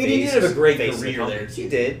be the. I mean, he did have a great face of the career company. there, He too.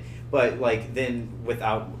 did, but like then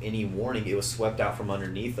without any warning, it was swept out from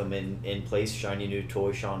underneath him and placed shiny new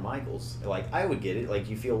toy Shawn Michaels. Like I would get it. Like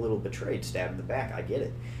you feel a little betrayed, stabbed in the back. I get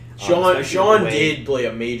it. Sean Especially the way- did play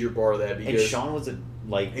a major part of that and because Sean was a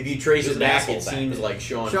like. if you trace he it was an back, asshole it back seems then. like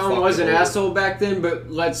Sean. Sean fucked was him an over. asshole back then,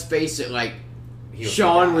 but let's face it, like he was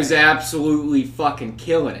Sean the was guy. absolutely fucking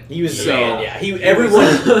killing it. He was the So- man. Yeah, He everyone,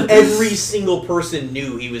 was- every single person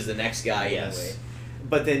knew he was the next guy. Yes. Anyway.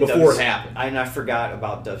 But then Before it happened. and I forgot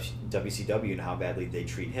about WCW and how badly they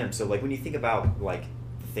treat him. So like when you think about like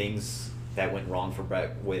things that went wrong for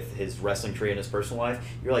Brett with his wrestling career and his personal life,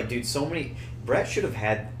 you're like, dude, Brett should have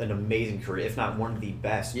had an amazing career, if not one of the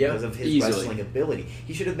best, Yep, because of his easily. wrestling ability.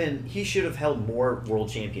 He should have held more world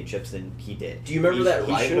championships than he did. Do you remember that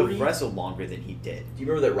He should rivalry? have wrestled longer than he did. Do you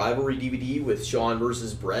remember that rivalry DVD with Sean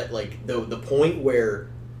versus Brett? Like the point where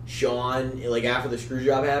Sean, like after the screw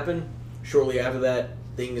job happened, shortly after that,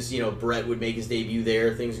 things, Brett would make his debut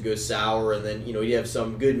there, things would go sour, and then, he'd have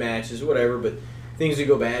some good matches, whatever, but things would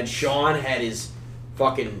go bad. Sean had his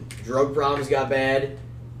fucking drug problems got bad,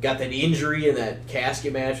 got that injury in that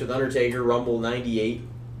casket match with Undertaker, Rumble 98.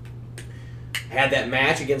 Had that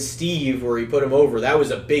match against Steve where he put him over. That was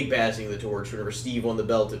a big passing of the torch whenever Steve won the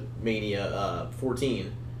belt at Mania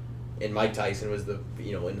 14. And Mike Tyson was the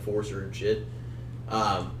enforcer and shit.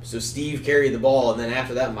 So Steve carried the ball, and then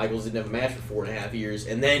after that, Michaels didn't have a match for 4.5 years,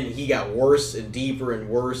 and then he got worse and deeper and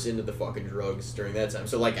worse into the fucking drugs during that time.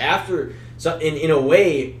 So like in a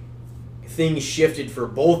way, things shifted for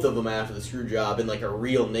both of them after the screw job in like a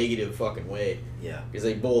real negative fucking way Yeah. because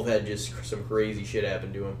they both had just some crazy shit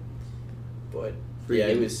happen to them. But yeah,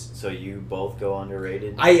 it was. So you both go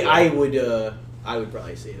underrated. I would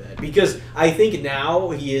probably say that because I think now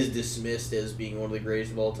he is dismissed as being one of the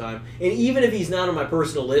greatest of all time, and even if he's not on my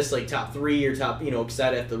personal list, like top 3 or top, because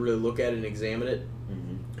I'd have to really look at it and examine it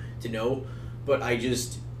to know. But I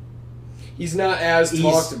just He's not as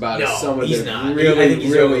talked about as some of he's the not. really, I think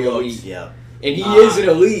he's really overlooked. elite. Yeah. And he is an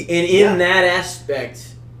elite. And in Yeah. that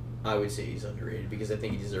aspect, I would say he's underrated because I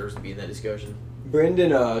think he deserves to be in that discussion.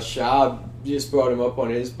 Brendan Schaub just brought him up on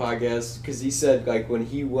his podcast because he said like when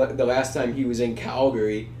he went the last time he was in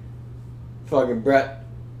Calgary, fucking Brett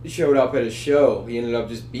showed up at a show. He ended up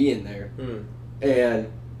just being there,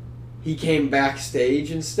 and he came backstage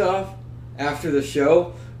and stuff after the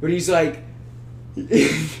show. But he's like,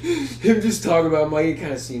 him just talking about Mike. It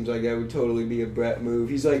kind of seems like that would totally be a Brett move.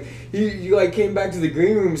 He's like he like came back to the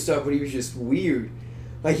green room and stuff, but he was just weird.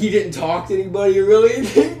 Like, he didn't talk to anybody or really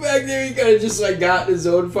anything back there. He kind of just, like, got in his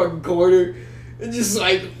own fucking corner and just,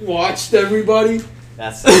 like, watched everybody.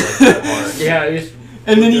 That's like the part. Yeah, just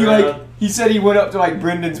And then he, looked like, around. he said he went up to, like,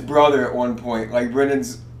 Brendan's brother at one point. Like,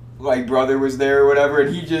 Brendan's, like, brother was there or whatever,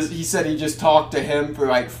 and he said he just talked to him for,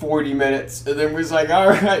 like, 40 minutes and then was like, all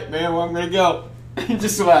right, man, well, I'm going to go. He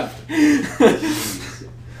just left.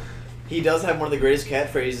 He does have one of the greatest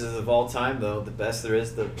catchphrases of all time, though. The best there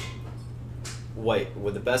is, the... Wait,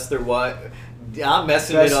 with the best there what? I'm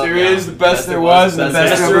messing Best it up there now. is, the best there was, and the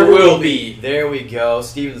best there will be. There we go.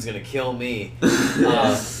 Steven's going to kill me.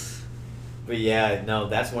 But yeah, no,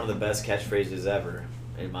 that's one of the best catchphrases ever,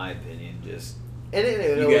 in my opinion. Just... And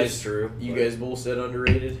it You was guys- true. You but- guys both said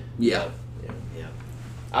underrated? Yeah. Yeah.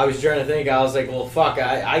 I was trying to think. I was like, well, fuck.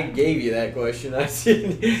 I gave you that question. I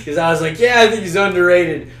didn't, because I was like, yeah, I think he's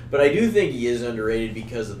underrated, but I do think he is underrated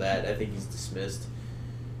because of that. I think he's dismissed,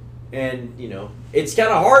 and it's kind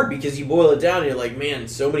of hard because you boil it down and you're like, man,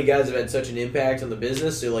 so many guys have had such an impact on the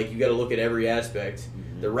business. So like, you got to look at every aspect: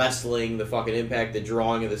 the wrestling, the fucking impact, the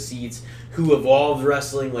drawing of the seats, who evolved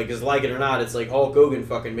wrestling. Like, because like it or not, it's like Hulk Hogan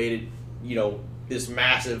fucking made it. This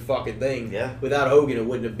massive fucking thing. Yeah. Without Hogan, it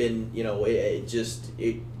wouldn't have been. It's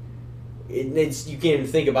you can't even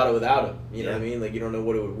think about it without him. You know what I mean? Like, you don't know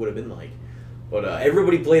what it would have been like. But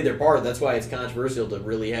everybody played their part. That's why it's controversial to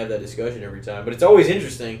really have that discussion every time. But it's always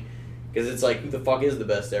interesting because it's like, who the fuck is the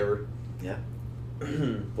best ever? Yeah.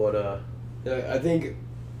 But I think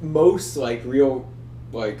most real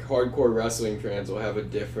hardcore wrestling fans will have a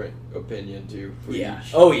different opinion too. For each.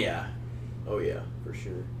 Oh yeah, for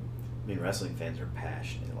sure. I mean, wrestling fans are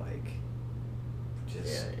passionate,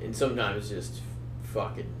 just... Yeah, and sometimes just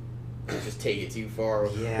fucking just take it too far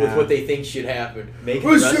Yeah. with what they think should happen. Making the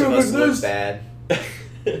Let's rest do of us it, look this. bad.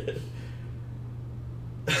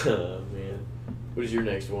 Oh man, what is your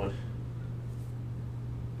next one?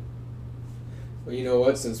 Well, you know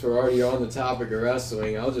what? Since we're already on the topic of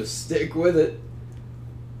wrestling, I'll just stick with it.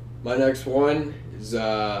 My next one is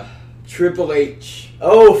Triple H.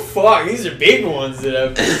 Oh fuck, these are big ones that I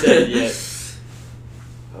haven't said yet.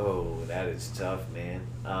 Oh, that is tough, man.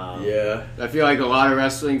 Yeah. I feel like a lot of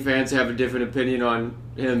wrestling fans have a different opinion on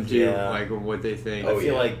him too, Yeah. on what they think. I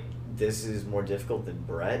feel like this is more difficult than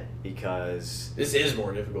Brett because This is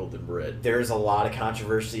more difficult than Brett. there's a lot of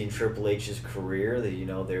controversy in Triple H's career.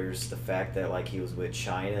 That there's the fact that he was with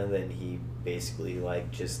Chyna, then he basically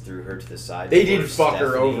just threw her to the side. They for did fuck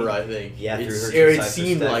her Stephanie. over, I think. Yeah, threw her to the it side for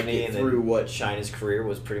seemed like Stephanie, it and then through what Chyna's career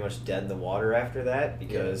was pretty much dead in the water after that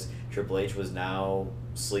because Triple H was now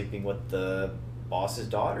sleeping with the boss's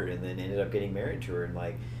daughter and then ended up getting married to her. And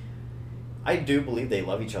I do believe they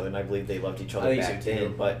love each other, and I believe they loved each other I think back so, too.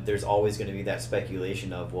 then. But there's always going to be that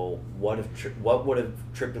speculation of, well, what would have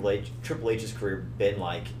Triple H's career been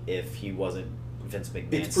like if he wasn't Vince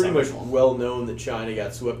McMahon? It's pretty much well known that Chyna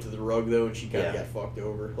got swept to the rug though, and she kind of got fucked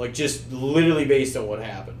over. Just literally based on what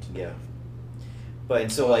happened. Yeah. But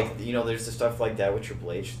and so there's the stuff like that with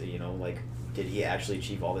Triple H that did he actually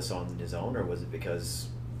achieve all this on his own, or was it because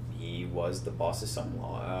he was the boss's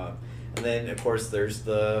son-in-law? And then of course there's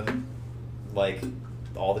the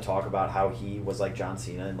all the talk about how he was like John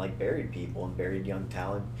Cena and buried people and buried young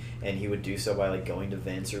talent, and he would do so by going to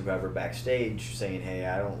Vince or whoever backstage saying, hey,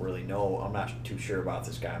 I don't really know, I'm not too sure about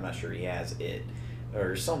this guy, I'm not sure he has it,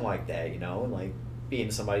 or something like that, and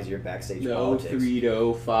being somebody's ear backstage the politics. 03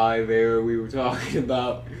 to 05 era we were talking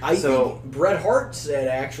about. I think Bret Hart said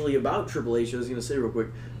actually about Triple H. I was gonna say real quick,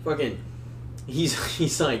 fucking,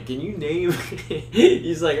 he's like, can you name?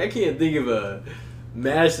 He's like, I can't think of a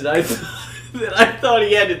match that I thought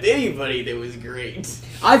he had with anybody that was great.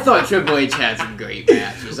 I thought Triple H had some great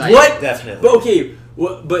matches. What? Definitely. But okay,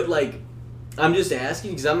 but I'm just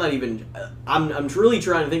asking because I'm not even. I'm really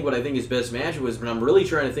trying to think what I think his best match was, but I'm really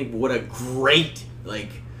trying to think what a great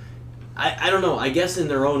I don't know. I guess in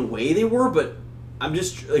their own way they were, but I'm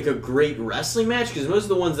just a great wrestling match because most of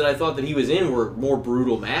the ones that I thought that he was in were more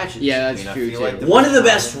brutal matches. Yeah, that's I true feel too. like the- One of the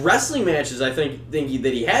best wrestling matches I think that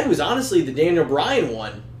he had was honestly the Daniel Bryan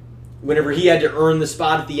one. Whenever he had to earn the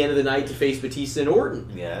spot at the end of the night to face Batista and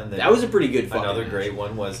Orton. Yeah, and then That was a pretty good fucking another match. great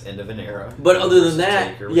one was End of an Era. But other than versus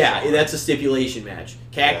that, Taker with yeah, Shawn. that's a stipulation match.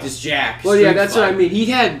 Cactus Jack. Well, yeah, Street that's Fight. what I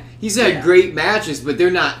mean. He's had great matches, but they're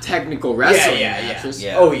not technical wrestling matches.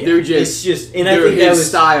 Yeah. Oh yeah, They're just and I they're think that his was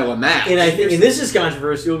style of match. And I think, and this is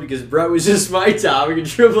controversial because Brett was just my topic and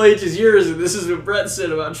Triple H is yours, and this is what Brett said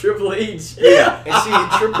about Triple H. Yeah, and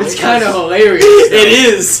see, Triple it's H kind of is- hilarious. It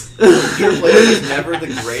is. Triple H is never the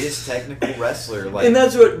greatest technical wrestler. And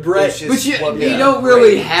that's what Brett. it's just But you what made you him don't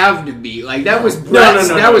really great. have to be that was No, Brett's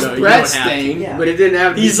no, that was no, you Brett's don't have to. thing, Yeah. but it didn't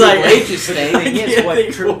have to He's be like- Triple H's The thing. thing is,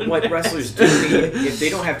 can't think what one wrestlers do need, if they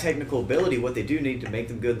don't have technical ability, what they do need to make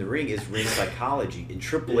them good in the ring is ring psychology. And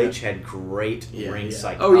Triple H had great ring yeah.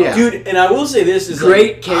 psychology. Oh, yeah. Dude, and I will say this is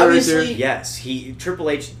Great character. obviously- Yes, Triple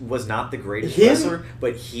H was not the greatest Him? wrestler,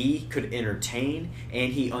 but he could entertain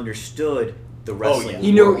and he understood the wrestling. yeah.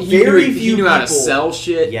 He knew Very he few knew how to people- sell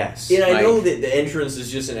shit. Yes. And I Like- know that the entrance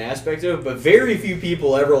is just an aspect of it, but very few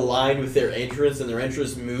people ever aligned with their entrance and their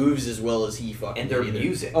entrance moves as well as he fucking And their did either.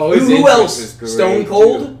 music. Oh, his Who entrance else? was great, Stone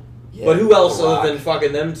Cold? too. Yeah, But who else The Rock, other than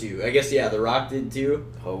fucking them two? I guess yeah, The Rock did too.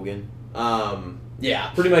 Hogan? Yeah,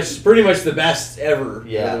 pretty much the best ever.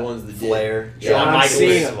 Yeah, are the ones that Flair. did. Shawn I'm Michaels,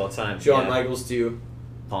 seeing of all time. Shawn yeah. Michaels too.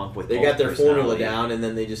 Punk with They both got their formula personality. down, and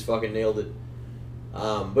then they just fucking nailed it.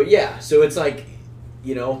 But yeah, so it's like,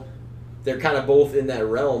 you know, they're kind of both in that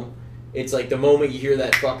realm. It's like the moment you hear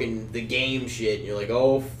that fucking the game shit, and you're like,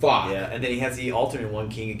 oh fuck. Yeah, and then he has the alternate one,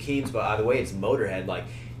 King of Kings, but either way, it's Motorhead. Like,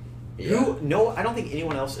 Yeah. who? No, I don't think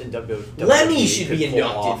anyone else in WWE. Lemmy should could be pull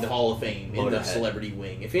inducted off in the Hall of Fame in the Motorhead. celebrity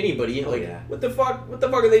wing. If anybody, Oh, like, yeah. what the fuck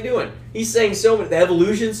are they doing? He sang so many. The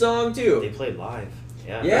Evolution song They too. played live.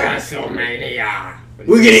 Yeah. Yeah. WrestleMania.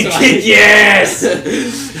 We're gonna kick your ass.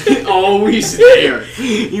 Always there.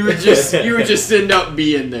 You would just end up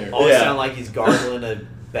being there. Always Yeah. sound like he's gargling a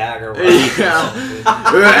bag or Yeah.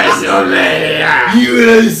 WrestleMania.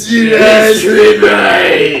 UFC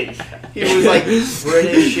Triple He was like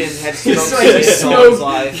British and had smoked It's like he cigarettes all his smoked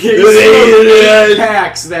life.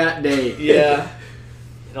 packs that day. Yeah.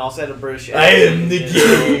 And also had a British I am the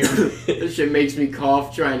accent. game. This shit makes me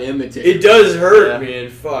cough trying to imitate. It does hurt, Yeah. man.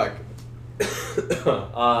 Fuck.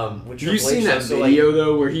 With You Triple seen H, that so, video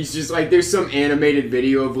though, where he's just like, there's some animated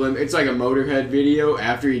video of him. It's like a Motorhead video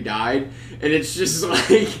after he died, and it's just like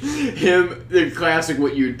him, the classic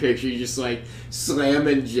what you would picture, just like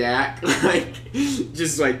slamming Jack, like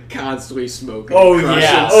just like constantly smoking. Oh crushing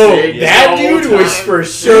yeah. cigs Oh, the that whole dude was time. for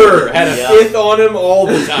sure had a Yeah. fifth on him all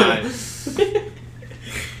the time.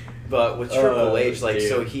 But with Triple H, like, dude.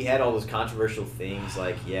 so he had all those controversial things,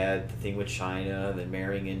 like, yeah, the thing with China, then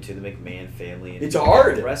marrying into the McMahon family. And It's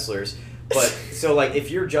hard. Wrestlers. But, so, like, if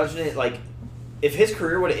you're judging it, like, if his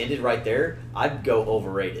career would have ended right there, I'd go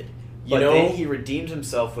overrated. You But know- then he redeemed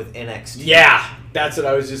himself with NXT. Yeah, that's what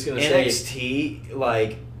I was just gonna say. NXT,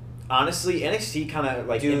 like, honestly, NXT kind of,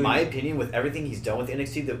 like, Dude. in my opinion, with everything he's done with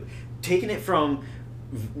NXT, taking it from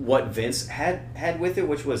what Vince had with it,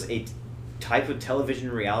 which was a type of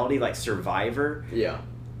television reality like Survivor, Yeah.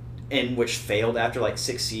 and which failed after like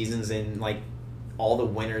 6 seasons, and like all the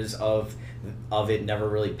winners of it never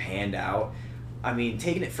really panned out. I mean,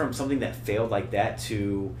 taking it from something that failed like that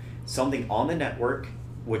to something on the network,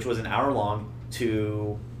 which was an hour long,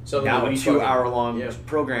 to Something now that a we 2 fucking- hour long yeah.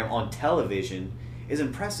 program on television is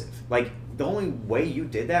impressive. Like, the only way you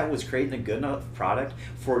did that was creating a good enough product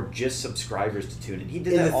for just subscribers to tune in. He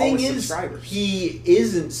did And that the all thing with is, subscribers. he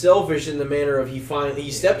isn't selfish in the manner of he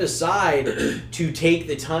stepped aside to take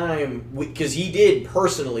the time because he did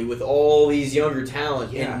personally with all these younger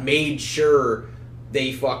talent Yeah. and made sure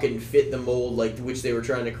they fucking fit the mold like which they were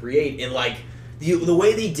trying to create, and like the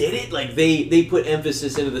way they did it, like they put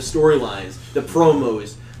emphasis into the storylines, the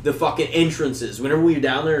promos, the fucking entrances. Whenever we were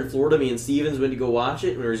down there in Florida, me and Stevens went to go watch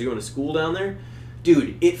it when we were going to school down there.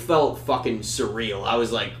 Dude, it felt fucking surreal. I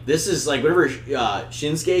was like, this is like whenever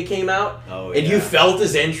Shinsuke came out, Oh, and yeah. you felt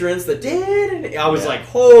his entrance, I was Yeah. like,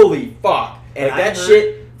 holy fuck. And like I that heard-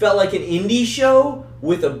 shit felt like an indie show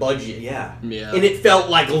with a budget. Yeah. Yeah. And it felt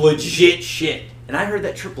like legit shit. And I heard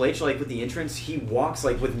that Triple H, like with the entrance, he walks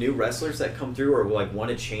like with new wrestlers that come through or like want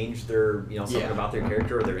to change their, something Yeah. about their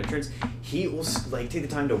character or their entrance. He will like take the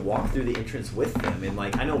time to walk through the entrance with them. And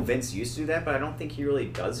like I know Vince used to do that, but I don't think he really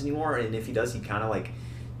does anymore. And if he does, he kind of like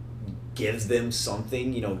gives them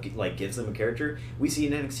something, like gives them a character. We see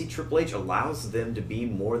in NXT, Triple H allows them to be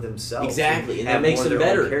more themselves. Exactly, and have that makes more of them their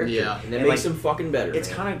own better. character. Yeah. And that And, makes like, them fucking better. It's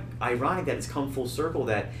man. kind of ironic that it's come full circle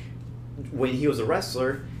that when he was a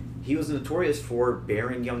wrestler, he was notorious for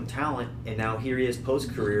bearing young talent, and now here he is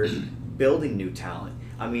post-career building new talent.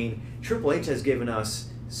 I mean, Triple H has given us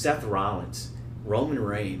Seth Rollins, Roman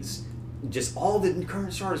Reigns, just all the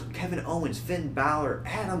current stars, Kevin Owens, Finn Balor,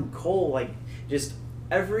 Adam Cole, like just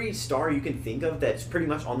every star you can think of that's pretty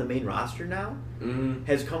much on the main roster now Mhm.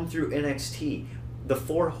 has come through NXT. The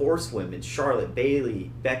 4 horsewomen, Charlotte,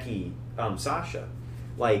 Bayley, Becky, Sasha,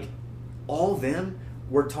 like all of them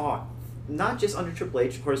were taught not just under Triple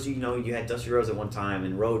H. Of course, you had Dusty Rhodes at one time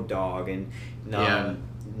and Road Dogg, and Yeah.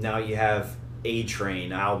 now you have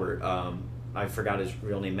A-Train, Albert. I forgot his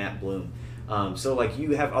real name, Matt Bloom. So like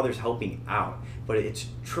you have others helping out, but it's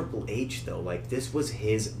Triple H though. Like this was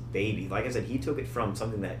his baby. Like I said, he took it from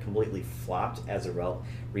something that completely flopped as a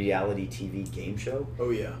reality TV game show Oh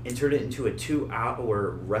yeah. and turned it into a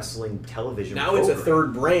 2-hour wrestling television. Now it's a program.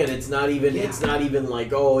 third brand. It's not even. Yeah. It's not even like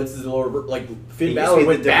it's the lower like It Finn used to Balor be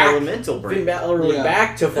went the back. developmental brand. Finn Balor went Yeah.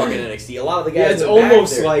 back to fucking NXT. A lot of the guys. Yeah, it's went back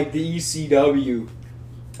almost there. like the ECW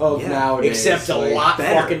of nowadays. Except a lot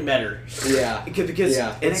better. fucking better. Yeah. Because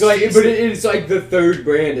It's like, but it's like the third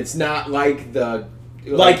brand. It's not like the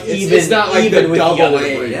it's not like even the with double the other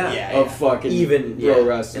A brand. yeah. of fucking Even pro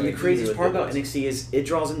wrestling. And the craziest Even part with about the NXT is it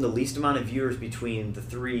draws in the least amount of viewers between the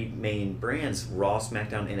three main brands, Raw,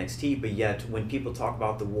 SmackDown, NXT, but yet when people talk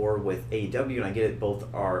about the war with AEW, and I get it,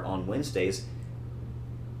 both are on Wednesdays,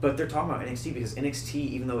 but they're talking about NXT because NXT,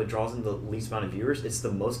 even though it draws in the least amount of viewers, it's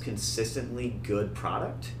the most consistently good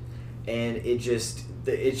product. And it's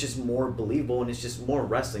just more believable, and it's just more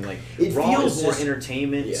wrestling. Like It Raw feels is more just-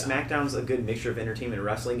 entertainment. yeah. SmackDown's a good mixture of entertainment and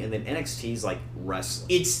wrestling, and then NXT's like wrestling.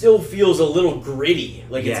 It still feels a little gritty.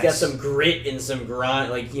 Like it's got Yes. some grit and some grind.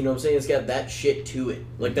 Like, you know what I'm saying? It's got that shit to it.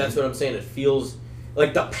 Like that's what I'm saying. It feels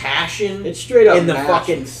like the passion It's straight up and the matches.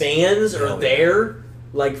 fucking fans Oh, are yeah. there.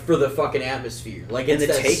 Like for the fucking atmosphere. Like And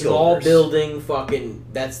it's the that small takeovers. building fucking.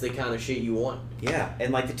 That's the kind of shit you want. Yeah,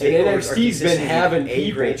 and like the And takeovers are NXT's been consistently having a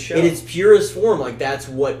people. great show. In its purest form, like that's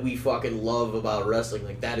what we fucking love about wrestling.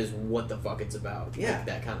 Like that is what the fuck it's about. Yeah. Like,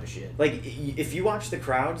 that kind of shit. Like if you watch the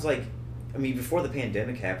crowds, like I mean, before the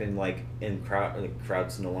pandemic happened, like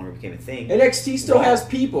crowds no longer became a thing. NXT still Raw. has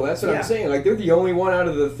people. That's what Yeah. I'm saying. Like they're the only one out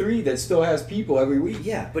of the three that still has people every week.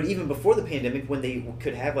 Yeah, but even before the pandemic, when they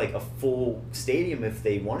could have like a full stadium if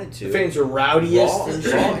they wanted to, The fans are rowdiest Raw, and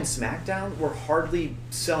Raw shit. and SmackDown were hardly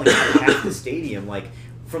selling out half the stadium. Like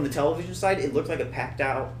from the television side, it looked like a packed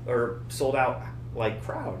out or sold out like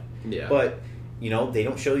crowd. Yeah. But you know they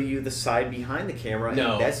don't show you the side behind the camera.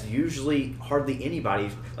 No. And that's usually hardly anybody.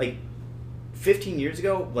 Like 15 years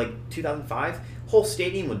ago, like 2005, whole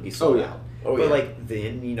stadium would be sold Oh, yeah. out. Oh, but yeah. like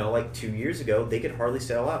then, you know, like 2 years ago, they could hardly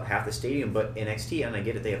sell out half the stadium. But NXT, and I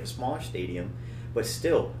get it, they have a smaller stadium, but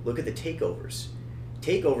still, look at the takeovers.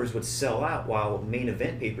 Takeovers would sell out, while main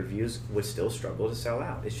event pay-per-views would still struggle to sell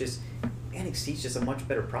out. It's just NXT's just a much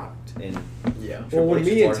better product. And Yeah. Well, Triple when H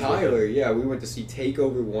me is and largely Tyler, yeah, we went to see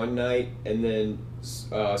Takeover one night and then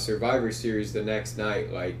Survivor Series the next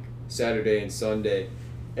night, like Saturday and Sunday,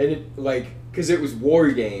 and it like because it was War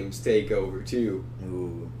Games Takeover too,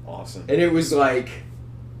 ooh, awesome. and it was like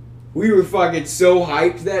we were fucking so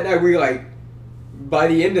hyped that night. We like by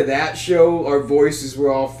the end of that show, our voices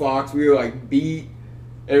were all fucked. We were like beat,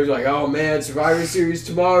 and it was like, oh man, Survivor Series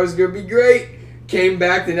tomorrow is gonna be great. Came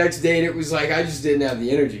back the next day and it was like I just didn't have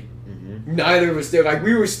the energy. Neither of us did. Like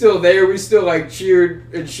we were still there. We still like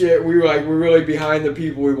cheered and shit. We were like we're really behind the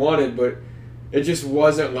people we wanted, but it just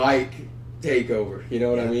wasn't like Takeover. You know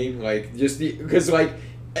what I mean? Like just because like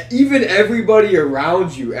even everybody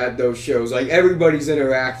around you at those shows, like everybody's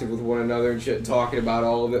interactive with one another and shit, talking about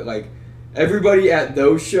all of it. Like everybody at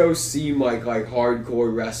those shows seem like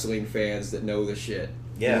hardcore wrestling fans that know the shit.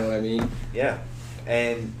 Yeah. You know what I mean? Yeah,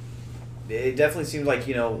 and it definitely seems like,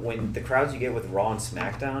 you know, when the crowds you get with Raw and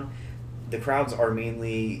SmackDown, the crowds are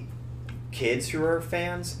mainly kids who are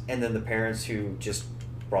fans, and then the parents who just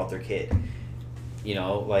brought their kid. You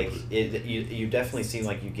know, like you definitely seem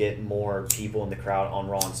like you get more people in the crowd on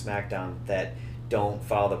Raw and SmackDown that don't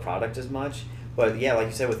follow the product as much. But yeah, like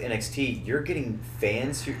you said with NXT, you're getting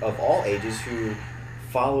fans of all ages who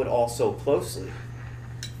follow it all so closely.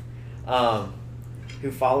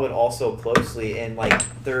 And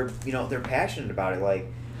like they're passionate about it. Like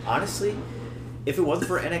honestly, if it wasn't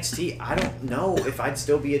for NXT, I don't know if I'd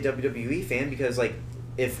still be a WWE fan, because like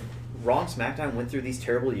if Raw and SmackDown went through these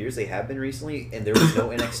terrible years they have been recently and there was no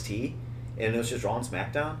NXT and it was just Raw and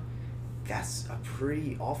SmackDown, that's a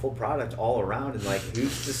pretty awful product all around. And like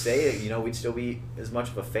who's to say, you know, we'd still be as much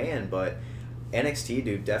of a fan. But NXT,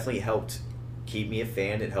 dude, definitely helped keep me a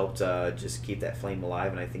fan. It helped just keep that flame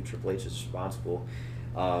alive, and I think Triple H is responsible.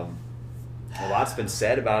 A lot's been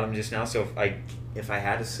said about him just now, so if I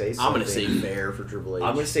had to say something, I'm gonna say fair for Triple H.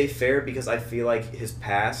 I'm gonna say fair because I feel like his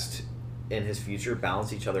past and his future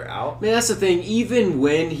balance each other out. Man, that's the thing. Even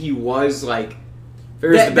when he was like,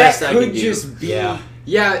 Fair's the best I could can do. just be. Yeah.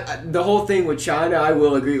 Yeah, the whole thing with China, I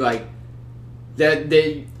will agree. Like that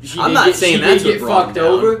I'm not saying that's what get brought fucked him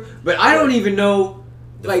down. over, but I don't even know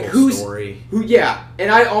The like full who's story. who. Yeah, and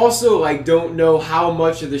I also like don't know how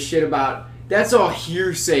much of the shit about. That's all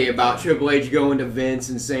hearsay about Triple H going to Vince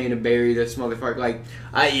and saying to Barry this motherfucker. Like,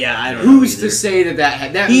 I don't know who's either. to say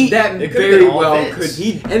that It could've very been all well Vince.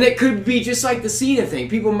 could, and it could be just like the Cena thing.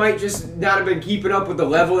 People might just not have been keeping up with the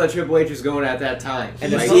level that Triple H was going at that time.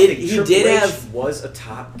 And He that's did- something, he Triple did H have- was a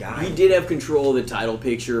top guy. He did have control of the title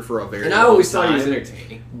picture for a very And long I always time. thought he was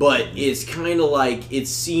entertaining. But it's kind of like, it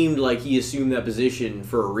seemed like he assumed that position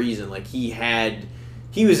for a reason. Like he had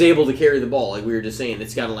he was able to carry the ball. Like we were just saying,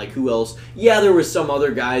 it's kind of like who else? Yeah, there was some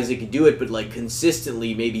other guys that could do it, but like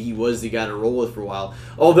consistently, maybe he was the guy to roll with for a while.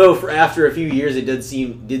 Although after a few years, it did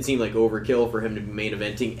seem like overkill for him to be main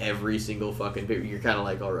eventing every single fucking pay. You're kind of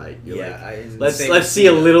like, all right, you're let's see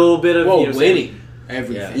a little bit of winning.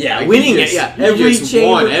 Everything. Yeah, like winning just, it. Yeah, every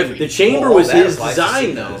chamber. The chamber was his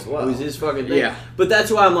design, though. Well. It was his fucking thing. Yeah. But that's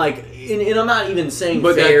why I'm like, and I'm not even saying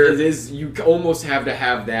but fair. that is, you almost have to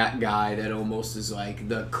have that guy that almost is like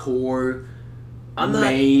the core,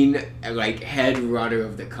 main like head runner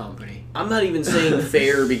of the company. I'm not even saying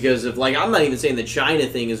fair because of like I'm not even saying the China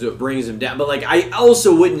thing is what brings him down. But like I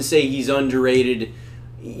also wouldn't say he's underrated.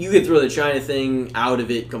 You could throw the China thing out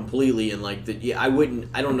of it completely, and like I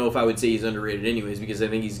don't know if I would say he's underrated anyways, because I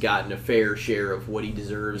think he's gotten a fair share of what he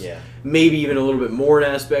deserves. Yeah. Maybe even a little bit more in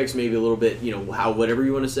aspects, maybe a little bit, how whatever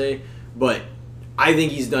you want to say. But I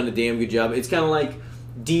think he's done a damn good job. It's kind of like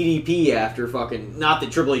DDP after fucking, not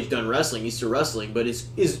that Triple H done wrestling, he's still wrestling, but is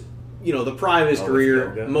the prime of his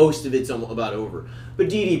career, most of it's about over. But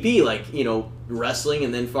DDP, wrestling,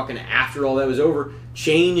 and then fucking after all that was over,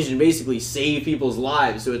 changed and basically saved people's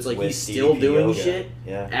lives. So it's like With he's still DDP doing yoga. shit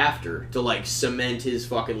after to like cement his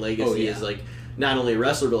fucking legacy as like not only a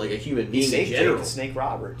wrestler but like a human being He saved in general. Jake the Snake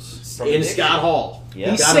Roberts from In addiction. Scott Hall.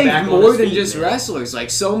 Yeah. He Got him saved back on more his than feet, just man. wrestlers. Like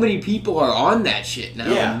so many people are on that shit now.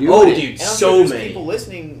 Yeah. and doing Oh, it. dude, And I'm so sure there's many. people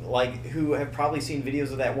listening, like, who have probably seen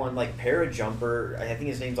videos of that one, like, para-jumper. I think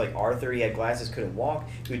his name's, like, Arthur. He had glasses, couldn't walk.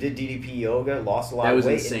 Who did DDP yoga, lost a lot That of was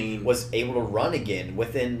weight. insane. And was able to run again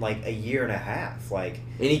within, like, a year and a half. Like,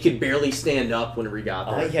 And he could barely stand up whenever he got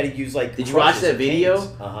there. he had to use, like, Did you watch crutches that or video?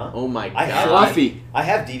 canes. Uh-huh. Oh my I god. have, Fluffy. I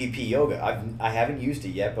have DDP yoga. I haven't used it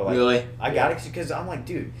yet, but, like, Really? I got it because I'm like,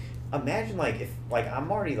 dude, imagine, like, if, like,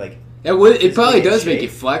 I'm already, like, It probably in does make shape. you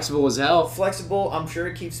flexible as hell. flexible. I'm sure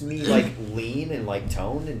it keeps me like lean and like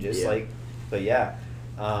toned and just like, but yeah,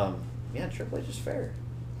 Triple H is fair.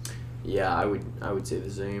 Yeah, I would say the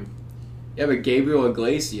same. Yeah, but Gabriel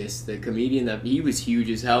Iglesias, the comedian, he was huge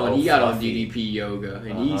as hell, and Oh, he got on Fluffy. DDP yoga,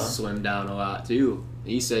 and he slimmed down a lot too.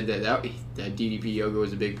 He said that DDP yoga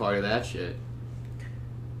was a big part of that shit.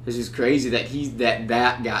 It's just crazy that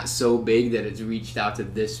that got so big that it's reached out to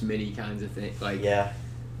this many kinds of things. Like, Yeah.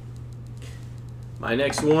 My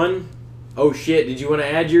next one. Oh shit! Did you want to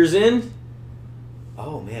add yours in?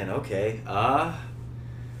 Oh man. Okay.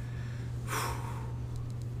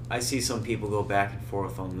 I see some people go back and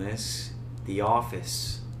forth on this. The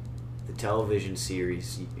Office, the television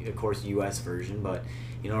series, of course, U.S. version, but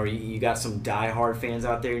you got some diehard fans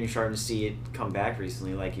out there, and you're starting to see it come back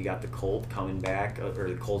recently. Like you got the cult coming back, or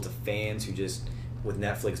the cult of fans who just with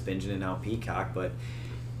Netflix binging and now Peacock. But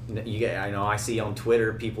I see on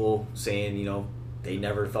Twitter people saying they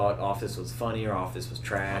never thought Office was funny or Office was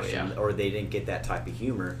trash, or they didn't get that type of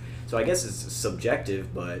humor. So I guess it's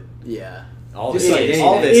subjective, but Yeah. all Just this, like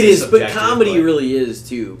all this It is, but subjective, comedy but- really is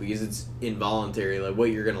too, because it's involuntary, like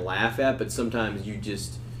what you're gonna laugh at. But sometimes you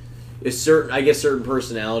just, certain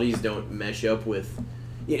personalities don't mesh up with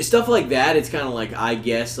stuff like that. It's kind of like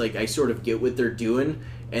I sort of get what they're doing,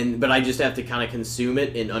 but I just have to kind of consume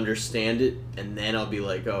it and understand it, and then I'll be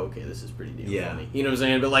like, oh, okay, this is pretty damn funny. You know what I'm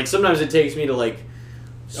saying? But like sometimes it takes me to like.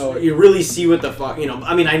 You really see what the fuck,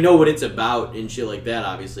 I mean, I know what it's about and shit like that,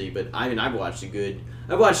 obviously, but I've watched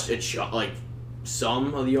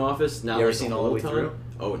some of The Office. Not You ever like seen the all the whole way time. through?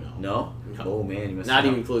 Oh, no. No? No. Oh man, you must Not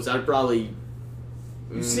even close. I'd probably...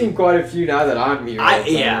 you've seen quite a few now that I'm here. I've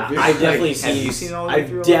definitely have you seen... seen all the way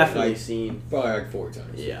through I've all definitely Like- seen... probably like 4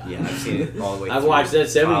 times. Yeah. Yeah, I've seen it all the way I've through. watched that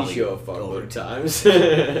 70s Probably show a fuckload over of 10. times.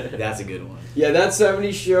 That's a good one. Yeah, that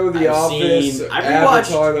 70s show, The I've Office, seen- I rewatched-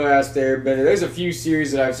 Avatar: The Last Airbender. There's a few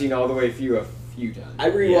series that I've seen all the way through a few times. I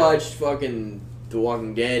rewatched fucking The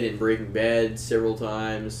Walking Dead and Breaking Bad several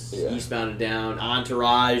times. Yeah. Eastbound and Down.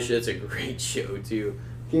 Entourage. That's a great show, too.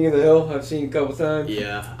 King of the Hill, I've seen a couple times.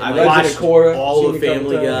 Yeah. And I've Legend of watched Korra, all seen of a couple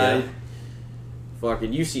Family Guy. times. Yeah.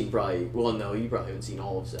 Fucking, you've seen probably... Well, no, you probably haven't seen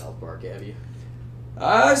all of South Park, have you?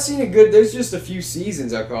 I've seen a good. There's just a few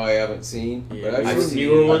seasons I probably haven't seen. Yeah, But I've seen seen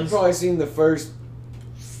newer ones. I've probably seen the first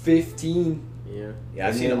 15. Yeah. Yeah,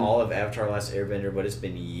 I've And seen then- all of Avatar: Last Airbender, but it's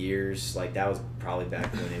been years. Like that was probably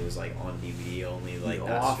back when it was like on DVD only, like The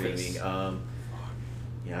not Office. streaming.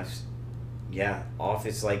 Yeah,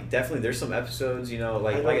 Office. Like definitely, there's some episodes.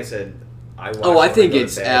 Like I said, I watch. Oh, I when think go to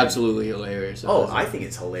it's bed. absolutely hilarious. Oh, I think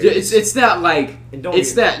it's hilarious. It's that like And don't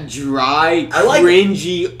it's get- that dry, I like-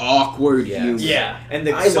 cringy, awkward Yeah. humor. Yeah. And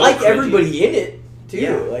the I so like cringy. everybody in it. too.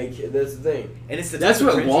 Yeah. Like that's the thing. And it's the That's type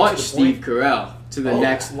of what cringy launched to the point- Steve Carell to the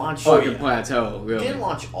next launch fucking plateau. Really. Didn't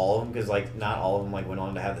launch all of them because like not all of them like went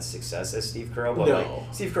on to have the success as Steve Carell, but No.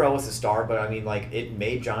 like Steve Carell was the star. But I mean, like it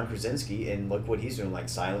made John Krasinski, and look what he's doing. Like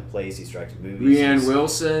Silent Place, he's directed movies. Rhiannon He's-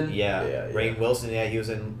 Wilson, Yeah, Yeah, yeah. Rainn Wilson. Yeah, he was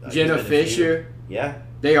in. he's Jenna been in a Fisher. few. Yeah,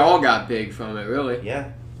 They all got big from it, really. yeah,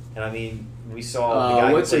 and I mean, we saw the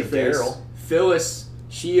guy What's who her played face? Daryl. Phyllis.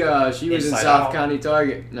 She was in Inside South Out. County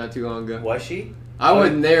Target not too long ago. Was she? I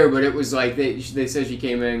wasn't there, but it was like they said she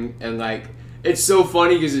came in and like it's so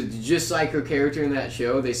funny because it's just like her character in that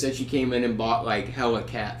show. They said she came in and bought like hella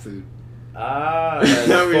cat food. Ah, That's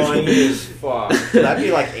That was- funny as fuck. that'd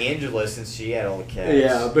be like Angela since she had all the cats.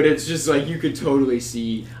 Yeah, but it's just like you could totally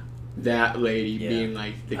see that lady Yeah. being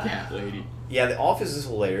like the cat lady. Yeah, The Office is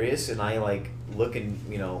hilarious, and I like looking,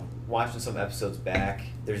 watching some episodes back.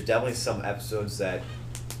 There's definitely some episodes that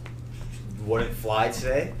wouldn't fly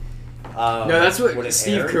today. No, that's what wouldn't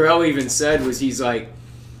Steve air. Carell even said was he's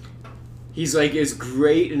like as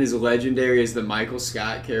great and as legendary as the Michael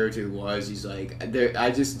Scott character was. He's like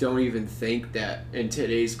I just don't even think that in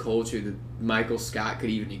today's culture that Michael Scott could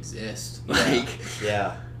even exist.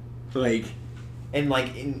 Yeah. Like And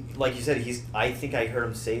like you said, I think I heard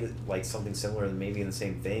him say like something similar, and maybe in the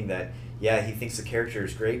same thing that he thinks the character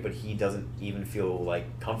is great, but he doesn't even feel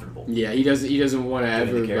like comfortable. yeah, he doesn't want to Doing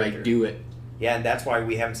the ever character. like do it. Yeah, and that's why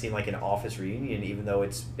we haven't seen like an Office reunion, even though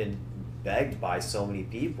it's been begged by so many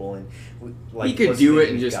people, and He could what's do the it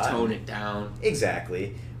thing and we've just gotten? tone it down.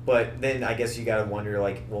 Exactly. But then I guess you gotta wonder,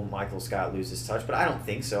 like, will Michael Scott lose his touch? But I don't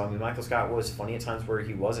think so. I mean, Michael Scott was funny at times where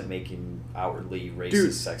he wasn't making outwardly racist,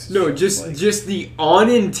 Dude, sexist. no, jokes, like- just the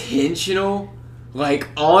unintentional, like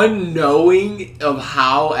unknowing of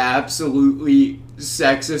how absolutely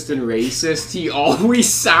sexist and racist he always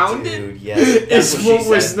sounded. Dude, yes, that's is what she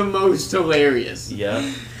what was said. the most hilarious.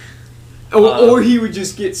 Yeah. Or he would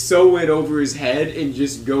just get so in over his head and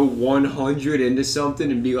just go 100 into something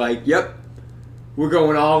and be like, "Yep, we're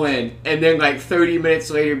going all in," and then like 30 minutes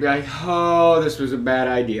later, be like, "Oh, this was a bad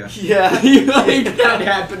idea." Yeah. Like that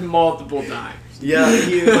happened multiple times. Yeah,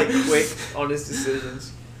 he was like quick on his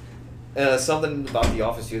decisions. Something about The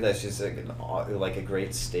Office too that's just like a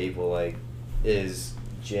great staple, like, is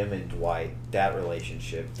Jim and Dwight. That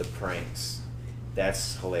relationship, the pranks,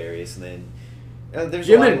 that's hilarious. And then there's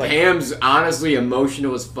Jim a lot and of, like, Pam's honestly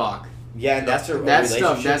emotional as fuck. yeah, and that's a That stuff-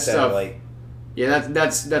 relationship that that stuff. like Yeah,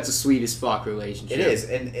 that's a sweet as fuck relationship. it is,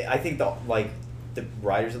 and I think the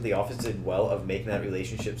writers of The Office did well of making that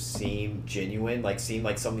relationship seem genuine, like seem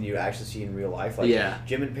like something you actually see in real life. Like Yeah.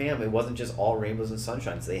 Jim and Pam, it wasn't just all rainbows and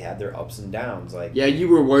sunshines. They had their ups and downs. Like Yeah, you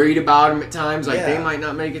were worried about them at times, like they Yeah. might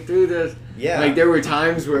not make it through this. yeah, Like there were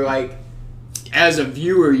times where like, as a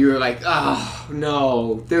viewer, you were like, "Oh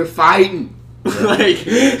no, they're fighting." Yeah. Like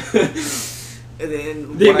and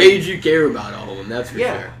then they what I- made you care about all of them. That's for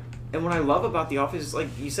Yeah. sure. And what I love about The Office is, like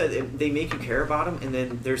you said, they make you care about them, and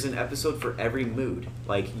then there's an episode for every mood.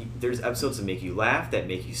 Like, there's episodes that make you laugh, that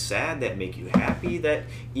make you sad, that make you happy, that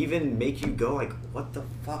even make you go, like, what the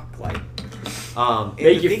fuck? Like, and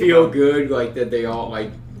Make the you thing feel about- good, like that they all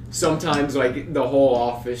like. Sometimes like the whole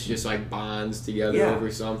office just like bonds together Yeah. over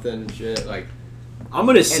something and shit. Like I'm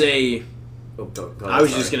gonna say. Oh, go ahead, I was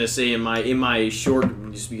sorry. just gonna say in my short,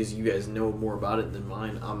 just because you guys know more about it than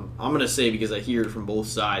mine. I'm gonna say, because I hear it from both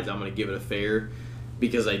sides, I'm gonna give it a fair,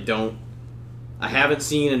 because I haven't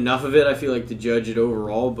seen enough of it, I feel like, to judge it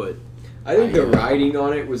overall. But I think the writing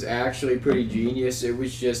on it was actually pretty genius. It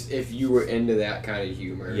was just if you were into that kind of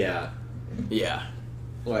humor. Yeah. yeah,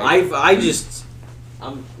 Like I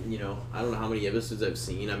don't know how many episodes I've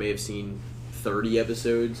seen. I may have seen 30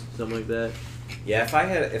 episodes, something like that. Yeah, if I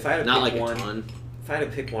had to Not pick like one, a ton. if I had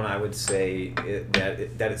to pick one, I would say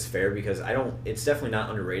that it's fair, because it's definitely not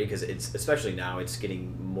underrated, because it's, especially now, it's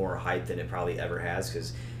getting more hype than it probably ever has,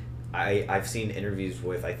 because I've seen interviews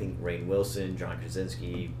with, I think, Rainn Wilson, John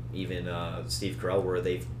Krasinski, even Steve Carell, where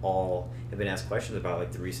they've all have been asked questions about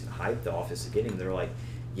like the recent hype The Office is getting. They're like,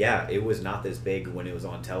 yeah, it was not this big when it was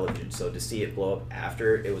on television, so to see it blow up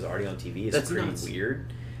after it was already on TV is That's pretty nuts.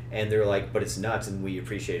 weird. And they're like, but it's nuts, and we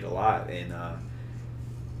appreciate it a lot. And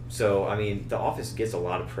so, I mean, The Office gets a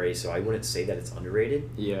lot of praise, so I wouldn't say that it's underrated.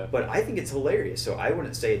 Yeah. But I think it's hilarious, so I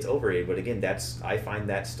wouldn't say it's overrated. But again, I find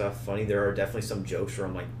that stuff funny. There are definitely some jokes where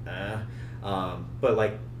I'm like, but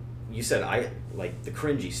like you said, I like the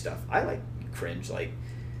cringy stuff. I like cringe, like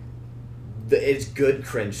it's good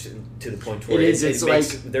cringe to the point where It is, it's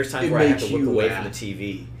makes, like, there's times it where I have makes to look you away laugh. from the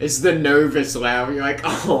TV. it's the nervous laugh. You're like,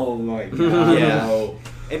 oh my god. Yeah. No.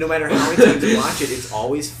 And no matter how many times you watch it, it's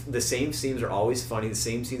always the same scenes are always funny. The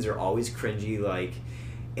same scenes are always cringy. Like,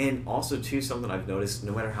 And also, too, something I've noticed,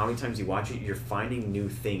 no matter how many times you watch it, you're finding new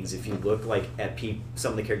things. If you look like at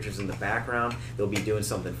some of the characters in the background, they'll be doing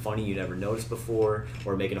something funny you never noticed before,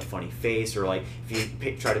 or making a funny face, or like if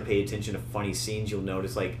you try to pay attention to funny scenes, you'll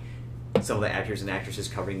notice like some of the actors and actresses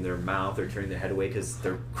covering their mouth or turning their head away because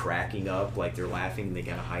they're cracking up, like they're laughing and they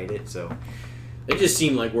gotta hide it. So it just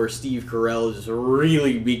seemed like where Steve Carell just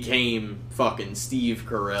really became fucking Steve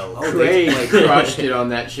Carell. Oh, Craig crushed it on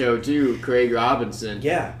that show too. Craig Robinson.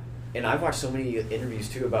 yeah. And I've watched so many interviews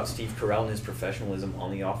too about Steve Carell and his professionalism on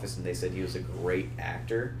The Office, and they said he was a great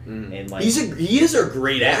actor. And like he is a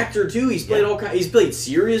great actor too. He's played he's played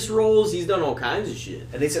serious roles. He's done all kinds of shit.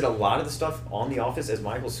 And they said a lot of the stuff on The Office as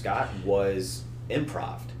Michael Scott was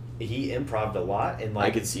improv. He improv'd a lot, and like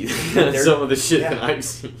I could see that. Some of the shit that I've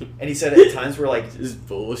seen. And he said at times where like just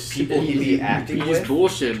bullshit. People he'd be acting He with. just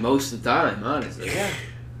bullshit most of the time, honestly. Yeah.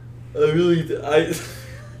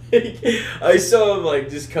 I saw him like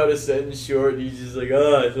just cut a sentence short, and he's just like,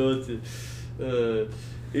 I thought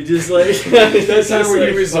he just like that's time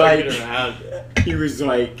where he was like around. He was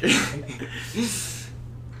like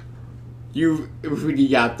when he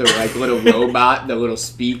got the like little robot, the little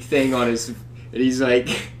speak thing on his, and he's like,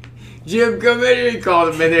 Jim, come in, and he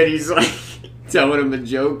called him in, and he's like telling him a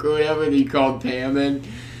joke or whatever, and he called Pam in,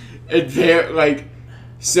 and Pam like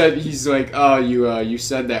said, he's like, oh, you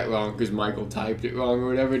said that wrong because Michael typed it wrong or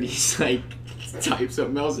whatever, and he's like typed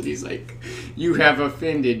something else, and he's like, you have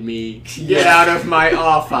offended me, get out of my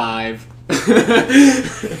R5.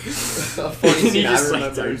 A funny scene I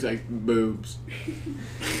remember. Types like boobs.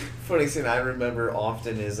 Funny scene I remember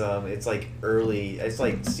often is it's like early, it's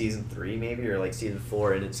like season 3 maybe, or like season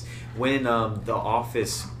 4, And it's when the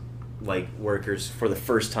Office like workers for the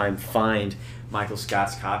first time find Michael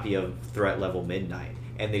Scott's copy of Threat Level Midnight,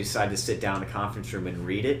 and they decide to sit down in a conference room and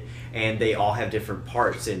read it, and they all have different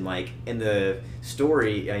parts. And like in the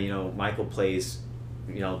story, Michael plays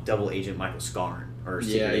double agent Michael Scarn, or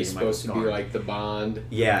secret Yeah, he's agent Michael supposed to be Scarn. like the Bond.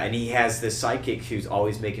 Yeah, and he has this sidekick who's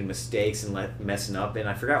always making mistakes and messing up, and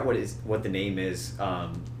I forgot what the name is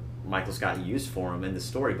Michael Scott used for him in the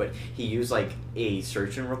story, but he used like a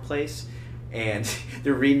search and replace, and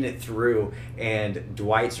they're reading it through, and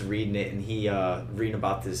Dwight's reading it, and he reading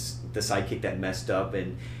about the sidekick that messed up,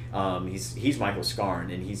 and he's Michael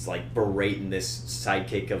Scarn, and he's like berating this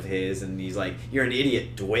sidekick of his, and he's like, "You're an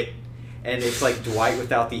idiot, Dwight." And it's like Dwight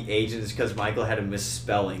without the agent is because Michael had a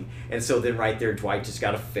misspelling. And so then right there, Dwight just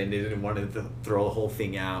got offended and wanted to throw the whole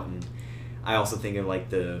thing out. And I also think of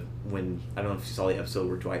like I don't know if you saw the episode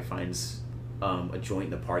where Dwight finds a joint in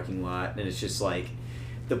the parking lot. And it's just like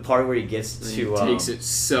the part where he gets to... He takes it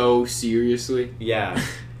so seriously. Yeah.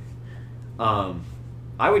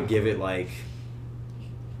 I would give it like...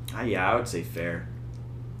 I would say fair.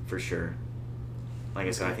 For sure. Like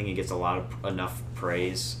I said, I think it gets enough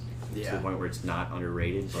praise... to the point where it's not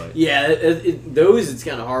underrated, but it's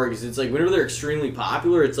kind of hard because it's like whenever they're extremely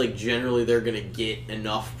popular, it's like generally they're gonna get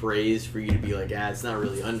enough praise for you to be like, it's not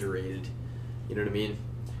really underrated. You know what I mean?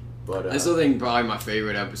 But I still think probably my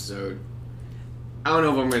favorite episode. I don't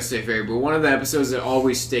know if I'm gonna say favorite, but one of the episodes that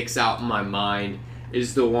always sticks out in my mind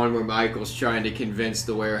is the one where Michael's trying to convince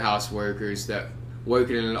the warehouse workers that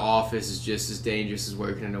working in an office is just as dangerous as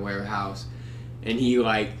working in a warehouse. And he,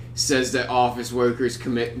 like, says that office workers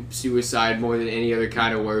commit suicide more than any other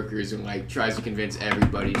kind of workers, and, like, tries to convince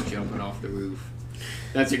everybody he's jumping off the roof.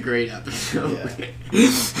 That's a great episode.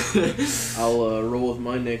 Yeah. I'll roll with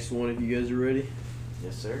my next one if you guys are ready.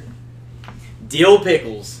 yes, sir. Dill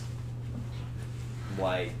pickles.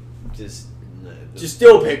 Like, just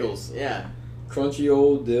dill pickles, yeah. Crunchy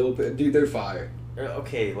old dill. Dude, they're fire.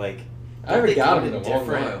 okay, like I haven't they got call them in it a long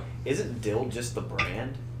different? while. Isn't dill just the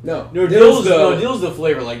brand? No, No, dill's dill's the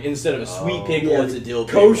flavor. Like instead of a sweet pickle, yeah, it's a dill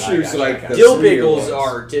pickle. kosher's like the Dill sweeter pickles ones.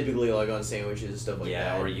 are typically like on sandwiches and stuff like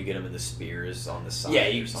Yeah, that. or you get them in the spears on the side. Yeah,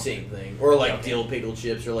 or something. same thing. Or like Okay. dill pickle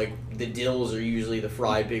chips, or like the dills are usually the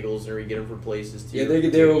fried pickles, or you get them from places too. Yeah,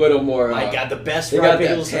 they're a little more. I got the best they fried got that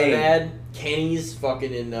pickles I've tang. had. Kenny's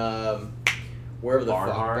fucking in wherever the fuck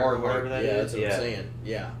Barnhart, wherever that yeah, is. that's what Yeah. I'm saying.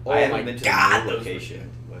 Yeah. Oh I my haven't been to god, the new those location. were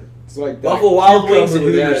good. But It's like Buffalo Wild Wings and cucumber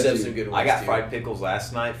with Hooters have attitude. some good ones. I got too. fried pickles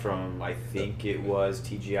last night from I think it was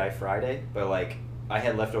TGI Friday, but like I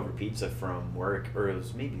had leftover pizza from work, or it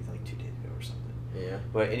was maybe like 2 days ago or something. Yeah.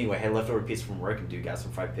 But anyway, I had leftover pizza from work, and dude got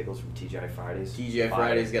some fried pickles from TGI Fridays. TGI Fire.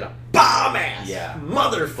 Friday's got a bomb ass Yeah.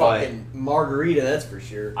 motherfucking margarita, that's for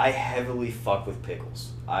sure. I heavily fuck with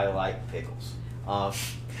pickles. I like pickles.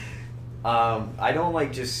 I don't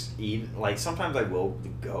like just eat. Like sometimes I will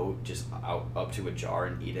go just out up to a jar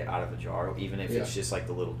and eat it out of a jar, even if it's just like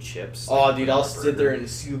the little chips. Oh, like, dude, I'll sit there and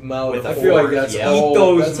scoop them out With with a a I feel like fork. that's Yeah. all. Eat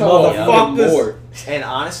those that's how I motherfuckers. get bored. And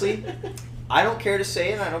honestly, I don't care to say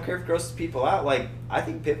it. And I don't care if it grosses people out. Like I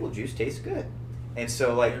think pickle juice tastes good, and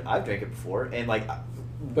so like I've drank it before, and like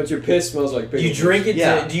But your piss smells like pickle. You drink it?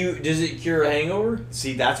 Yeah. Does it cure a hangover?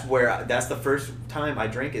 see that's the first time I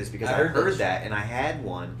drank is because I I heard heard this. that and I had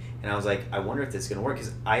one and I was like I wonder if this is gonna work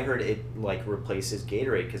because I heard it like replaces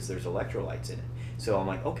Gatorade because there's electrolytes in it. So I'm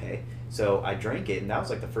like okay. So I drank it and that was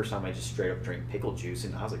like the first time I just straight up drank pickle juice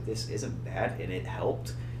and I was like this isn't bad and it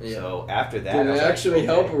helped. Yeah. So after that, Did I it was like, actually okay.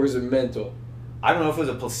 help, or was it mental? I don't know if it was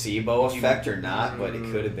a placebo effect or not, but it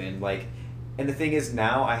could have been like. And the thing is,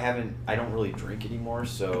 now I don't really drink anymore,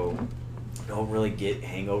 so I don't really get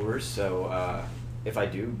hangovers. So if I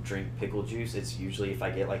do drink pickle juice, it's usually if I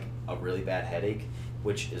get like a really bad headache,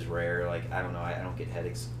 which is rare. Like I don't know, I don't get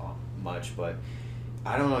headaches much, but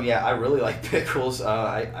I don't know. Yeah, I really like pickles.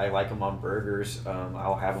 I like them on burgers.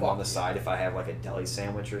 I'll have them on the side if I have like a deli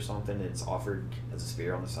sandwich or something. And it's offered as a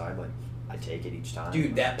spear on the side. Like I take it each time.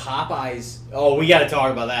 Dude, that Popeyes. Oh, we got to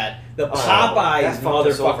talk about that. The that Popeyes fucked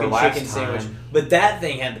us over motherfucking last chicken sandwich. time. But that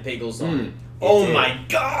thing had the pickles on it. It Oh did. my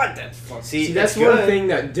god, that's fucking. See, that's it's one good, thing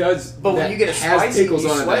that does. But that when you get a has spicy, pickles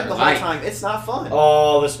you on it, sweat that the I whole like. time. It's not fun.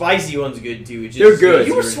 Oh, the spicy one's good too. It's They're just good.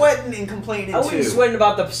 You were sweating and complaining I wasn't too. sweating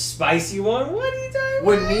about the spicy one. What are you talking about?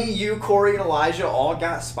 When me, you, Corey, and Elijah all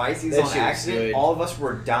got spices That on shit was accident, good. all of us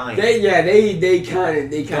were dying. They kind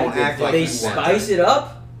of Don't act like They you spice it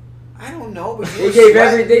up. I don't know, but you They were gave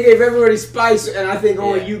sweating. they gave everybody spice, and I think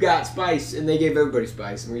only Yeah. you got spice, and they gave everybody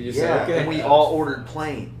spice, and we just Yeah, said okay. and we all ordered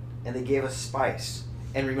plain, and they gave us spice.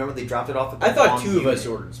 And remember, they dropped it off at the I thought wrong 2 of us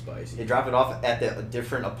unit. ordered spicy. They dropped it off at the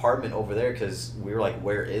different apartment over there because we were like,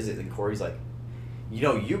 "Where is it?" And Corey's like, "You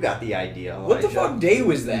know, you got the idea." What the Elijah." fuck day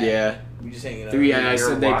was that? Yeah, We just hanging out. 3. And I We were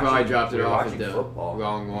said they probably watching- dropped we it were off at watching the football.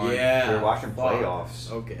 wrong one. Yeah. We were watching fuck.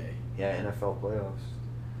 playoffs. Okay. Yeah, NFL playoffs.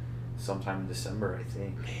 Sometime in December, I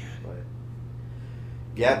think. But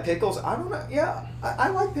yeah, pickles. I don't know. Yeah, I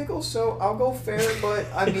like pickles, so I'll go fair. But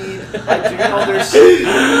I mean, I do know there's.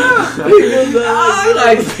 I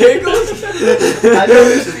like pickles. I know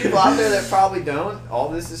there's people out there that probably don't. All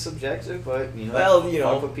this is subjective, but you know, Well, you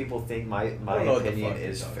fuck know. what people think. My I don't know what the opinion fuck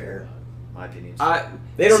is you're talking fair. about. My opinion.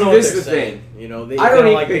 They don't See, know what this they're is the saying. thing. You know, they I don't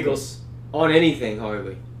kinda eat like pickles on anything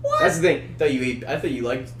hardly. What? That's the thing. I thought you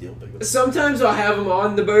liked dill pickles. Sometimes I'll have them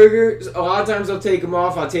on the burger. A lot of times I'll take them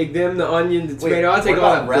off. I'll take them, the onion, the tomato. I'll take what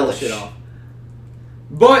all about that relish? bullshit off.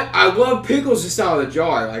 But I love pickles just out of the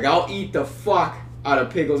jar. Like I'll eat the fuck out of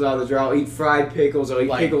pickles out of the jar. I'll eat fried pickles. I'll eat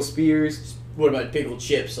Like- pickle spears. What about pickled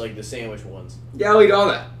chips, like the sandwich ones? Yeah, I'll eat all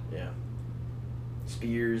that. Yeah.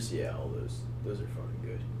 Spears, yeah, all those. Those are fucking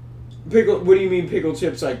good. Pickle. What do you mean pickled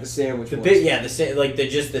chips like the sandwich The ones? bit, yeah,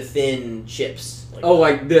 just the thin chips. Like, Oh,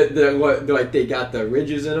 like like they got the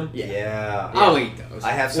ridges in them. Yeah. I'll eat those.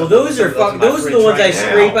 I have well, some. those some are of fuck. in my Those are the fridge ones I right now.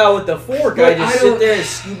 scrape out with the fork. But I just I sit don't- there and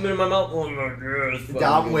scoop them in my mouth. Oh my god, it's fucking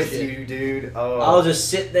I'm good with shit. you, dude. Oh. I'll just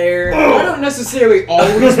sit there. I don't necessarily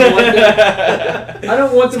always want them. I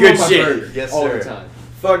don't want them Good on my shit. burger Yes, all sir. the time.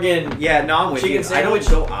 Fucking Yeah, no, I'm with Chicken you. I don't sandwich?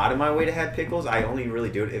 go out of my way to have pickles. I only really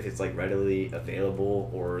do it if it's like readily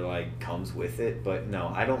available or like comes with it. But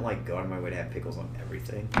no, I don't like go out of my way to have pickles on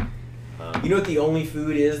everything. You know what the only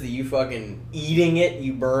food is that you fucking eating it,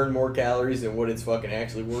 you burn more calories than what it's fucking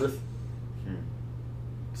actually worth? An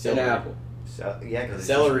Celery. apple. So, yeah, because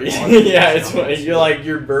Celery. Yeah, it's funny.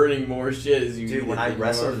 You're burning more shit as you Dude, eat when it I than you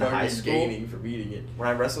wrestled are in high fucking school- gaining from eating it. When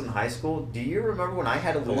I wrestled in high school, do you remember when I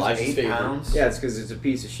had to lose Elijah's 8 favorite. pounds? Yeah, it's because it's a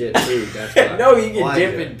piece of shit food. That's why. No, you can Why?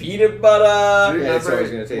 dip in peanut butter. Do you Yeah, it's always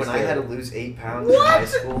remember gonna taste when I had to terrible. lose 8 pounds in high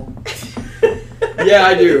school? Yeah,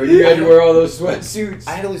 I do. You had to wear all those sweatsuits.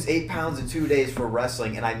 I had to lose 8 pounds in 2 days for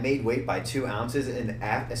wrestling, and I made weight by 2 ounces. And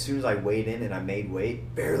as soon as I weighed in and I made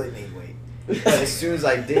weight, barely made weight. But as soon as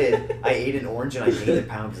I did, I ate an orange and I gained a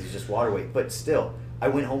pound because it's just water weight. But still, I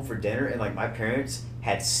went home for dinner and like my parents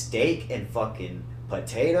had steak and fucking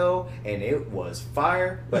potato, and it was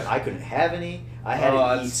fire. But I couldn't have any. I had Oh,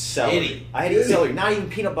 to eat that's celery. shitty. I had to eat celery, not even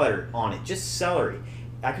peanut butter on it, just celery.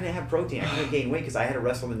 I couldn't have protein. I couldn't gain weight because I had to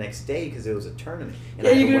wrestle the next day because it was a tournament. And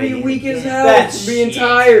Yeah, I had you're to gonna weigh be in weak as again. hell That's from being shit.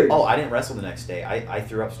 tired. Oh, I didn't wrestle the next day. I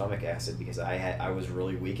threw up stomach acid because I was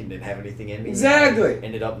really weak and didn't have anything in me. Exactly. I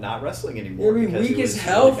ended up not wrestling anymore. You're gonna be because weak it as was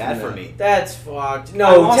hell really bad from for that. me. That's fucked. I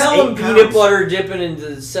No, lost tell them 8 peanut pounds. butter dipping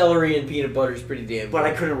into celery and peanut butter is pretty damn good. But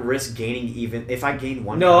I couldn't risk gaining even if I gained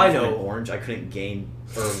 1 No, pound I from an know. orange. I couldn't gain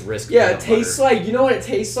or risk. Yeah, it peanut tastes butter. like, you know what it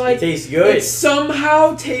tastes like? It tastes good. It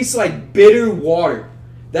somehow tastes like bitter water.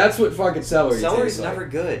 That's what fucking celery Celery's tastes like. never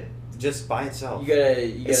good. just by itself. You gotta.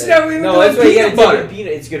 It's never even no, good that's with why you peanut gotta butter. take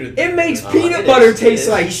peanut. It's good with. It makes Oh, peanut it butter is. taste It is.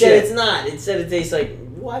 like He said shit. it's not. It said it tastes like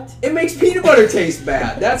what? It makes peanut butter taste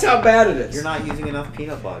bad. That's how bad it is. You're not using enough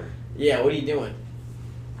peanut butter. Yeah. What are you doing?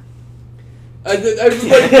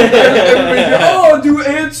 Everybody, oh, do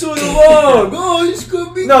ants on the log. Oh, it's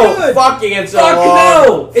gonna be No, good. fuck ants Fuck on a log.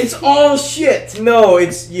 no. It's all shit. No,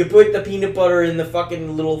 it's you put the peanut butter in the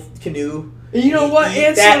fucking little canoe. And you know what? Eat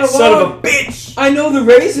Ants that on a son log. of a bitch. I know the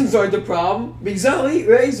raisins aren't the problem because I'll eat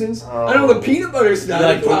raisins. I know the peanut butter's not You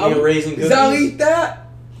like the problem oatmeal raisin because I'll cookies? eat that.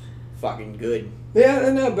 Fucking good. Yeah,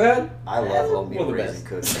 they're not bad. I love Yeah, oatmeal one of the raisin best.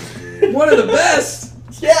 cookies, dude. One of the best.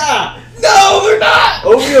 Yeah. No, they're not.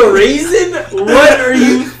 Oatmeal raisin? What are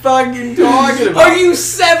you fucking talking about? Are you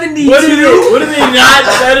 72? What are they not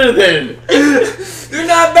better than? They're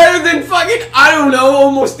not better than fucking, I don't know,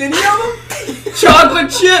 almost any of them. Chocolate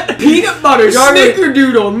chip, peanut butter, Chocolate-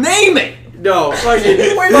 snickerdoodle, name it. No,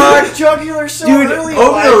 fucking When fuck. did Chucky so Dude, early?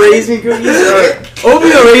 oatmeal raisin cookies are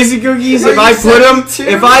oatmeal raisin cookies. If I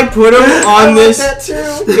put them on this,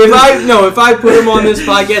 if I put them on this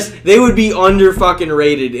podcast, they would be under fucking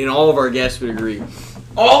rated, and all of our guests would agree.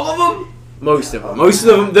 All of them? Most of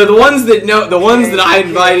them. They're the ones that know. The ones that I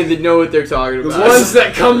invited that know what they're talking The about. ones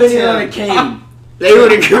that come in on a cane. They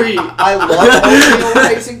would agree. I love oatmeal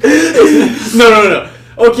raisin cookies. No.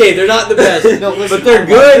 Okay, they're not the best, No, listen, but they're I love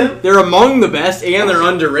good. them. They're among the best, and they're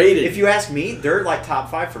underrated. If you ask me, they're like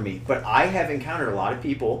top 5 for me. But I have encountered a lot of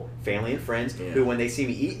people, family and friends, Yeah. who when they see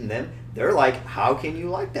me eating them, they're like, "How can you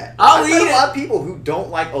like that?" I'll I've met eat a it. lot of people who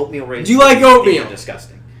don't like oatmeal raisins. Do you like They think oatmeal? they're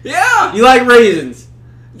disgusting. Yeah. You like raisins?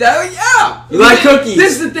 Yeah. You like cookies?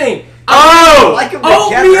 This is the thing. I Oh, like them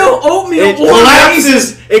Oatmeal it or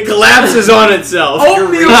collapses. It collapses on itself.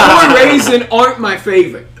 Oatmeal or raisin aren't my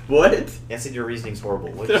favorite. What? I said your reasoning's horrible.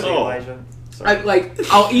 What did you say, No. Elijah? Sorry.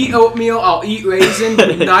 I'll eat oatmeal, I'll eat raisin.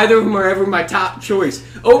 Neither of them are ever my top choice.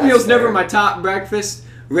 Oatmeal's That's never fair. my top breakfast.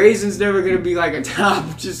 Raisin's never gonna be like a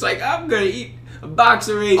top. Just like I'm gonna eat a box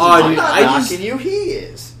of raisins. Oh, I'm dude, not I just- knocking you. He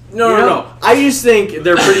is. No. I just think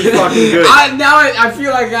they're pretty fucking good. I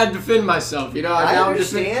feel like I defend myself. You know, I now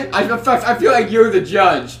understand. I feel like you're the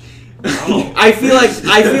judge. I feel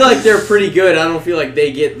like they're pretty good. I don't feel like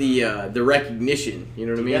they get the recognition. You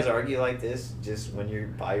know what I Do mean? you guys argue like this just when you're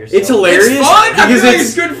by yourself? It's hilarious. It's fun. I because feel like it's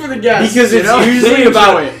it's good for the guests. because you it's know? usually They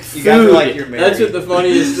about enjoy it. food. You guys are like you're married. That's what the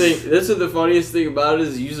funniest thing. That's what the funniest thing about it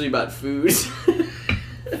is. Usually about food.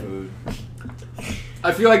 food.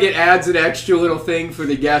 I feel like it adds an extra little thing for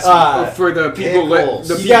the guests, for the people. pickles.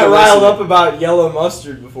 The You people got riled listening. up about yellow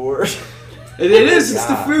mustard before. It is. It's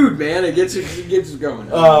the God. food, man. It gets us going.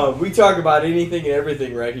 We talk about anything and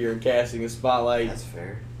everything right here in Casting the Spotlight. That's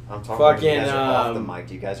fair. I'm talking about you Fucking, guys are off the um, mic.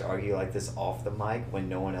 Do you guys argue like this off the mic when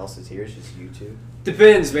no one else is here? It's just you two?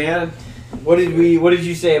 Depends, man. What did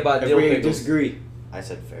you say about If dill we pickles? disagree. I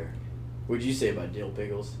said fair. What did you say about dill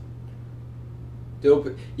pickles?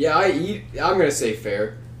 Yeah, I'm gonna say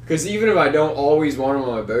fair, because even if I don't always want them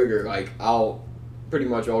on my burger, like I'll pretty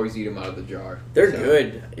much always eat them out of the jar. They're So-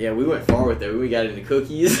 good. Yeah, we went far with that. We got into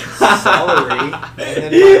cookies, Celery,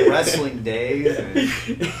 and then my wrestling days.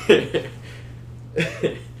 And,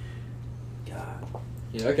 God.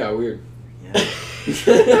 Yeah, that got weird. Yeah.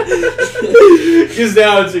 Because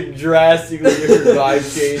now it's a drastically different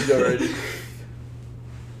vibe change already.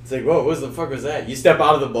 It's like, whoa, what the fuck was that? You step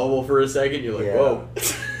out of the bubble for a second, you're like, Yeah. whoa.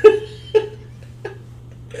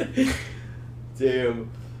 Damn.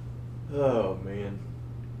 Oh, man.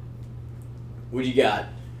 What you got?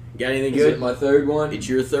 Got anything Is good? it my third one? It's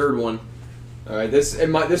your third one. All right, this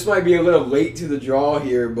might be a little late to the draw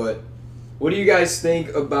here, but what do you guys think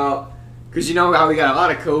about? Because you know how we got a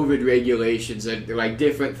lot of COVID regulations and like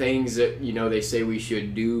different things that they say we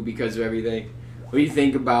should do because of everything. What do you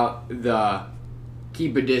think about the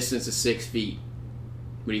keep a distance of 6 feet?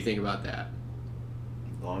 What do you think about that?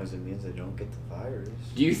 As long as it means they don't get the virus.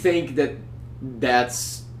 Do you think that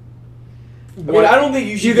that's? I mean, I don't think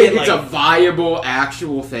you Do you should think get, it's like, a viable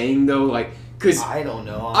actual thing though? Like, because I don't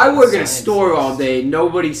know. I work in a Science store is- all day.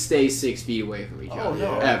 Nobody stays 6 feet away from each Oh other.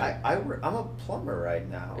 no, ever. I'm a plumber right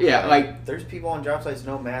now. Yeah, like- there's people on job sites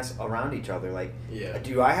no masks around each other. Like, Yeah.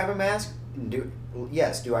 do I have a mask?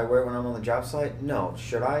 Yes. Do I wear it when I'm on the job site? No.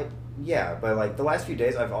 Should I? Yeah, but like the last few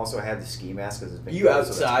days, I've also had the ski mask because it's been. You cold,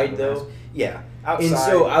 so that's outside, my though? mask. Yeah, outside. And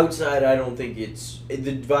so outside, I don't think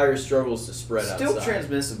the virus struggles to spread still outside.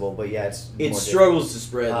 transmissible, but yeah, it's It more struggles to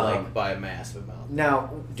spread Um, like by a massive amount.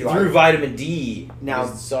 difficult. Now, Through vitamin D. Now-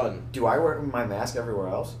 because the sun. do I wear my mask everywhere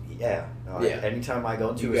else? Yeah. Yeah. Anytime I go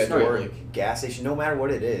into You a got store, to work. gas station, no matter what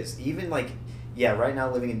it is, even like, yeah, right now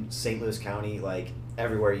living in St. Louis County, like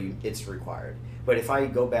everywhere it's required. But if I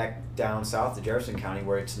go back down south to Jefferson County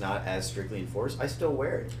where it's not as strictly enforced, I still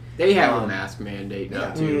wear it. They have a mask mandate now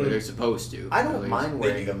yeah. too. They're supposed to. I don't mind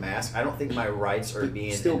wearing a mask. I don't think my rights are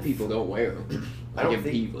being. Still, people don't wear them. I don't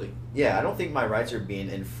think. People. Yeah, I don't think my rights are being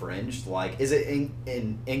infringed. Like, is it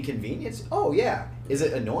inconvenience? Oh yeah. Is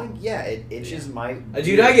it annoying? Yeah, it itches my.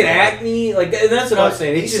 Dude, I get acne. Like, that's what I'm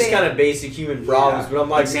saying. It's just saying- kind of basic human problems. Yeah, but I'm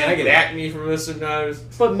like, exactly. man, I get acne from this sometimes.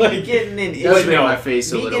 But me getting an Does itchy, make my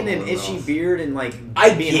face a me little getting an more itchy rough. beard and like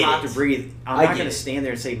I being get hot it. to breathe, I'm I not get going it. to stand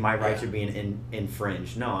there and say my rights are being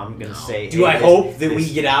infringed. No, I'm going to say. Do hey, I hope that we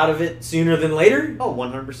get out of it sooner than later? Oh,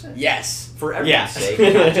 100%. Yes. For everyone's Yeah. sake.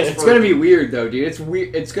 Not just It's for- gonna be weird though, dude. It's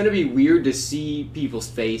weird. It's gonna be weird to see people's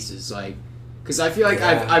faces, like, because I feel like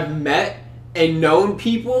Yeah. I've met and known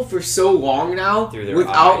people for so long now Through their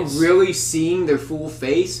without eyes. really seeing their full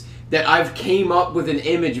face that I've came up with an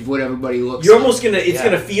image of what everybody looks. You're like. almost gonna. It's Yeah.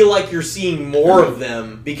 gonna feel like you're seeing more of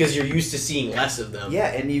them because you're used to seeing less of them. Yeah,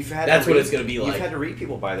 and you've had. That's to what read- it's gonna be like. You've had to read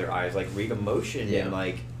people by their eyes, like read emotion, Yeah. and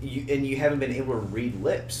like you haven't been able to read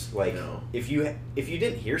lips. Like No. if you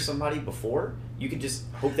didn't hear somebody before, you could just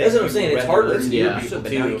hope that. That's what I'm you saying, read it's their harder lips to to hear hear people, but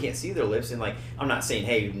too. now you can't see their lips. And like, I'm not saying,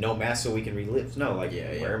 hey, no mask so we can read lips. No, like,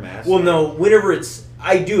 wear a mask. Well, no. Whenever it's,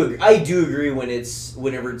 I do agree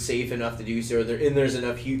whenever it's safe enough to do so, and there's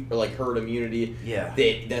enough herd immunity. Yeah.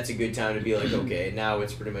 That's a good time to be like, okay, now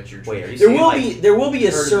it's pretty much your. Wait, are you there saying, will like, be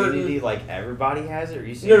a Herd certain. immunity, like everybody has it. Or are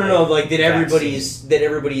you saying No. Like that everybody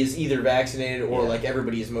vaccine? is either vaccinated or Yeah. like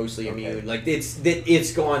everybody is mostly Okay. immune. Like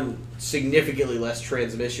it's gone significantly less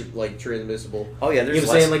transmissible. Oh yeah, You there's know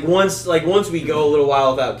what I'm saying? Like once we go a little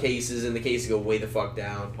while without cases and the cases go way the fuck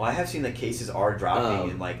down. Well, I have seen that cases are dropping, Um,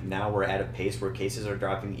 and like now we're at a pace where cases are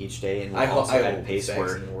dropping each day, and we're I ho- also I at a hope pace this where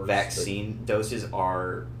vaccine works, vaccine doses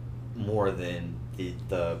are more than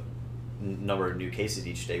the number of new cases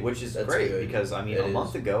each day, which is That's great good. because I mean It a is.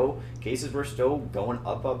 month ago cases were still going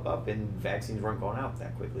up, and vaccines weren't going out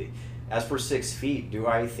that quickly. As for 6 feet, do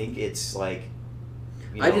I think it's like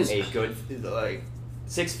a good like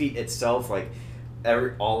 6 feet itself, like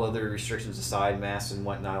all other restrictions aside, masks and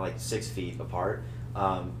whatnot, like 6 feet apart.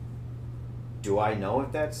 Do I know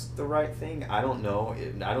if that's the right thing? I don't know.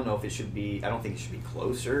 I don't know if it should be. I don't think it should be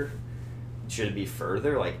closer. Should it be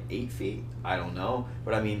further, like 8 feet? I don't know.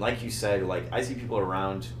 But I mean, like you said, like I see people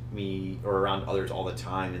around me or around others all the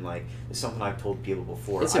time, and like it's something I've told people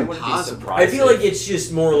before. It's I wouldn't be impossible. surprised. I feel if- like it's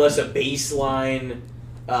just more or less a baseline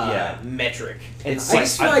Yeah. metric. And It's I like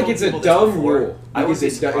just feel I've like told it's a people this dumb before. rule. I would because be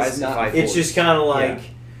it's surprised if I it's just kind of like. Yeah.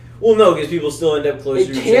 Well, no, because people still end up closer.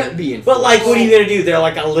 It to each can't other. be But like, what are you enforced. gonna do? They're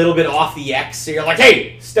like a little bit off the X, so you're like,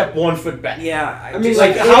 hey, step 1 foot back. Yeah, I mean, Just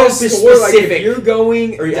like, like, in how a store, like, specific- if you're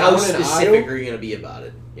going Or down how an specific aisle, are you gonna be about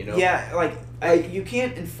it? You know? yeah, like you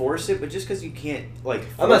can't enforce it, but just because you can't like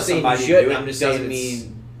I'm not force saying you somebody to shouldn't, do it I'm just doesn't saying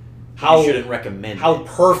mean how you shouldn't recommend how it.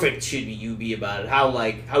 perfect should you be about it?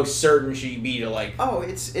 How certain should you be to like? Oh,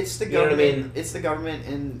 it's the You know what I government. mean? It's the government,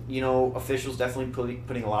 and officials definitely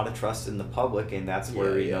putting a lot of trust in the public, and that's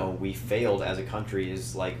where Yeah. we failed as a country.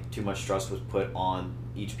 Is like too much trust was put on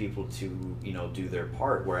each people to do their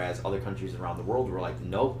part, whereas other countries around the world were like,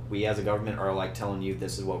 nope, we as a government are like telling you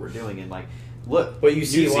this is what we're doing, and like, look, But you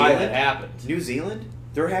see New why Zealand- that happened. New Zealand,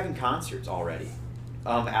 they're having concerts already.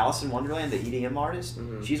 Alice in Wonderland, the EDM artist,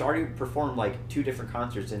 Mhm. she's already performed like 2 different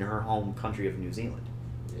concerts in her home country of New Zealand.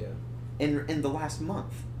 Yeah. In the last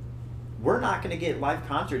month. We're not going to get live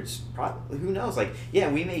concerts. Probably, who knows? Like,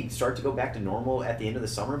 yeah, we may start to go back to normal at the end of the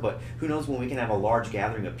summer, but who knows when we can have a large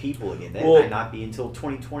gathering of people again? That Well- might not be until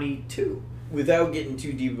 2022. Without getting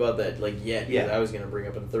too deep about that, like yet, Yeah. I was gonna bring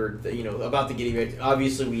up a third, about the getting back.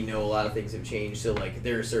 Obviously, we know a lot of things have changed, so like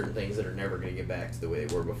there are certain things that are never gonna get back to the way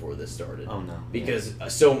they were before this started. Oh no! Because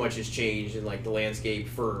so much has changed in like the landscape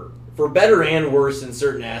for better and worse in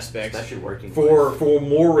certain aspects. Especially working for with-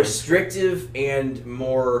 more restrictive and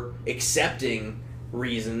more accepting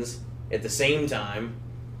reasons at the same time,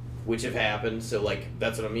 which have happened. So like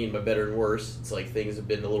that's what I mean by better and worse. It's like things have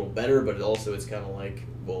been a little better, but also it's kind of like,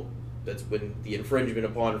 well, that's when the infringement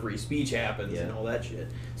upon free speech happens and Yeah. all that shit.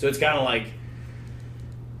 So it's kind of like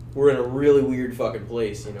we're in a really weird fucking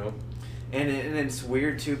place, and it's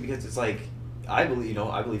weird too because it's like I believe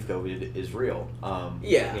COVID is real.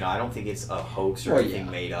 Yeah. I don't think it's a hoax or Well, anything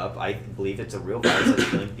yeah. made up. I believe it's a real virus that's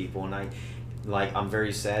killing people, and I'm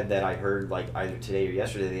very sad that I heard like either today or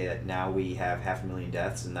yesterday that now we have 500,000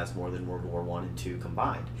 deaths, and that's more than World War I and II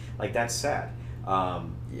combined. Like that's sad.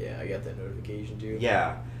 Yeah, I got that notification too.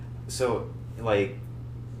 Yeah. So like,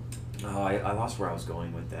 I lost where I was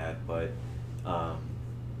going with that, but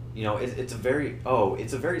you know, it's a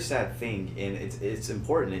very sad thing, and it's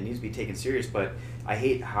important. It needs to be taken serious. But I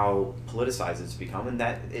hate how politicized it's become, and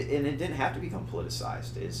it didn't have to become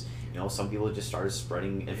politicized. Is, you know, some people just started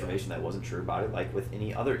spreading information that wasn't true about it, like with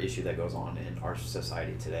any other issue that goes on in our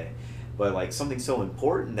society today. But like something so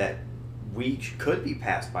important that we could be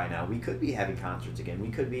passed by now. We could be having concerts again. We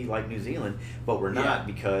could be like New Zealand, but we're not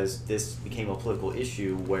because this became a political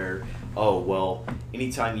issue where, oh, well,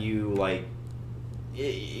 anytime you like,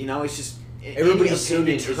 you know, it's just everybody's so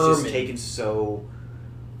it's determined. just taken so.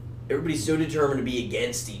 Everybody's so determined to be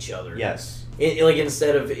against each other. Yes. Like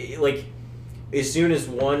instead of like, as soon as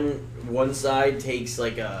one side takes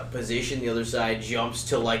like a position, the other side jumps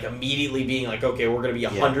to like immediately being like, okay, we're gonna be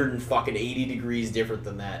 180 degrees different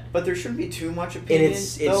than that. But there shouldn't be too much opinion. And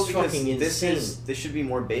it's fucking insane. This should be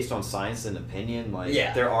more based on science than opinion. Like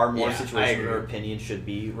Yeah. there are more Yeah, I situations agree. where opinion should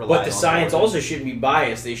be relied on. But the science more than- also shouldn't be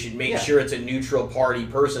biased. They should make sure it's a neutral party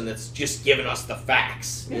person that's just giving us the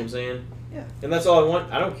facts. You know what I'm saying? Yeah. And that's all I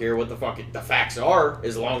want. I don't care what the facts are,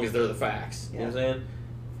 as long as they're the facts. You know what I'm saying?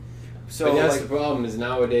 So So that's like, the problem is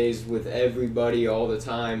nowadays with everybody all the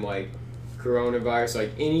time, like coronavirus,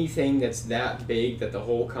 like anything that's that big that the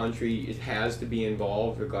whole country it has to be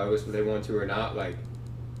involved, regardless whether they want to or not. Like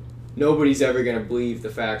nobody's ever gonna believe the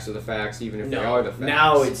facts are the facts, even if they are the facts.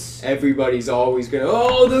 Now it's Everybody's always gonna,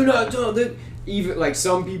 oh, they're not. They're, even like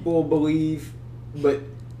some people believe, but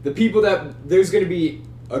the people that there's gonna be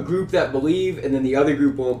a group that believe, and then the other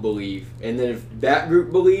group won't believe, and then if that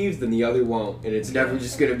group believes, then the other won't, and it's never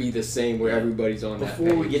just gonna be the same where everybody's on that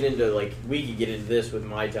before we page. get into like we could get into this with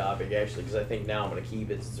my topic actually because I think now I'm gonna keep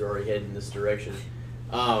it since it's already heading in this direction.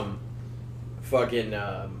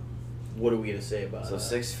 What are we gonna say about so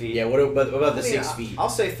 6 feet. Yeah, what about the I mean, 6 feet? I'll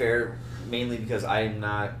say fair, mainly because I'm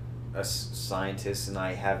not a scientist and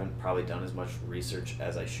I haven't probably done as much research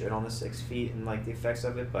as I should on the 6 feet and like the effects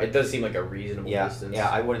of it. But It does seem like a reasonable distance. yeah,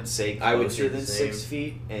 I wouldn't say closer I would say the than same. 6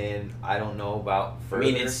 feet, and I don't know about I further.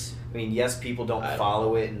 mean, Yes, people don't I don't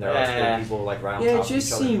follow it, and there are still people like right on Yeah, top it of just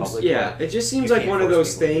each other in seems. public. Yeah, but it just seems you like can't one of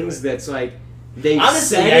force those people to do things it. that's like they.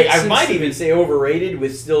 honestly, said it I since might the even say overrated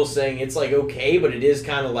with still saying it's like okay, but it is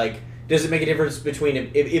kind of like does it make a difference between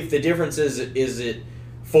if the difference is it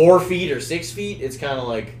 4 feet or 6 feet? It's kind of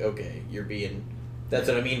like okay, you're being. That's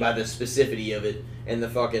what I mean by the specificity of it and the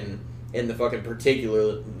fucking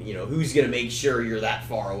particular. You know, who's gonna make sure you're that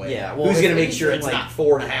far away? Yeah, well, who's if gonna make sure anything, it's like- not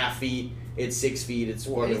 4.5 feet? It's 6 feet. It's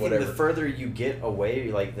Well, fucking anything, whatever. the further you get away,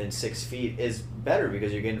 like than 6 feet, is better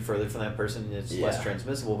because you're getting further from that person and it's less Yeah.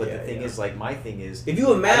 transmissible. But Yeah, the thing yeah. is, like my thing is, If you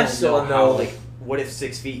have I masks don't know on how, though, like, what if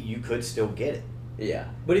 6 feet you could still get it? yeah.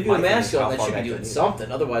 But if you have My a thing mask is how on, that far should be back doing can you?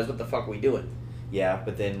 something. Otherwise, what the fuck are we doing? Yeah,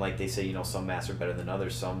 but then like they say, you know, some masks are better than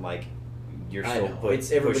others. Some like you're I still know.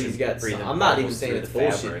 It's everybody's pushing got. breathing Some. I'm not even particles saying through it's the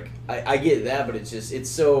bullshit. fabric. I get that, but it's just it's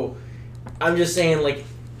so. I'm just saying like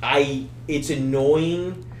it's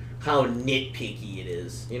annoying how nitpicky it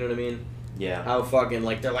is. You know what I mean? Yeah. How fucking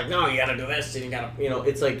like they're like no, you gotta do this and you gotta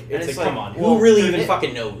it's like And it's like come on, well, who really they're even nit-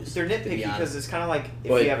 fucking knows? They're to nitpicky be honest? because it's kind of like if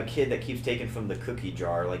But- you have a kid that keeps taking from the cookie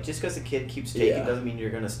jar. Like just because the kid keeps taking Yeah. doesn't mean you're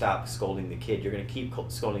gonna stop scolding the kid. You're gonna keep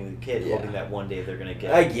scolding the kid, Yeah. hoping that one day they're gonna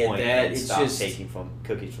get. I the get point that. And It's stop just- taking from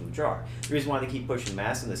cookies from the jar. The reason why they keep pushing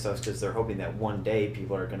masks and this stuff is because they're hoping that one day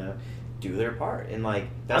people are gonna do their part. And like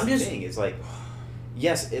that's I'm the just- thing. It's like,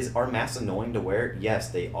 yes, are masks annoying to wear? Yes,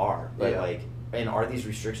 they are. But Yeah. like, and are these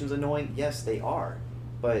restrictions annoying? Yes, they are.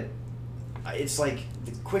 But it's like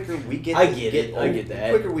the quicker we get, I get it. I get The that.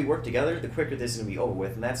 quicker we work together, the quicker this is gonna be over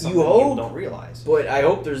with, and that's You something people hope. don't realize. But I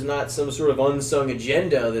hope there's not some sort of unsung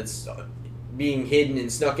agenda that's being hidden and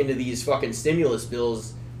snuck into these fucking stimulus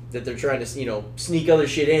bills that they're trying to, sneak other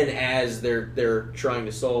shit in as they're trying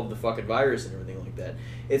to solve the fucking virus and everything like that.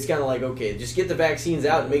 It's kind of like, okay, just get the vaccines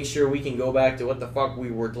out and make sure we can go back to what the fuck we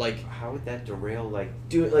were like How would that derail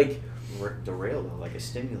derail though, like a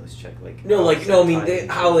stimulus check? Like No, how like does no. I that mean, tie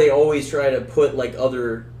into how it? they always try to put like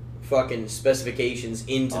other fucking specifications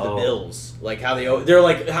into the Oh. bills, like how they're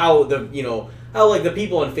like how how like the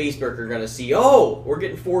people on Facebook are gonna see. Oh, we're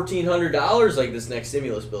getting $1,400 like this next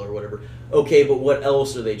stimulus bill or whatever. Okay, but what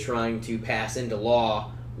else are they trying to pass into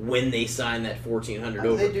law when they sign that $1,400 How do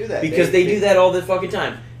over? they do that? Because they do that all the fucking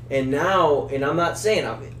time. And now, and I'm not saying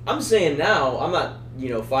I'm saying now. I'm not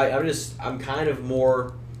fight. I'm kind of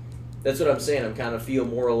more. That's what I'm saying. I'm kind of feel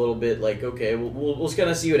more a little bit like okay, we'll just kind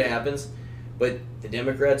of see what happens. But the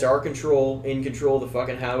Democrats are in control of the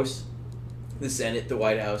fucking House, the Senate, the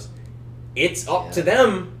White House. It's up to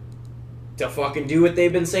them to fucking do what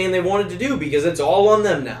they've been saying they wanted to do because it's all on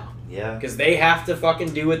them now. Yeah. Because they have to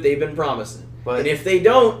fucking do what they've been promising. But and if they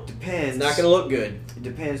don't, depends. it's not going to look good. It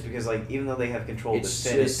depends because like even though they have control of the It's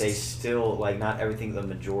Senate, just- they still like not everything's a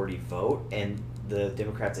majority vote, and the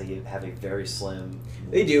Democrats have a very slim.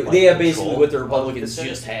 They do. like, They have control basically what the of Republicans Senate.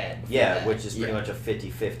 just had. Yeah, which is pretty Yeah. much a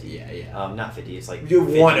 50-50. Yeah. Not 50. It's like You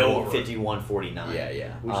have one over. 51-49.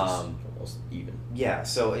 Yeah. Which is almost even. Yeah,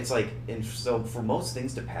 so it's like, and so for most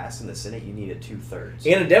things to pass in the Senate, you need a 2/3.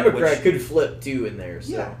 And a Democrat Which- could flip too in there.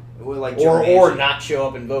 So. Yeah, well, like Or Joe Manchin, not show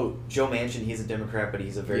up and vote. Joe Manchin, he's a Democrat, but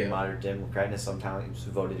he's a very Yeah. moderate Democrat, and sometimes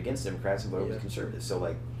voted against Democrats and voted Yeah. with conservatives. So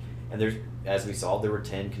like, and there's, as we saw, there were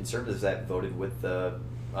 10 conservatives that voted with the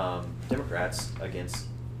Democrats against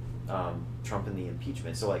Trump in the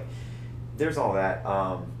impeachment. So like, there's all that.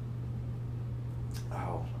 I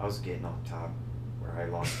was getting off top where I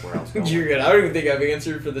lost where I was going. You're good. I don't even think I've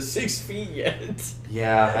answered for the 6 feet yet.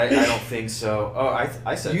 Yeah, I don't think so. Oh,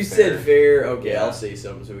 I said You fair. said fair. Okay, Yeah. I'll say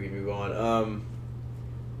something so we can move on.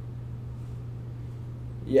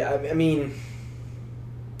 Yeah, I mean,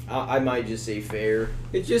 I might just say fair.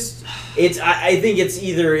 It just I think it's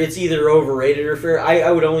either overrated or fair.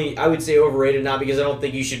 I would say overrated, not because I don't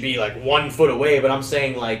think you should be like 1 foot away, but I'm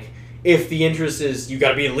saying like if the interest is you got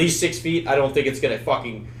to be at least 6 feet, I don't think it's gonna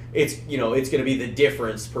it's gonna be the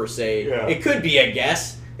difference per se. Yeah. It could be, I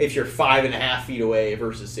guess, if you're 5.5 feet away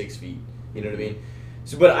versus 6 feet. You know what I mean?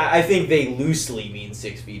 So, but I think they loosely mean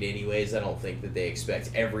 6 feet anyways. I don't think that they expect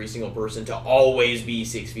every single person to always be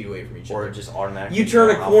 6 feet away from each Or other. just automatically. You turn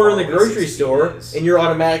a know how corner in far the away grocery 6 feet store, is. and you're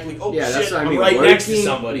automatically, oh yeah, shit, that's what I I'm mean. right next to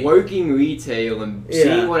somebody. Working retail and Yeah.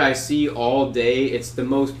 seeing what I see all day, it's the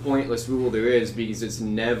most pointless rule there is because it's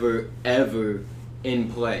never ever in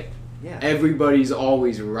play. Yeah. Everybody's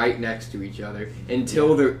always right next to each other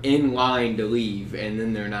until they're in line to leave, and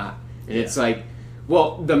then they're not. And it's like,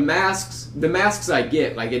 well, the masks I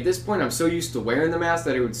get. Like at this point, I'm so used to wearing the mask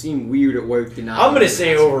that it would seem weird at work to not. I'm wear gonna the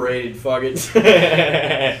say mask. overrated. Fuck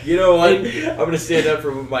it. You know what? I'm gonna stand up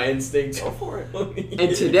for my instincts. Go for it.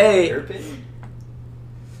 And today, Your opinion?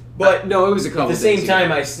 but no, it was a at couple. the same days time,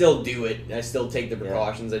 ago. I still do it. I still take the Yeah.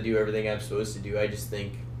 precautions. I do everything I'm supposed to do. I just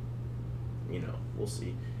think, we'll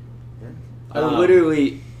see. I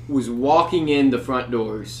literally was walking in the front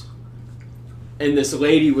doors, and this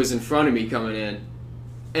lady was in front of me coming in,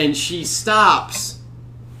 and she stops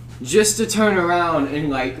just to turn around and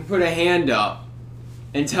like put a hand up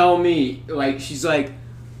and tell me, like, she's like,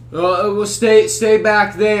 well, stay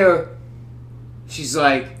back there. She's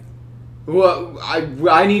like, well,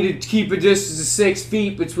 I need to keep a distance of 6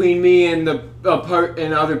 feet between me and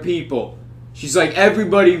and other people. She's like,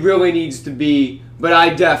 everybody really needs to be, but I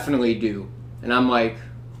definitely do. And I'm like,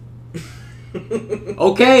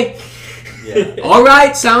 okay, Yeah. all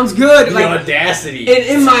right, sounds good. The Like, audacity.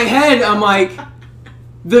 in my head, I'm like,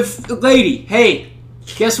 lady, hey,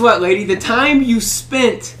 guess what, lady? The time you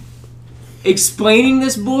spent explaining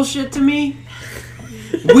this bullshit to me,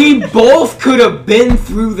 we both could have been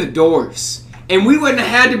through the doors, and we wouldn't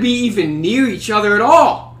have had to be even near each other at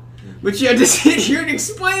all. But you had to sit here and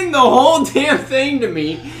explain the whole damn thing to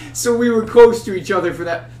me, so we were close to each other for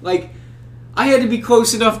that. Like, I had to be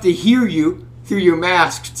close enough to hear you through your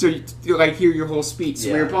mask to like hear your whole speech. So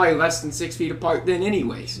we Yeah. were probably less than 6 feet apart then,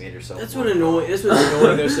 anyways. Made yourself That's more what's annoying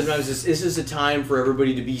comfortable. though. Sometimes this is a time for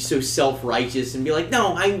everybody to be so self-righteous and be like,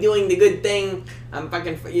 "No, I'm doing the good thing. I'm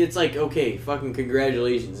fucking." It's like, okay, fucking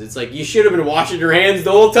congratulations. It's like you should have been washing your hands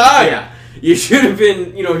the whole time. Yeah. You should have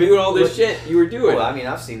been, doing all this shit you were doing. Well, I mean,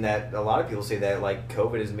 I've seen that. A lot of people say that like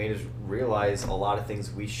COVID has made us realize a lot of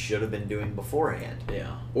things we should have been doing beforehand. Yeah,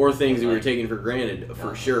 or things that we were Like- taking for granted,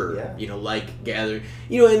 for sure. Yeah. Like gathering.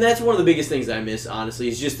 And that's one of the biggest things I miss, honestly,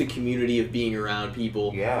 is just the community of being around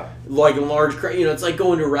people. Yeah. Like a large crowd. It's like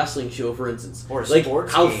going to a wrestling show, for instance. Or a like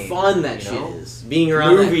sports how game, fun that you shit know? is. Being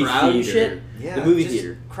around Movie that crowd and theater. shit. Yeah. The movie just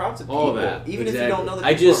theater. Crowds of people. All that. Even if Exactly. you don't know the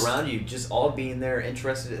I people just- around you, just all being there,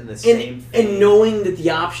 interested in the same And thing. knowing that the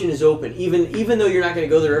option is open, even though you're not going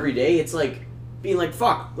to go there every day, it's like being like,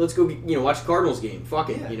 fuck, let's go, watch the Cardinals game. Fuck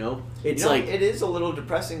it, Yeah. It's You know, like, it is a little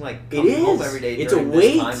depressing, like It coming home is. every day It's a during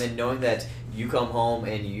weight. this time and knowing that you come home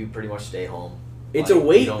and you pretty much stay home. it's Like, a you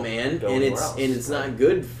weight, don't man, go and anywhere it's else. and it's not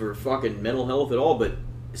good for fucking mental health at all. But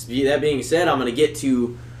that being said, I'm going to get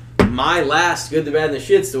to my last good, the bad, and the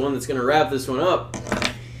shits, the one that's going to wrap this one up.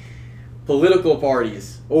 Political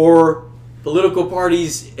parties, or political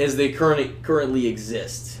parties as they currently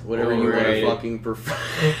exist, whatever you want to Overrated. fucking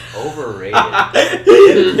prefer. Overrated.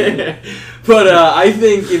 But I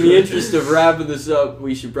think in the interest of wrapping this up,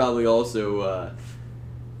 we should probably also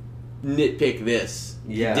nitpick this.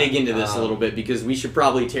 Yeah, Dig into this a little bit, because we should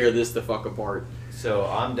probably tear this the fuck apart. So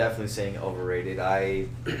I'm definitely saying overrated. I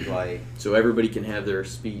like So everybody can have their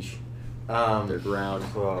speech, their ground.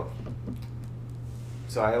 well,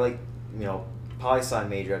 so I like, you know, poli-sci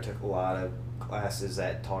major. I took a lot of classes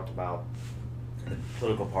that talked about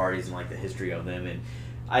political parties and like the history of them, and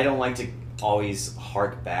I don't like to always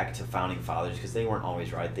hark back to founding fathers because they weren't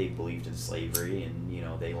always right. They believed in slavery, and you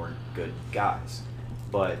know they weren't good guys,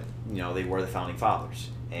 but you know they were the founding fathers,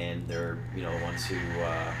 and they're, you know, the ones who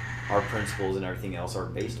our principles and everything else are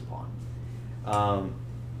based upon.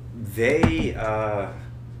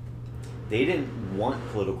 They didn't want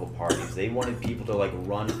political parties. They wanted people to like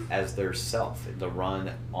run as their self, to run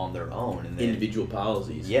on their own, and then, individual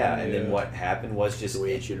policies. Yeah, and then what happened was just the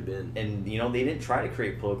way it should have been. And you know, they didn't try to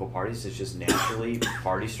create political parties. It's just naturally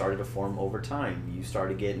parties started to form over time. You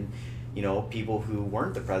started getting, you know, people who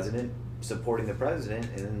weren't the president supporting the president,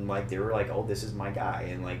 and then like they were like, oh, this is my guy,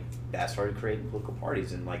 and like that started creating political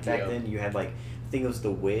parties. And like back then, you had like, I think it was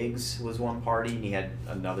the Whigs was one party, and you had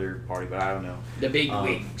another party, but I don't know. The big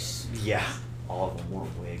wigs. Yeah, all of them were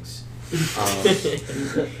Whigs.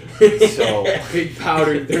 So Big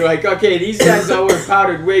powdered. They're like, okay, these guys all wear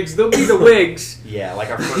powdered wigs. They'll be the wigs. yeah, like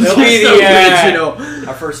our They'll be the original.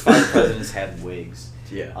 our first 5 presidents had wigs.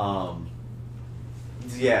 Yeah.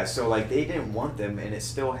 Yeah, so like they didn't want them, and it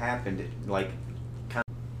still happened. Like, kind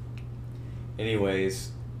of.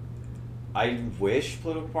 Anyways, I wish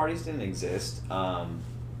political parties didn't exist in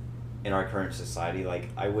our current society. Like,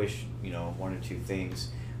 I wish, you know, one or two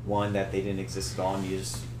things. One, that they didn't exist at all, and you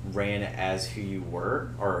just ran as who you were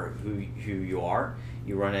or who you are.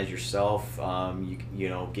 You run as yourself. You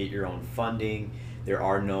know, get your own funding. There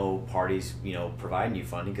are no parties, you know, providing you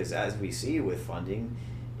funding, because as we see with funding,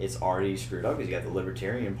 it's already screwed up, because you got the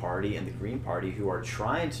Libertarian Party and the Green Party, who are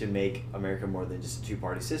trying to make America more than just a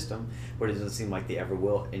 2-party system, but it doesn't seem like they ever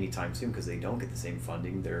will anytime soon, because they don't get the same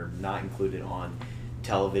funding. They're not included on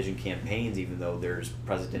television campaigns, even though there's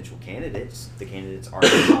presidential candidates. The candidates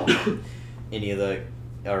aren't on any of the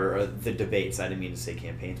debates. I didn't mean to say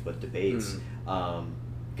campaigns, but debates,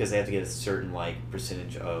 because they have to get a certain like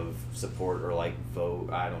percentage of support or like vote.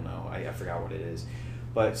 I don't know. I forgot what it is,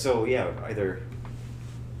 but so yeah, either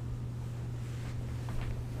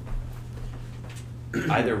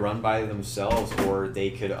run by themselves, or they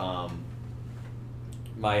could.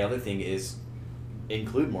 My other thing is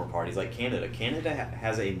include more parties, like Canada. Canada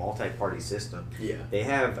has a multi-party system. Yeah. They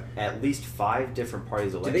have at least 5 different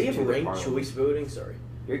parties Do elected. they have to the ranked parliament. choice voting? Sorry.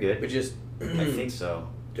 You're good. But just I think so.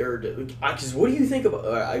 because what do you think about?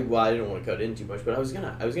 I didn't want to cut in too much, but I was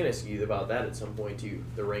gonna ask you about that at some point too.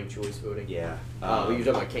 The ranked choice voting. Yeah. You're talking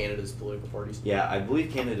about Canada's political parties. Yeah, I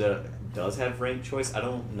believe Canada does have ranked choice. I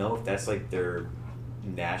don't know if that's like their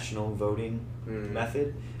national voting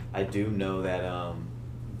method. I do know that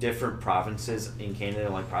different provinces in Canada,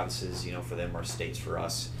 like provinces, you know, for them are states for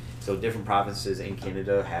us. So different provinces in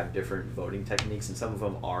Canada have different voting techniques, and some of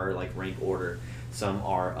them are like rank order. Some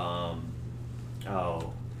are,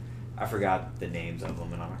 I forgot the names of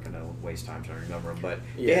them, and I'm not going to waste time trying to remember them, but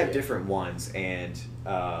they have different ones. And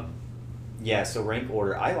yeah, so rank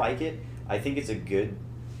order, I like it. I think it's a good,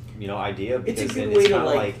 you know, idea, because It's a good then way it's to, kind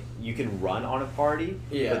of like you can run on a party,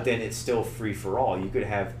 but then it's still free for all. You could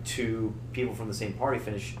have 2 people from the same party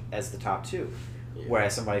finish as the top 2,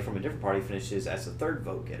 whereas somebody from a different party finishes as the 3rd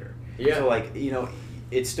vote getter. Yeah. So like, you know,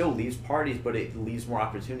 it still leaves parties, but it leaves more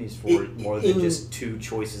opportunities for more than just 2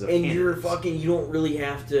 choices of candidates. You don't really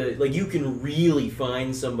have to, like, you can really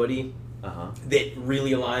find somebody that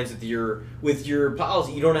really aligns with your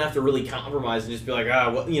policy. You don't have to really compromise and just be like,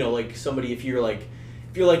 you know, like somebody, if you're like,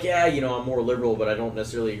 yeah, you know, I'm more liberal, but I don't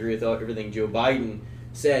necessarily agree with everything Joe Biden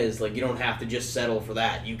says, like, you don't have to just settle for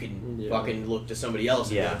that. You can fucking look to somebody else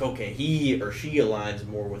and be like, okay, he or she aligns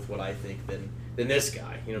more with what I think than this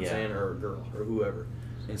guy, you know what I'm saying, or girl, or whoever.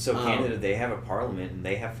 And so Canada, they have a parliament, and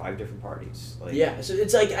they have 5 different parties. Like, yeah, so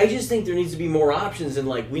it's like, I just think there needs to be more options, and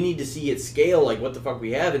like, we need to see it scale, like, what the fuck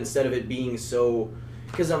we have, instead of it being so,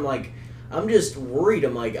 because I'm like, I'm just worried,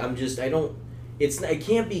 it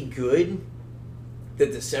can't be good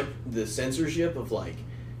that the censorship of, like,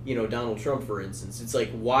 you know, Donald Trump, for instance, it's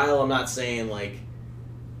like, while I'm not saying, like,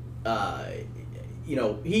 you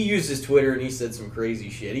know, he uses Twitter and he said some crazy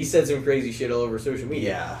shit. He said some crazy shit all over social media.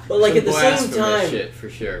 Yeah. But like, at the same time, shit, for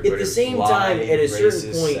sure. at the same time, at a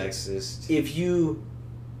certain point, sexist.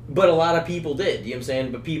 But a lot of people did, you know what I'm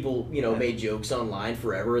saying? But people, you know, made jokes online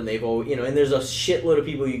forever, and they've all, you know, and there's a shitload of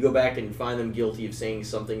people you go back and find them guilty of saying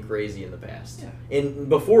something crazy in the past. Yeah. And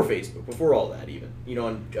before Facebook, before all that even, you know,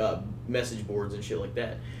 on message boards and shit like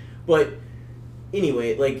that. But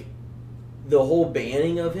anyway, like, the whole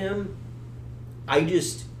banning of him,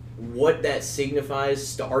 what that signifies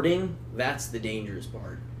starting, that's the dangerous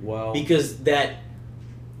part. Well, Because that,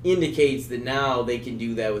 indicates that now they can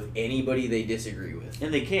do that with anybody they disagree with.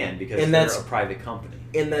 And they can, because And they're that's- a private company.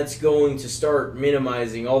 And that's going to start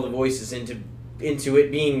minimizing all the voices into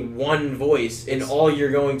it being one voice, and all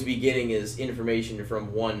you're going to be getting is information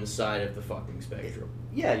from one side of the fucking spectrum.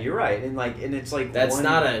 Yeah, you're right. And it's like That's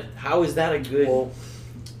not a... How is that a good... Well,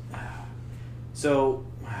 so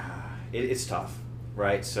it's tough,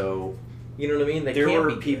 right? So you know what I mean? That there can't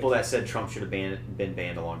were be people good. that said Trump should have been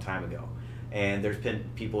banned a long time ago. And there's been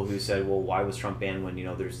people who said, well, why was Trump banned when,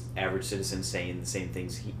 there's average citizens saying the same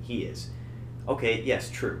things he is? Okay, yes,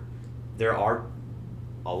 true. There are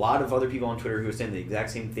a lot of other people on Twitter who are saying the exact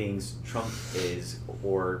same things Trump is,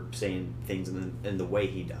 or saying things in the way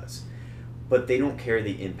he does. But they don't care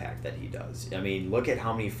the impact that he does. I mean, look at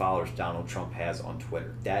how many followers Donald Trump has on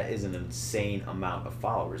Twitter. That is an insane amount of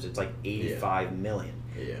followers. It's like 85 million.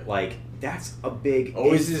 Yeah. Like, that's a big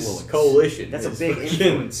Always influence. this coalition. That's a It's big fucking-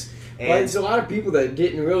 influence. But And it's a lot of people that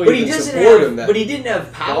didn't really But he even doesn't support have. him. That But he didn't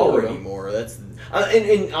have power followed him. anymore. That's.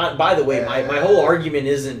 By the way, my whole argument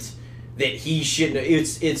isn't that he shouldn't.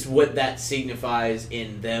 It's what that signifies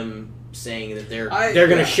in them saying that they're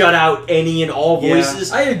going to shut out any and all Yeah,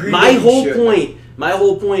 voices. I agree My that he whole should. point. My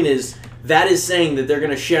whole point is. That is saying that they're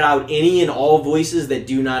going to shut out any and all voices that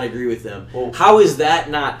do not agree with them. Well- How is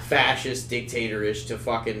that not fascist, dictatorish to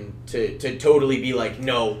fucking to totally be like,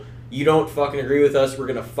 no, you don't fucking agree with us, we're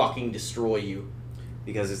going to fucking destroy you.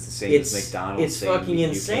 because it's the same It's- as McDonald's it's saying fucking you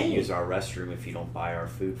insane. can't use our restroom if you don't buy our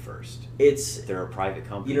food first. It's They're a private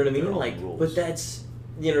company. you know what I with mean? their Like, own rules. but that's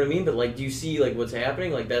you know what I mean. But like, do you see like what's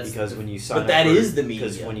happening? Like that's because when you sign but up that for, is the media.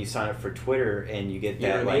 Because when you sign up for Twitter and you get You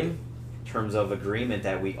know that what I like mean? terms of agreement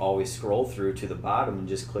that we always scroll through to the bottom and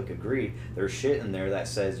just click agree, there's shit in there that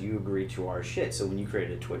says you agree to our shit. So when you create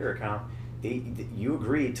a Twitter account, you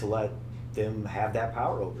agreed to let them have that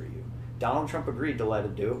power over you. Donald Trump agreed to let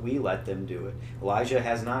it do it. We let them do it. Elijah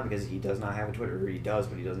has not, because he does not have a Twitter. Or he does,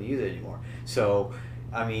 but he doesn't use it anymore. So,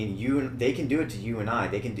 I mean, they can do it to you and I.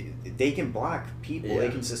 They can block people. Yeah. They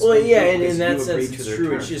can suspend Well, yeah, people and in because that you sense, agreed to it's their true.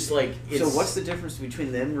 terms. It's just like So what's the difference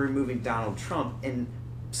between them removing Donald Trump and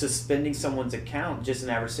suspending someone's account, just an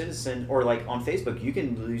average citizen, or like on Facebook, you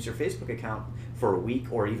can lose your Facebook account for a week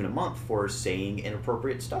or even a month for saying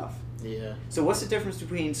inappropriate stuff. yeah. So what's the difference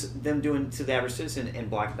between them doing to the average citizen and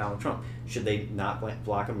blocking Donald Trump? Should they not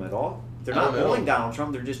block him at all? They're I not don't know. bullying Donald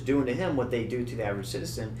Trump. They're just doing to him what they do to the average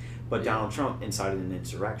citizen. But Yeah. Donald Trump incited an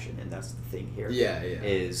insurrection, and that's the thing here. Yeah.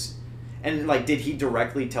 And like, did he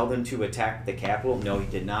directly tell them to attack the Capitol? No, he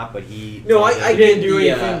did not. But he No, told I them- He didn't do the,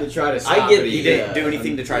 anything to try to stop get it. he the, didn't do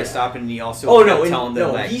anything to try to yeah. stop it, and he also Oh, kept no, telling them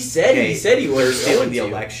no, that he said he they're wasn't stealing going the to.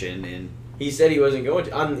 election, and He said he wasn't going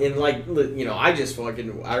to. And like, I just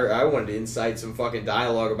fucking I wanted to incite some fucking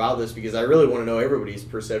dialogue about this because I really want to know everybody's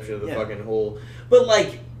perception of the Yeah. fucking whole. But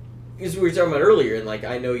like, as we were talking about earlier, and like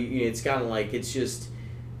I know it's kind of like it's just.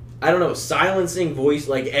 I don't know, silencing voice,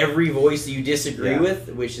 like every voice that you disagree Yeah. with,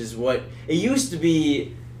 which is what it used to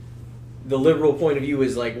be. The liberal point of view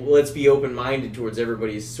is like, well, let's be open-minded towards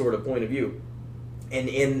everybody's sort of point of view, and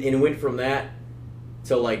it went from that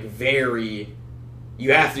to like very,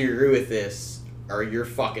 you have to agree with this or you're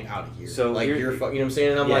fucking out of here. So like you're- you know what I'm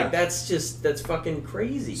saying? And I'm Yeah. like, that's fucking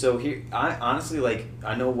crazy. so here, I honestly, like,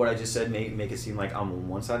 I know what I just said may make it seem like I'm on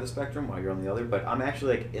one side of the spectrum while you're on the other, but I'm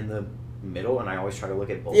actually like in the middle, and I always try to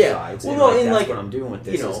look at both Yeah. sides. Well, and no, like, and, that's like, what I'm doing with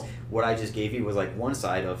this. you know. Is what I just gave you was like one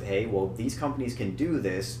side of, hey, well, these companies can do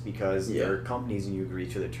this because Yeah. they're companies and you agree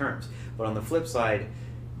to the terms. But on the flip side,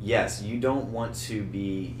 yes, you don't want to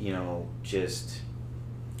be, just.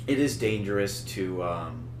 It is dangerous to.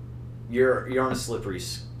 You're on a slippery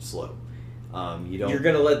slope. You don't. You're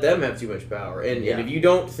gonna let them have too much power, and Yeah. if you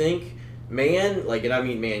don't think man, like, and I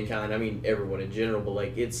mean mankind, I mean everyone in general, but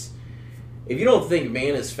like if you don't think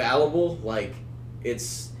man is fallible, like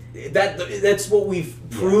that's what we've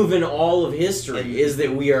proven all of history And- is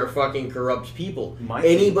that we are fucking corrupt people. My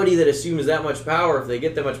Anybody that assumes that much power, if they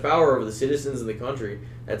get that much power over the citizens of the country,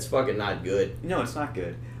 that's fucking not good. No, it's not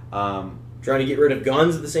good. Trying to get rid of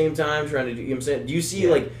guns at the same time, trying to do, you know what I'm saying? Do you see, Yeah.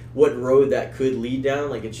 like, what road that could lead down?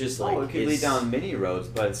 Like, it's just like... it could lead down many roads,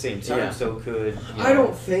 but at the same time, Yeah. so could I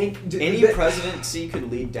don't think any presidency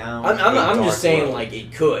could lead down. I'm a just dark saying, road. like,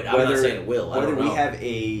 it could. I'm not saying it will. I Whether don't we know. have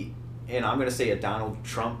and I'm going to say a Donald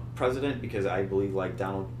Trump president, because I believe like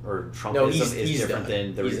Trumpism No, is he's different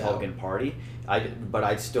done. than the He's Republican Party. But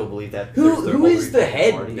I still believe that. there's Who whole is the Republican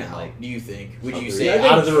head Party, now, like, do you think? Would you Trump say I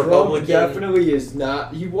think out of the Trump Republican... definitely is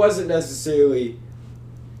not. He wasn't necessarily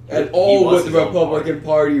at all was what the his own Republican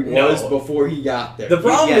Party was No. before he got there. The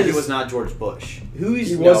problem is he was not George Bush.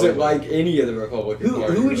 he wasn't like any of the Republican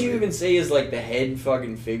Party. Who would you really. even say is like the head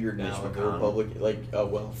fucking figure now of the McConnell. Republican? Like, oh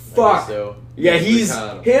well, I Fuck. guess so yeah, Mitch he's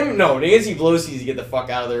McConnell. him. No, Nancy Pelosi to get the fuck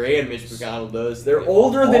out of there, and Mitch McConnell does. They're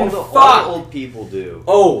older All than the fuck. old people do.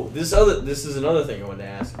 Oh, this is another thing I wanted to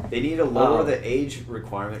ask. They need to lower Um, the age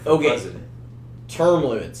requirement for okay. president. Term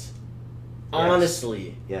limits.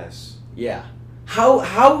 Honestly, Yes. yeah.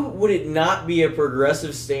 How would it not be a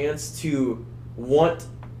progressive stance to want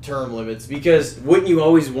term limits? Because wouldn't you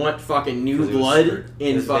always want fucking new blood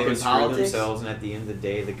in They fucking would screw politics? themselves, and at the end of the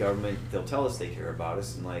day, the government, they'll tell us they care about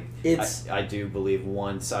us, and like It's I do believe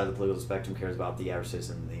one side of the political spectrum cares about the average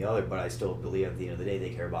citizen than the other, but I still believe at the end of the day they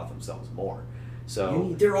care about themselves more.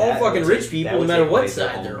 So they're all that fucking would rich take- people that no would matter take what away their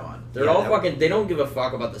side own- they're on. They're Yeah, all that- fucking. They don't give a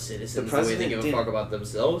fuck about the citizens the way they president give a didn't- fuck about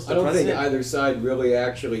themselves. I don't think president- either side really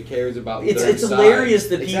actually cares about It's their side. hilarious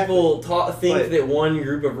that Exactly. people think But- that one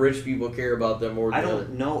group of rich people care about them more I than the other.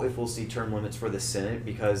 don't know if we'll see term limits for the Senate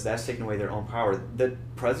because that's taking away their own power. The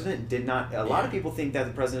president did not. A lot of people think that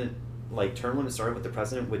the president, like term limits, started with the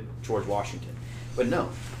president with George Washington, but no,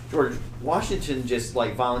 George Washington just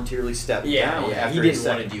like voluntarily stepped down. He after didn't his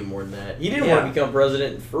want to second- do more than that. He didn't Yeah. want to become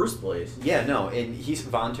president in the first place. Yeah, no, and he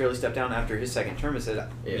voluntarily stepped down after his second term and said,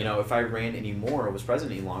 Yeah. you know, if I ran anymore or was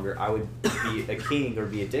president any longer, I would be a king or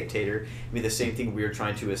be a dictator. I mean, the same thing we were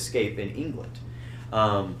trying to escape in England.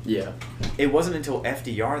 Yeah. It wasn't until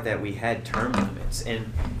FDR that we had term limits,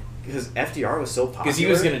 and because FDR was so popular. Because he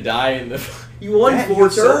was going to die in the. He won That- 4 he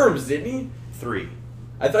was so- terms, didn't he? 3.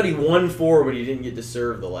 I thought he won 4, but he didn't get to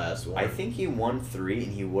serve the last one. I think he won 3,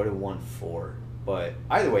 and he would have won 4. But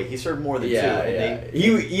either way, he served more than 2. Yeah, and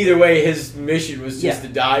yeah. Either way, his mission was just Yeah.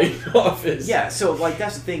 to die in office. Yeah, so like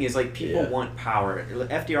that's the thing is like people Yeah. want power.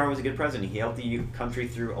 FDR was a good president. He helped the country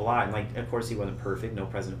through a lot, and like of course he wasn't perfect. No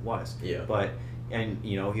president was. Yeah. But and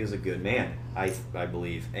you know he was a good man. I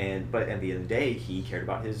believe. But at the end of the day, he cared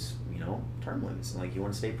about his term limits and like he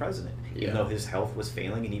wanted to stay president, Yeah. even though his health was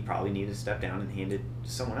failing and he probably needed to step down and hand it to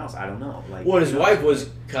someone else. I don't know. Like Well, his you know, wife was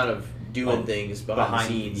kind of doing Oh, things behind the behind-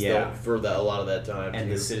 scenes yeah. though, for a lot of that time. and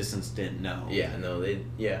too. the citizens didn't know. Yeah, no,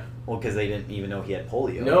 yeah. Well, because they didn't even know he had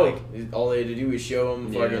polio. No, like, all they had to do was show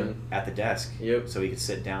him Yeah. fucking. at the desk. Yep. So he could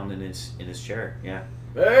sit down in his chair. Yeah.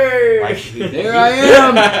 Hey! Like, he- There I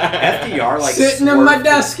am, FDR like sitting at my swerved-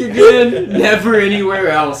 desk again, never anywhere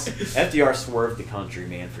else. FDR swerved the country,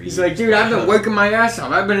 man, for He's years. like, dude, I've been working my ass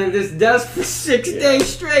off. I've been at this desk for 6 days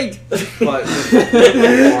straight. But with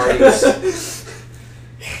political parties,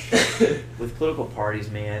 with political parties,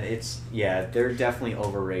 man, they're definitely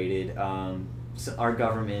overrated. So our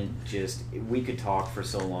government we could talk for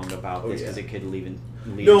so long about this because yeah. it could lead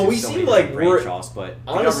No, to we so seem many like different we're- branch offs, but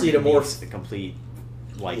the honestly, government the more- needs the complete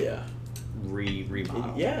yeah.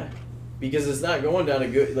 remodel. Yeah. Because it's not going down a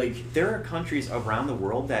good, like. There are countries around the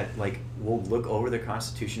world that like will look over their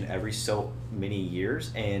constitution every so many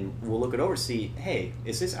years and will look it over, see, hey,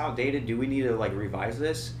 is this outdated? Do we need to like revise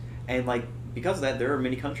this? And like because of that, there are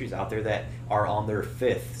many countries out there that are on their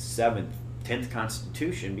 5th, 7th, 10th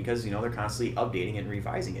constitution because they're constantly updating and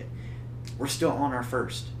revising it. We're still on our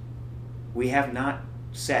 1st. We have not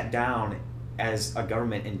sat down as a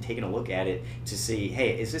government and taken a look at it to see,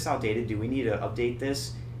 hey, is this outdated? Do we need to update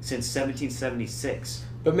this? Since 1776.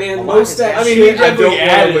 But man, A lot most has that I mean, shit, we've definitely I don't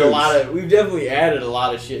added wanna a lose. lot of. We've definitely added a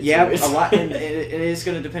lot of shit. Yeah, to it. a lot, and it is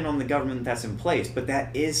going to depend on the government that's in place. But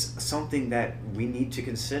that is something that we need to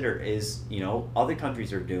consider. Is other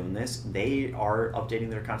countries are doing this. They are updating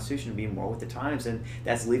their constitution to be more with the times, and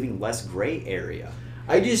that's leaving less gray area.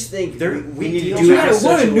 I just think we need to deal do You it gotta in what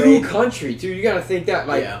such a a new way. country, too. You gotta think that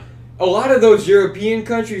Yeah. a lot of those European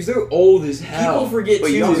countries, they're old as hell. People forget But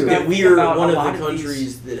you too also gotta that we think are about one a of lot the of these-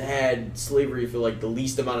 countries that had slavery for like the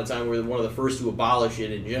least amount of time. We're one of the first to abolish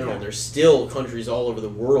it in general. Yeah. There's still countries all over the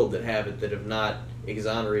world that have it that have not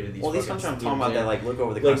exonerated these. Well, these fucking countries I'm talking about that like look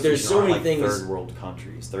over the Like, constitution there's so are many like things- third world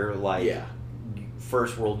countries. They're like Yeah.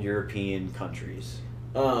 first world European countries.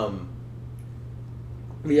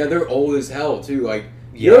 Yeah, they're old as hell, too. Like,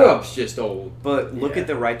 Yeah. Europe's just old. But look Yeah. at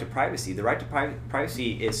the right to privacy. The right to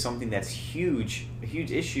privacy is something that's a huge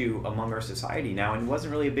issue among our society now, and it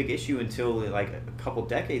wasn't really a big issue until like a couple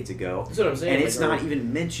decades ago. That's what I'm saying. And like, it's not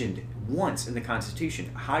even mentioned once in the Constitution.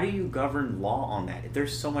 How do you govern law on that?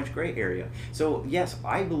 There's so much gray area. So yes,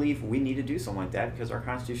 I believe we need to do something like that because our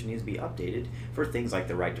Constitution needs to be updated for things like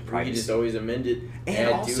the right to We privacy. can just always amend it, And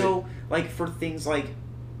add also, to like, for things like,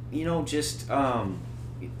 just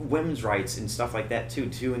women's rights and stuff like that, too,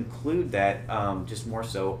 to include that, just more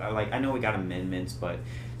so. Like, I know we got amendments, but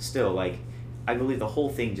still, like, I believe the whole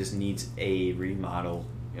thing just needs a remodel,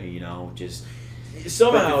 just...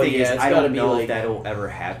 somehow, But the thing is, it's I gotta don't be know like if that'll ever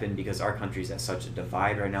happen because our country's at such a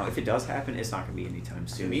divide right now. If it does happen, it's not going to be anytime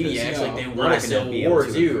soon. media because acts like they we're want not a gonna civil be able war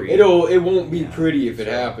to too. agree. It won't be Yeah. pretty if it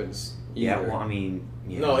So- happens. Yeah, either. well, I mean,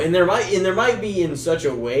 No, and there might be in such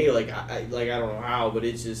a way like I don't know how, but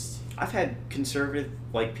it's just I've had conservative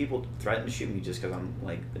people threaten to shoot me just because I'm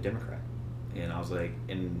like a Democrat, and I was like,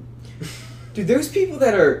 and Dude, there's people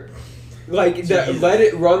that are like that Jesus. let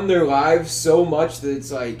it run their lives so much that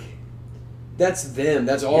it's like that's them.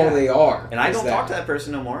 That's all Yeah. they are. I is don't talk to that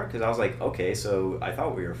person no more because I was like, okay, so I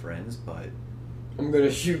thought we were friends, but I'm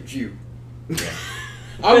gonna shoot you. yeah.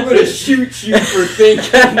 I'm gonna shoot you for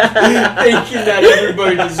thinking that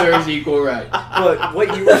everybody deserves equal rights. But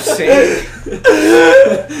what you were saying,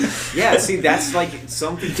 yeah, see, that's like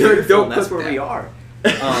something beautiful, Don't and that's put where that. we are.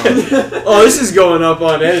 oh, this is going up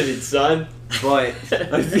unedited, son. But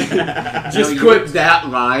Just you- quit that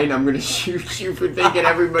line. I'm gonna shoot you for thinking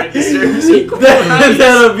everybody deserves equal rights.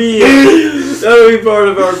 That'll be part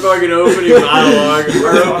of our fucking opening monologue,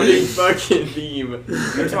 our opening fucking theme.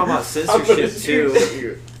 You're talking about I'm gonna censorship too. shoot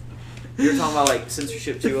you. You're talking about like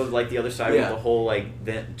censorship too of like the other side Yeah. with the whole like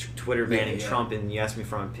Twitter banning Yeah. Trump, and you asked me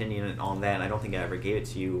for my opinion on that, and I don't think I ever gave it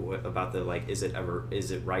to you about the like is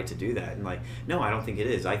it right to do that? And like no, I don't think it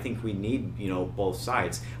is. I think we need both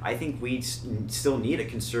sides. I think we still need a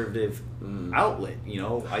conservative outlet.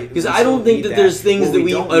 Because I don't think that there's things What that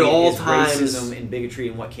we don't at need all is times. racism and bigotry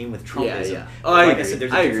and what came with Trumpism. Yeah. But I like agree. I said,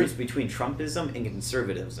 there's I a agree. difference between Trumpism and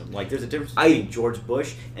conservatism. Like there's a difference between George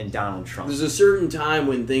Bush and Donald Trump. There's a certain time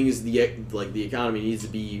when things the economy needs to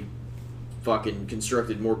be fucking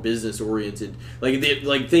constructed more business oriented. Like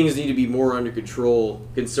things need to be more under control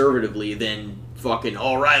conservatively than fucking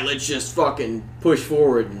all right. Let's just fucking push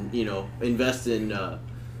forward and invest in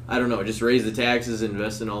I don't know, just raise the taxes,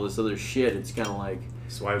 invest in all this other shit. It's kind of like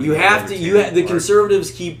That's why we you need have to. libertarian The party.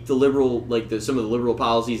 conservatives keep the liberal some of the liberal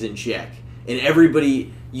policies in check, and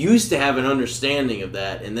everybody used to have an understanding of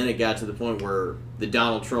that, and then it got to the point where the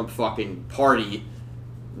Donald Trump fucking party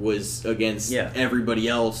was against Yeah. everybody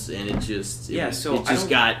else, and it just so it I just don't-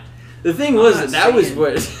 got. The thing I'm was not that was saying-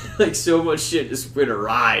 what like so much shit just went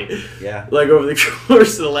awry. Yeah. Like over the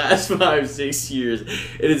course of the last 5-6 years, and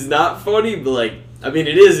it's not funny, but like I mean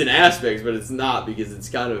it is in aspects, but it's not because it's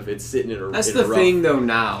sitting in a. That's in the a rough- thing, though.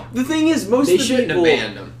 Now The thing is, most they of the shouldn't people, have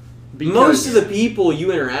banned them. most of the people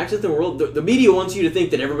you interact with in the world, the media wants you to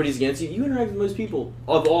think that everybody's against you. You interact with most people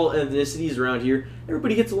of all ethnicities around here.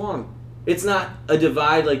 Everybody gets along. It's not a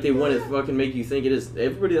divide like they want to fucking make you think it is.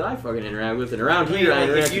 Everybody that I fucking interact with, and around here, I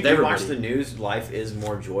interact if you with do watch everybody. the news, life is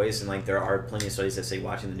more joyous, and like there are plenty of studies that say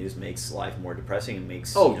watching the news makes life more depressing and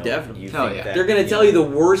makes Definitely. you Hell think yeah. that, They're gonna tell you the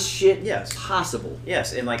worst shit Yes. possible.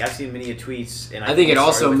 yes, and like I've seen many tweets, and I think it started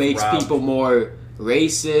also with makes Rob. people more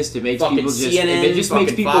racist. It makes Fucking people just. CNN, It just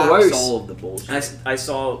makes fucking people Fox, worse. all of the bullshit. I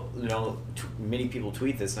saw many people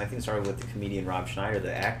tweet this, and I think it started with the comedian Rob Schneider,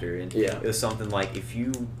 the actor, and Yeah. it was something like if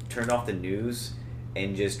you turned off the news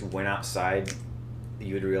and just went outside,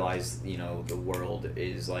 you would realize the world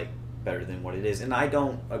is like better than what it is. And I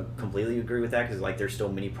don't completely agree with that because like there's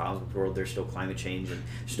still many problems with the world. There's still climate change and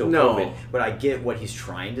still No. COVID. But I get what he's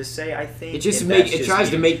trying to say. I think It just And make that's it tries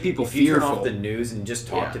to me. make people If you turn fearful. off the news and just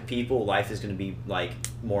talk Yeah. to people, life is going to be like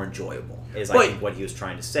more enjoyable. Is I But- think what he was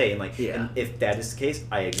trying to say. And like, Yeah. and if that is the case,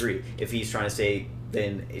 I agree. If he's trying to say,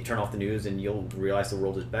 then turn off the news and you'll realize the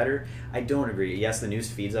world is better. I don't agree. Yes, the news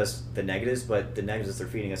feeds us the negatives, but the negatives they're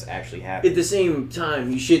feeding us actually happen. At the same time,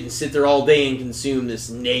 you shouldn't sit there all day and consume this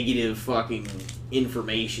negative fucking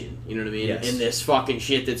information. You know what I mean? Yes. And this fucking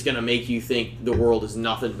shit that's gonna make you think the world is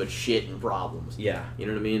nothing but shit and problems. Yeah. You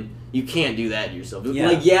know what I mean? You can't do that to yourself.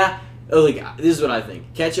 Yeah. This is what I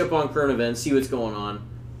think. Catch up on current events, see what's going on,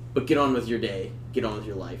 but get on with your day. Get on with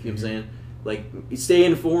your life. You know what I'm saying? Like, stay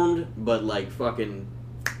informed, but like fucking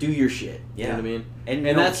do your shit. You know what I mean? And,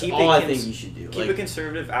 And that's keep all it I think you should do. Keep Like- a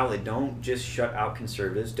conservative outlet. Don't just shut out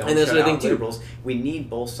conservatives. Don't And that's shut what I out think, too. liberals. We need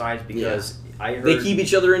both sides because I heard They keep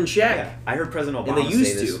each other in check. Yeah, I heard President And Obama they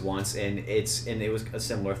used say this to. once, and it was a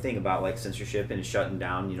similar thing about like censorship and shutting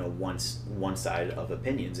down one side of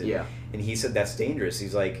opinions. And, Yeah. and he said that's dangerous.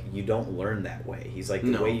 He's like, you don't learn that way. He's like, the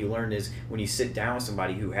No. way you learn is when you sit down with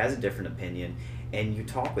somebody who has a different opinion and you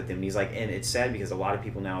talk with them. And he's like, and it's sad because a lot of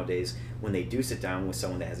people nowadays, when they do sit down with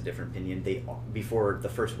someone that has a different opinion, they before the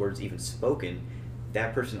first word's even spoken,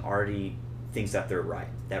 that person already thinks that they're right.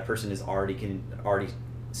 That person is already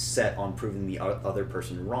set on proving the other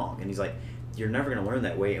person wrong. And he's like, you're never going to learn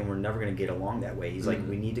that way, and we're never going to get along that way. He's like,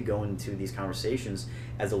 we need to go into these conversations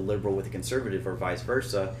as a liberal with a conservative or vice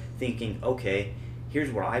versa, thinking, okay,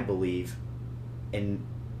 here's what I believe, and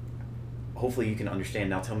hopefully you can understand.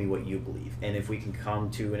 Now tell me what you believe, and if we can come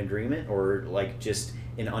to an agreement or like just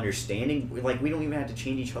an understanding, like we don't even have to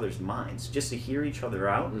change each other's minds, just to hear each other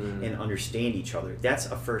out and understand each other. That's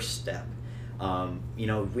a first step. You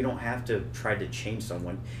know, we don't have to try to change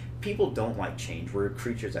someone. People don't like change. We're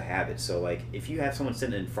creatures of habit. So like if you have someone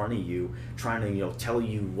sitting in front of you trying to, you know, tell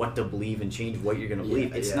you what to believe and change what you're going to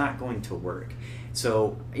believe, it's not going to work.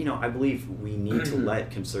 So, you know, I believe we need to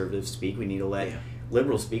let conservatives speak. We need to let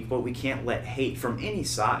liberals speak, but we can't let hate from any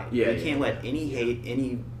side. We can't let any hate,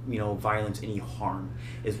 any, you know, violence, any harm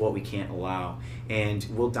is what we can't allow. And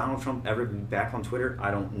will Donald Trump ever be back on Twitter?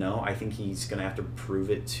 I don't know. I think he's going to have to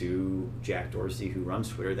prove it to Jack Dorsey, who runs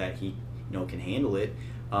Twitter, that he, you know, can handle it.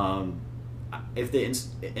 If the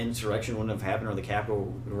insurrection wouldn't have happened or the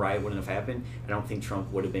Capitol riot wouldn't have happened, I don't think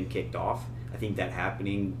Trump would have been kicked off. I think that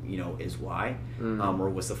happening, you know, is why, or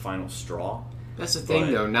was the final straw. That's the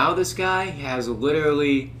thing, though. Now this guy has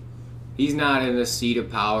literally, he's not in a seat of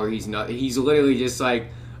power. He's literally just like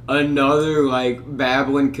another like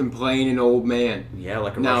babbling, complaining old man. Yeah,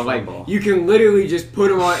 like a now, Rush like Limbaugh. you can literally just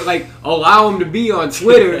put him on, like allow him to be on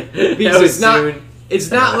Twitter because it's not. It's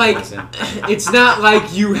not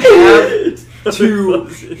like you have to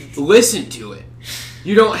listen to it.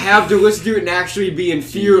 You don't have to listen to it and actually be in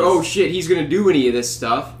fear. Oh shit, he's gonna do any of this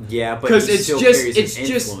stuff. Yeah, but because it's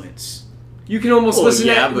just you can almost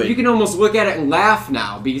you can almost look at it and laugh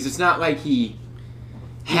now because it's not like he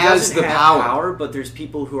has the power. But there's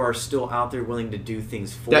people who are still out there willing to do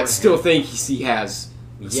things for him. That still think he has.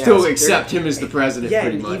 Still accept him as the president,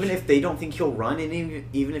 pretty much. Even if they don't think he'll run, and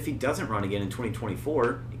even if he doesn't run again in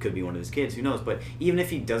 2024, it could be one of his kids, who knows? But even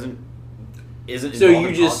if he isn't involved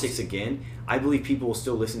in politics again, I believe people will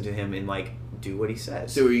still listen to him and like do what he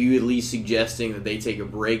says. So are you at least suggesting that they take a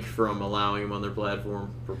break from allowing him on their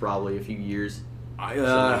platform for probably a few years? I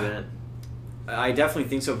definitely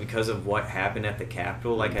think so because of what happened at the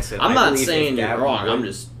Capitol. Like I said, I'm not saying you're wrong. I'm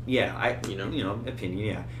just opinion.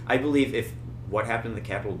 Yeah, I believe if what happened at the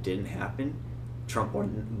Capitol didn't happen, Trump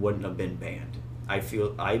wouldn't have been banned. I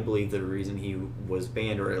believe the reason he was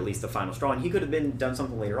banned, or at least the final straw, and he could have done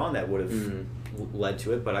something later on that would have led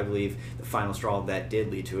to it, but I believe the final straw that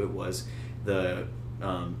did lead to it was the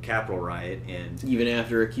Capitol riot. And even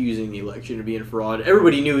after accusing the election of being fraud,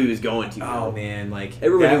 everybody knew he was going to. Oh man, like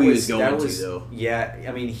everybody knew he was going to, though. Yeah,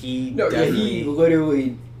 I mean he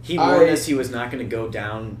literally warned us he was not going to go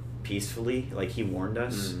down peacefully. Like he warned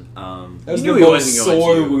us. That was the most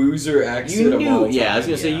sore loser exit of all time. Yeah, I was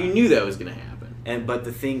gonna say you knew that was gonna happen. But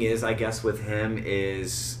the thing is, I guess with him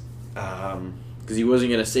is because he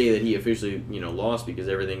wasn't gonna say that he officially lost because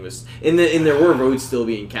everything was and there were votes still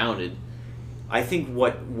being counted. I think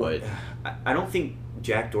I don't think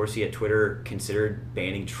Jack Dorsey at Twitter considered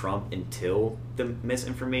banning Trump until the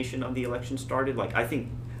misinformation of the election started. Like I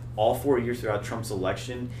think all 4 years throughout Trump's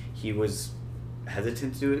election, he was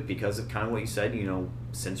hesitant to do it because of kind of what you said,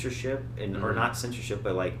 censorship or not censorship,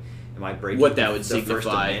 but like, am I breaking what that would the signify? First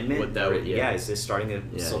Amendment? What that would, is this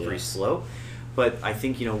starting the slippery slope? But I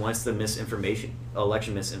think once the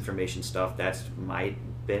election misinformation stuff, that's might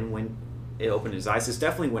been when it opened his eyes. It's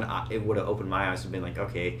definitely when it would have opened my eyes and been like,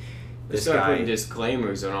 okay, this guy putting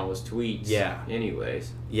disclaimers on all his tweets. Yeah.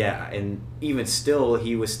 Anyways. Yeah, and even still,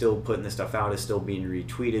 he was still putting this stuff out. It's still being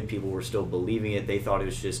retweeted. People were still believing it. They thought it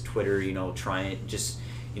was just Twitter, trying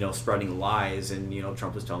spreading lies, and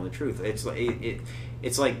Trump was telling the truth. It's like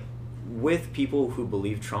it's like with people who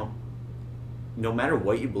believe Trump. No matter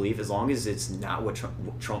what you believe, as long as it's not what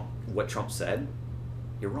Trump said,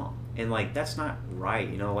 you're wrong. And like that's not right,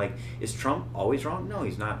 like is Trump always wrong? No,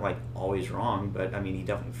 he's not like always wrong, but I mean he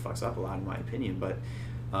definitely fucks up a lot in my opinion, but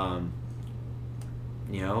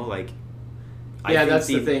like that's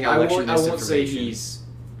the thing. I won't say he's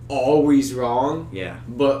always wrong. Yeah.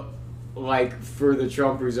 But like for the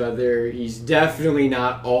Trumpers out there, he's definitely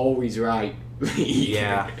not always right.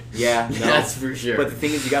 Yeah, no. That's for sure. But the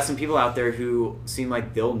thing is, you got some people out there who seem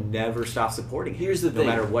like they'll never stop supporting him. Here's the thing.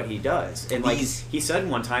 No matter what he does. And like he said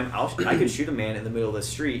one time, I could shoot a man in the middle of the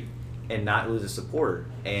street and not lose a supporter.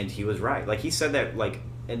 And he was right. Like he said that, like,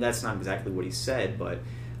 and that's not exactly what he said, but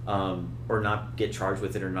or not get charged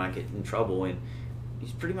with it or not get in trouble. And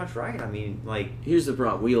he's pretty much right. I mean, like, here's the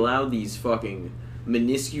problem. We allowed these fucking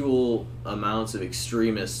minuscule amounts of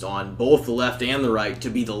extremists on both the left and the right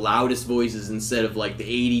to be the loudest voices instead of like the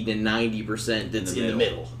 80 to 90% that's in the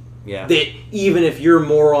middle. Yeah. That even if you're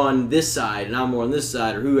more on this side and I'm more on this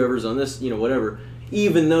side or whoever's on this, whatever,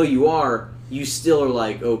 even though you still are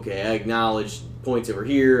like, okay, I acknowledge points over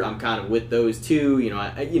here. I'm kind of with those too,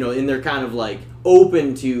 and they're kind of like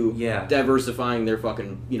open to diversifying their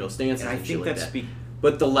fucking, stances. And I think like that's that.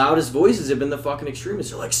 But the loudest voices have been the fucking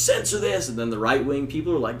extremists. They're like, censor this, and then the right wing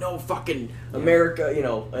people are like, no, fucking America, you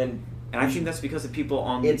know, and I think that's because the people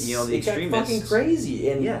on it's the it got extremists. fucking crazy.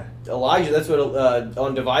 And Yeah. Elijah, that's what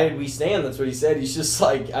on Divided We Stand. That's what he said. He's just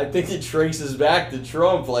like, I think it traces back to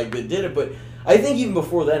Trump, like that did it. But I think even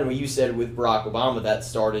before then, when you said with Barack Obama, that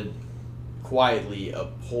started quietly a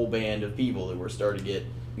whole band of people that were starting to get,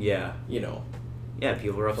 Yeah. you know. Yeah,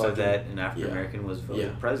 people were upset Fucking- that an African American was voted Yeah.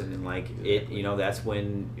 president. Like it, you know, that's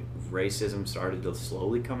when racism started to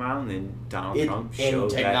slowly come out, and then Donald Trump and showed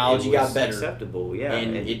technology that it was got better. acceptable. Yeah,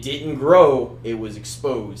 And it didn't grow; it was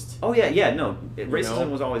exposed. oh yeah, no, racism know?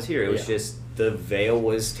 was always here. It was Yeah. just the veil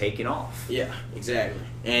was taken off. Yeah, exactly.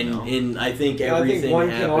 And No. and I think I everything think one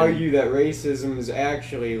happened. can argue that racism is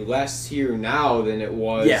actually less here now than it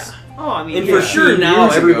was. Yeah. Oh, I mean, And yeah. for sure now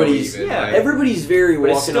years ago everybody's even, yeah, like- everybody's very But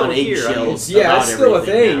it's walking still on here. I mean, eggshells. yeah, about it's still a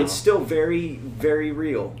everything thing. now. It's still very, very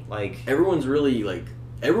real. Like Everyone's really like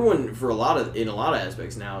everyone for a lot of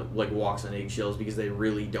aspects now like walks on eggshells because they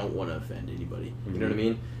really don't want to offend anybody. You know what I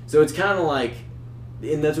mean? So it's kind of like,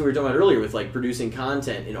 and that's what we were talking about earlier with like producing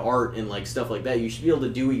content and art and like stuff like that. You should be able to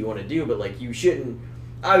do what you want to do, but like you shouldn't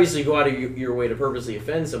obviously go out of your way to purposely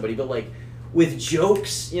offend somebody. But like with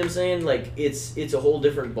jokes, you know what I'm saying? Like it's a whole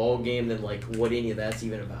different ball game than like what any of that's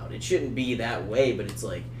even about. It shouldn't be that way, but it's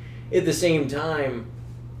like at the same time,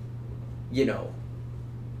 you know,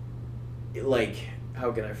 like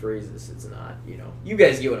how can I phrase this? It's not, you know, you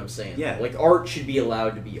guys get what I'm saying. Yeah. Like art should be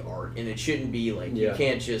allowed to be art, and it shouldn't be like you Yeah.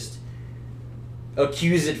 can't just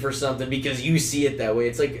accuse it for something because you see it that way.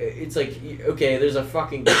 It's like okay, there's a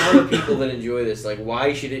fucking ton of people that enjoy this. Like,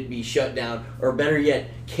 why should it be shut down or better yet,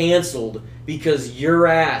 canceled because your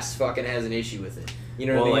ass fucking has an issue with it? You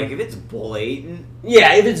know what well, I mean? like if it's blatant.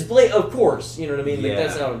 Yeah, if it's of course, you know what I mean. Like Yeah.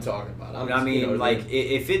 that's not what I'm talking about. I mean, you know what like I mean?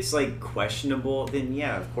 if it's like questionable, then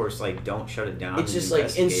yeah, of course, like don't shut it down. It's and just like,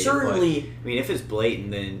 and investigate it, but, certainly, I mean, if it's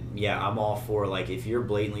blatant, then yeah, I'm all for like if you're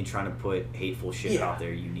blatantly trying to put hateful shit Yeah. out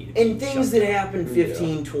there, you need to. and be things shut that down. happened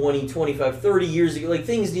 15, 20, 25, 30 years ago, like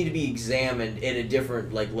things need to be examined at a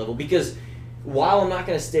different like level because. While I'm not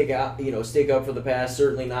going to stick up for the past,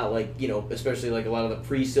 certainly not like, you know, especially like a lot of the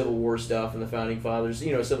pre-Civil War stuff and the Founding Fathers,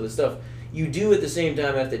 you know, some of the stuff, you do at the same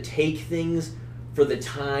time have to take things for the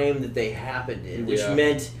time that they happened in,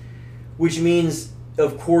 which means,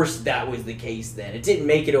 of course, that was the case then. It didn't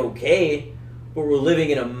make it okay, but we're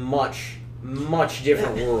living in a much, much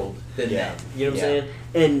different world than Yeah. then. You know what I'm Yeah. saying?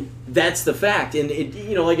 And that's the fact. And, it,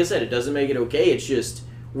 you know, like I said, it doesn't make it okay. It's just...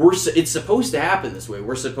 it's supposed to happen this way.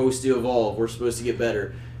 We're supposed to evolve. We're supposed to get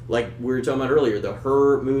better. Like we were talking about earlier, the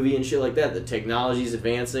Her movie and shit like that. The technology's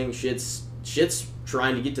advancing. Shit's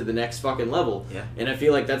trying to get to the next fucking level. Yeah. And I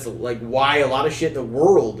feel like that's like why a lot of shit in the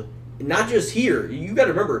world, not just here. You got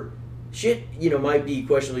to remember, shit, you know, might be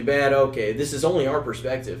questionably bad. Okay, this is only our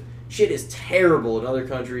perspective. Shit is terrible in other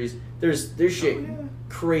countries. There's shit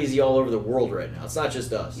crazy all over the world right now. It's not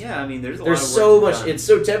just us. Yeah, I mean, there's There's lot of so work much. done. It's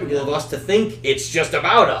so typical of us to think it's just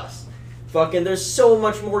about us. Fucking, there's so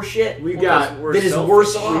much more shit. We've that got is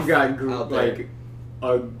worse off. We've got out there.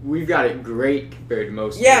 we've got it great compared to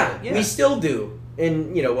most. Yeah, people. we still do.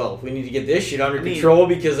 And you know, well, we need to get this shit under I mean- control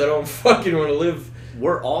because I don't fucking want to live.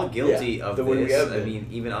 We're all guilty Yeah, of the way we this. have I been. mean,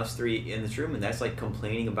 even us three in this room, and that's like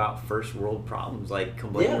complaining about first world problems, like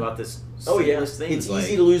complaining Yeah. about this. Oh yeah, simplest things, it's like,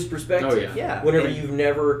 easy to lose perspective. Oh, yeah. Yeah, Whenever and- you've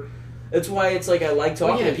never. That's why it's like I like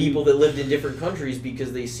talking yeah, to people that lived in different countries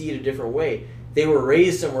because they see it a different way. They were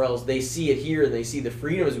raised somewhere else. They see it here and they see the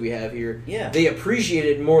freedoms we have here. Yeah. They appreciate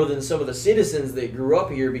it more than some of the citizens that grew up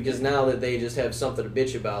here because now that they just have something to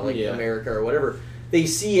bitch about, like Yeah. America or whatever, they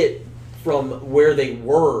see it from where they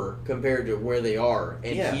were compared to where they are.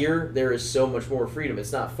 And Yeah. here, there is so much more freedom.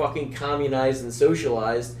 It's not fucking communized and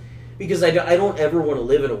socialized. Because I don't ever want to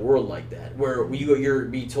live in a world like that where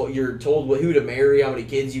you're told who to marry, how many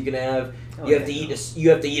kids you can have. Oh, You have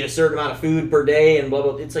yeah, to eat a certain amount of food per day, and blah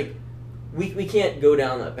blah. It's like we can't go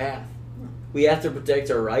down that path. We have to protect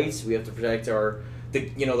our rights. We have to protect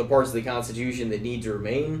the parts of the Constitution that need to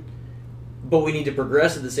remain. But we need to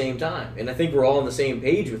progress at the same time, and I think we're all on the same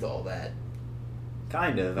page with all that.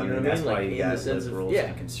 Kind of. I You know mean, what I that's mean? why Like, you in got the sense of- liberals yeah.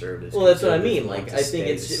 and conservatives. Well, that's what I Conservatives mean. want Like to I think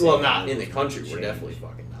stay it's the same, not in the liberals country. want We're to definitely change.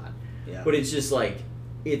 fucking not. Yeah. But it's just like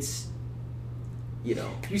it's, you know.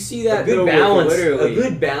 You see that A good though, with balance. literally, A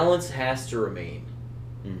good balance has to remain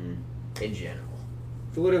Mhm. in general.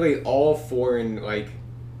 for literally all foreign like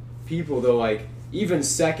people though, like even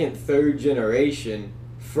second, third generation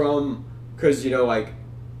from, because you know like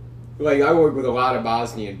I work with a lot of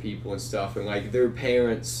Bosnian people and stuff, and like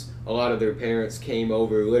a lot of their parents came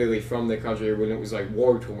over literally from the country when it was like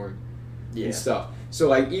war torn and stuff. So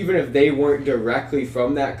like even if they weren't directly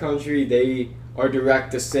from that country, they are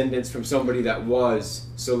direct descendants from somebody that was.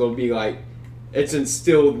 So they'll be like, it's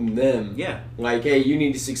instilled in them. Yeah. Like, hey, you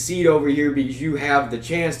need to succeed over here because you have the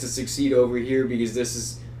chance to succeed over here because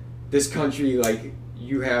this country, like,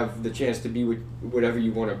 you have the chance to be whatever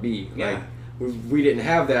you want to be. Yeah. Like, we didn't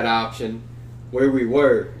have that option where we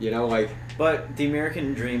were, you know, like. But the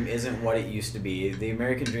American dream isn't what it used to be. The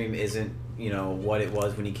American dream isn't, you know, what it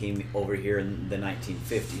was when he came over here in the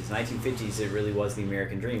 1950s. 1950s, it really was the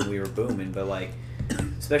American dream. We were booming, but like,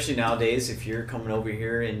 especially nowadays, if you're coming over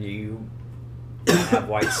here and you have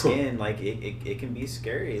white skin, like it can be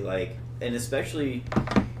scary, like, and especially,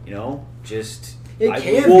 you know, just. It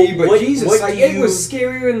can be, but Jesus, like, it was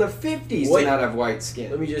scarier in the 50s to not have white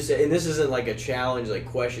skin. Let me just say, and this isn't like a challenge, like,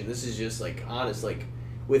 question. This is just, like, honest, like,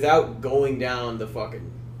 without going down the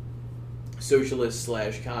fucking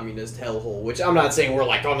socialist/communist hellhole, which I'm not saying we're,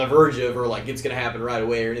 like, on the verge of or, like, it's going to happen right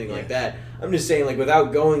away or anything like that. I'm just saying, like,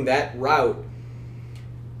 without going that route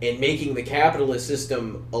and making the capitalist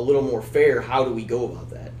system a little more fair, how do we go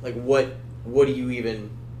about that? Like, what would you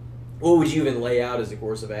even lay out as a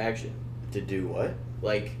course of action? To do what?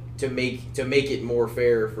 Like, to make it more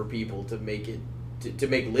fair for people, to make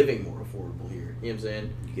living more affordable here. You know what I'm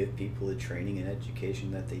saying? You give people the training and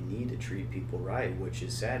education that they need to treat people right, which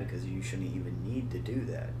is sad because you shouldn't even need to do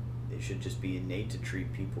that. It should just be innate to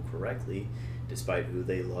treat people correctly, despite who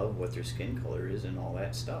they love, what their skin color is, and all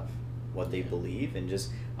that stuff, what they believe, and just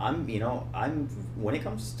I'm when it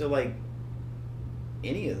comes to like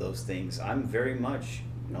any of those things, I'm very much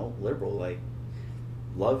liberal. Like,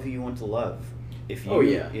 love who you want to love. If you,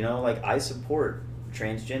 you know, like, I support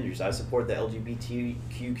transgenders. I support the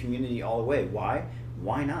LGBTQ community all the way. Why?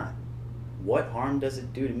 Why not? What harm does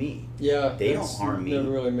it do to me? Yeah, they don't harm me. Never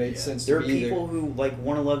really made sense. There to are me people who like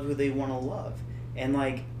want to love who they want to love, and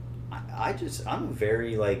like, I'm a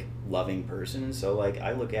very like loving person. So like,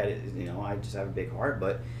 I look at it, I just have a big heart,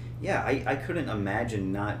 but. Yeah, I couldn't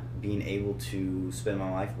imagine not being able to spend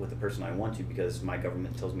my life with the person I want to because my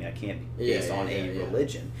government tells me I can't based on a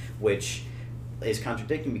religion, which is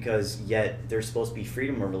contradicting because yet there's supposed to be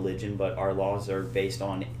freedom of religion, but our laws are based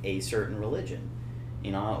on a certain religion,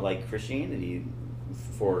 like Christianity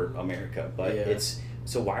for America. But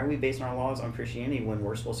so why are we basing our laws on Christianity when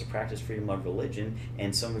we're supposed to practice freedom of religion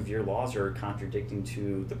and some of your laws are contradicting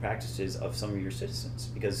to the practices of some of your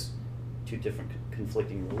citizens because two different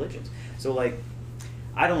conflicting religions. So like,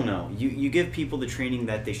 I don't know. You give people the training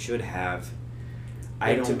that they should have.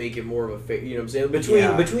 To make it more of a fair, you know what I'm saying?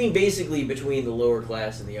 Between the lower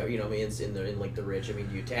class and the in like the rich. I mean,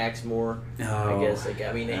 do you tax more? I guess we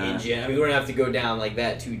don't have to go down like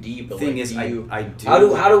that too deep. But thing like, is, I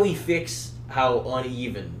do. How do we fix how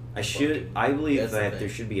uneven? I believe that there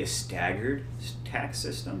should be a staggered tax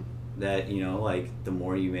system. That like the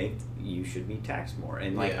more you make, you should be taxed more,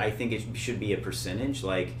 and like I think it should be a percentage,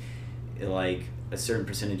 like a certain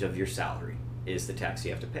percentage of your salary is the tax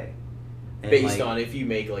you have to pay, and based on if you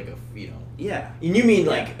make like a yeah. And you mean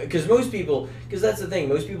like because that's the thing,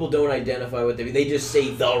 most people don't identify what they just say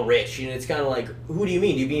the rich, it's kind of like, who do you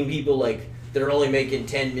mean? Do you mean people like that are only making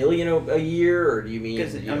 10 million a year, or do you mean a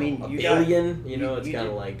billion? It's kind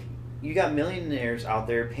of like you got millionaires out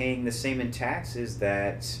there paying the same in taxes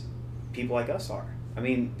that people like us are. I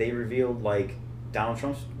mean, they revealed like Donald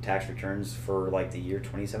Trump's tax returns for like the year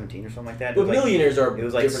 2017 or something like that. But millionaires it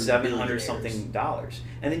was like $700 something,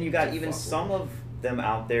 and then you got even some of them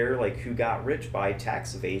out there like who got rich by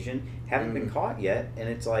tax evasion haven't been caught yet, and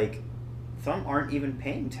it's like some aren't even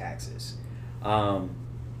paying taxes.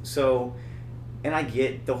 So, and I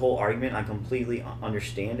get the whole argument. I completely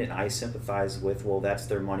understand it. And I sympathize with, well, that's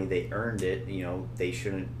their money, they earned it. They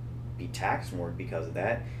shouldn't be taxed more because of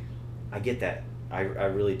that. I get that. I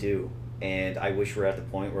really do. And I wish we're at the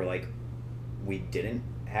point where, like, we didn't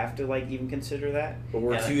have to, like, even consider that. But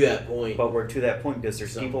we're to that point. But we're to that point because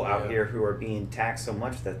there's people out here who are being taxed so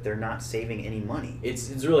much that they're not saving any money. It's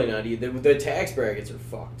really not either. The tax brackets are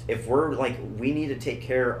fucked. If we're, like, we need to take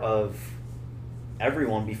care of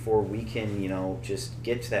everyone before we can, just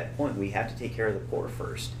get to that point. We have to take care of the poor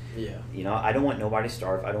first. Yeah. I don't want nobody to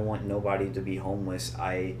starve. I don't want nobody to be homeless.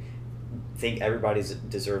 I think everybody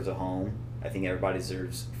deserves a home. I think everybody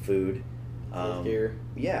deserves food. Healthcare.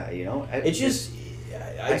 Yeah, I just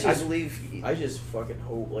fucking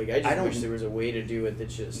hope. Like, I just wish there was a way to do it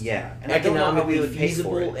that's just and economically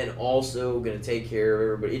feasible and also going to take care of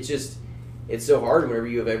everybody. It's so hard whenever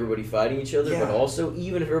you have everybody fighting each other, but also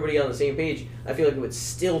even if everybody on the same page, I feel like it would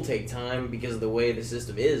still take time because of the way the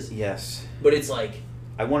system is. Yes. But it's like,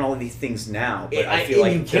 I want all of these things now, but I feel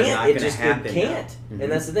like they're not going to happen. You can't. Mm-hmm.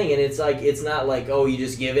 And that's the thing. And it's like, it's not like, oh, you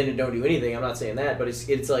just give in and don't do anything. I'm not saying that, but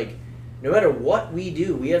it's like, no matter what we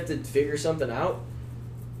do, we have to figure something out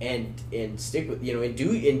and stick with, and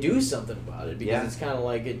do something about it, because it's kind of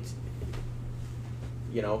like it's,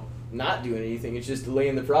 not doing anything. It's just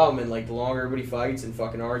delaying the problem, and like the longer everybody fights and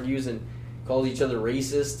fucking argues and calls each other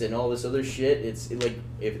racist and all this other shit, like,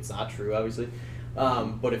 if it's not true, obviously,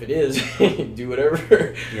 but if it is, do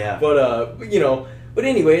whatever. Yeah. But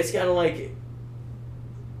anyway, it's kind of like,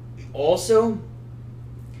 also,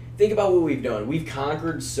 think about what we've done. We've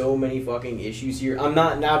conquered so many fucking issues here. I'm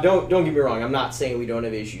not, now don't get me wrong, I'm not saying we don't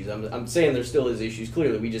have issues. I'm saying there still is issues.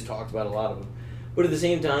 Clearly, we just talked about a lot of them. But at the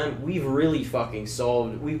same time, we've really fucking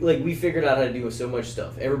solved, we figured out how to do so much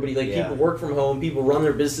stuff. Everybody, people work from home, people run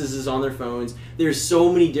their businesses on their phones. There's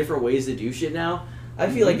so many different ways to do shit now. I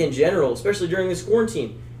feel like in general, especially during this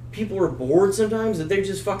quarantine, people are bored sometimes that they're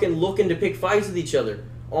just fucking looking to pick fights with each other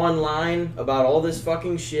online about all this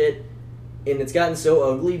fucking shit. And it's gotten so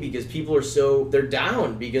ugly because people are they're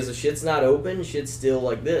down because the shit's not open, shit's still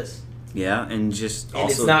like this. Yeah, and just and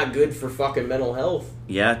also... it's not good for fucking mental health.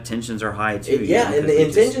 Yeah, tensions are high, too. And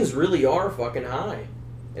the tensions really are fucking high.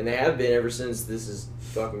 And they have been ever since this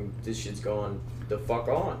shit's gone the fuck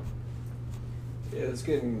on. Yeah, it's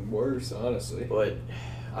getting worse, honestly. But,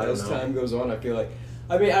 I don't know. As time goes on, I feel like...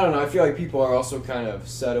 I don't know, I feel like people are also kind of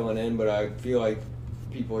settling in, but I feel like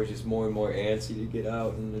people are just more and more antsy to get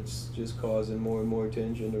out, and it's just causing more and more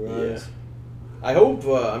tension to rise. Yeah. I hope,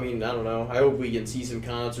 I don't know, I hope we can see some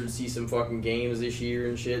concerts, see some fucking games this year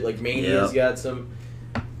and shit. Like, Mania's got some...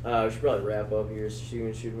 we should probably wrap up here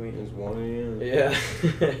soon, should we? It's 1 a.m. Yeah.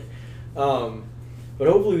 But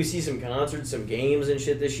hopefully we see some concerts, some games and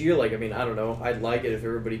shit this year. Like, I don't know, I'd like it if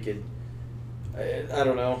everybody could... I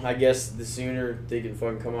don't know, I guess the sooner they can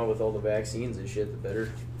fucking come out with all the vaccines and shit, the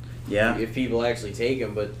better. Yeah. If people actually take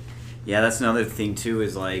them, but... Yeah, that's another thing, too,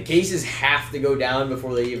 is like... Cases have to go down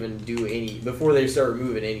before they even before they start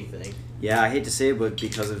removing anything. Yeah, I hate to say it, but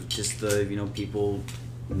because of just the, people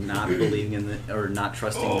not believing in or not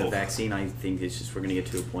trusting the vaccine, I think it's just we're going to get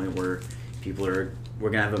to a point where we're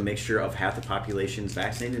going to have a mixture of half the population's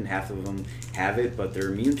vaccinated and half of them have it, but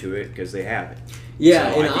they're immune to it because they have it.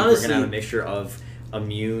 Yeah, so and I think honestly... we're going to have a mixture of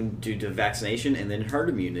immune due to vaccination and then herd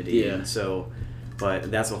immunity. Yeah. And so, but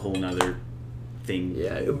that's a whole nother thing.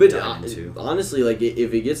 Yeah, but honestly, like,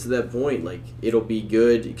 if it gets to that point, like, it'll be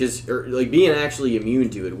good, because being actually immune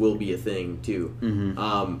to it will be a thing too.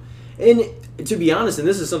 Mm-hmm. And to be honest, and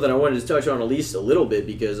this is something I wanted to touch on at least a little bit,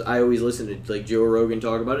 because I always listen to like Joe Rogan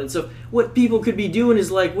talk about it and stuff. What people could be doing is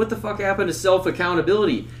like, what the fuck happened to self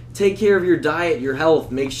accountability? Take care of your diet, your health.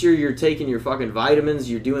 Make sure you're taking your fucking vitamins.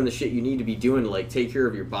 You're doing the shit you need to be doing to like take care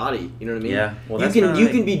of your body. You know what I mean? Yeah. Well, you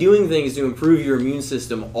can be doing things to improve your immune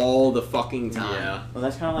system all the fucking time. Yeah. Well,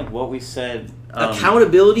 that's kind of like what we said.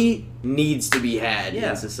 Accountability needs to be had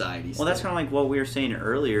in society. Well, that's kind of like what we were saying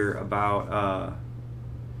earlier about.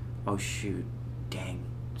 Oh shoot! Dang,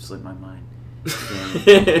 slipped my mind.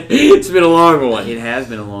 It's been a long one. It has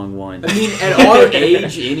been a long one. At our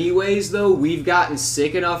age anyways, though, we've gotten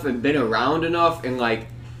sick enough and been around enough and, like,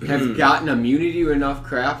 have gotten immunity or enough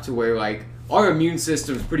crap to where, like, our immune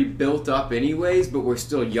system's pretty built up anyways, but we're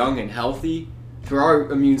still young and healthy, so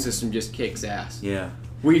our immune system just kicks ass. Yeah.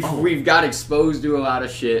 We've got exposed to a lot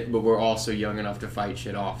of shit, but we're also young enough to fight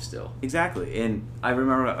shit off still. Exactly. And I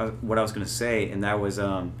remember what I was going to say, and that was...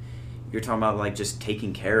 You're talking about like just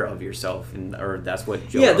taking care of yourself, or that's what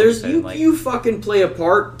Joe said. You fucking play a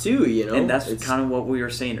part too, And that's kind of what we were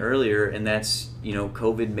saying earlier, and that's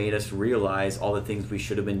COVID made us realize all the things we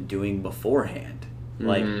should have been doing beforehand,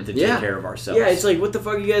 like to take care of ourselves. Yeah, it's like, what the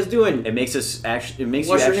fuck are you guys doing? It makes us actually. It makes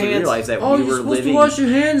wash you actually your hands. realize that Oh, we you're were supposed living. to wash your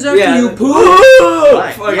hands after you poop.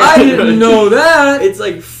 Right. I didn't know that. It's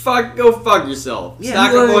like, go fuck yourself. Yeah,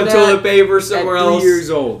 Stock up on toilet paper somewhere at 3 else. years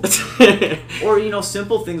old. Or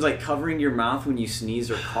simple things like covering your mouth when you sneeze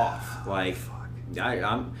or cough. Like,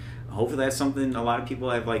 I'm hopefully that's something a lot of people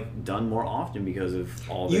have like done more often because of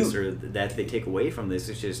all this, or that they take away from this.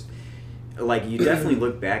 It's just like you definitely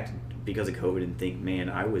look back because of COVID and think, man,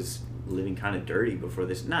 I was living kind of dirty before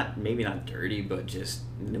this. Maybe not dirty, but just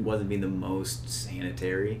it wasn't being the most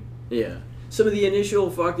sanitary. Yeah. Some of the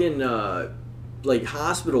initial fucking like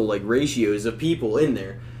hospital like ratios of people in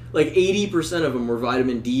there, like 80% of them were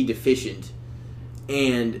vitamin D deficient.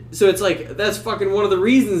 And so it's like, that's fucking one of the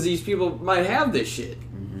reasons these people might have this shit.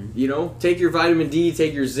 Mm-hmm. Take your vitamin D,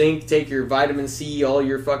 take your zinc, take your vitamin C, all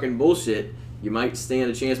your fucking bullshit. You might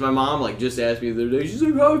stand a chance. My mom like just asked me the other day, she's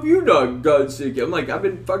like, how have you not gotten sick? I'm like, I've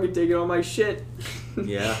been fucking taking all my shit.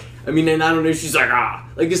 Yeah. And I don't know, she's like,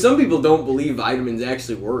 like, 'cause some people don't believe vitamins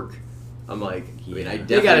actually work. I'm like, I mean, I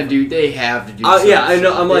They definitely. they have to do. Yeah, I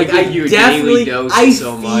know. I'm They like, I give you a daily definitely, dose I of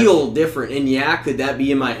so much. feel different. And yeah, could that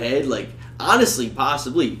be in my head? Like, honestly,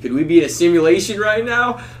 possibly. Could we be in a simulation right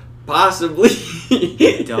now? Possibly.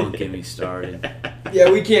 Don't get me started. Yeah,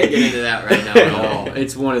 we can't get into that right now at all.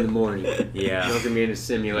 It's 1 in the morning. Yeah. Not gonna be in a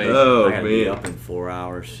simulation. Oh, I gotta be man. up in 4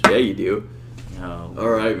 hours. Yeah, you do. Oh. All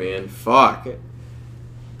right, man. Fuck.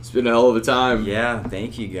 It's been a hell of a time. Yeah,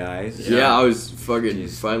 thank you guys. Yeah, I was fucking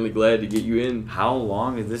finally glad to get you in. How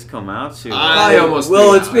long did this come out to? Probably almost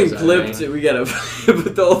well, 3 it's been hours, I clipped. think. We gotta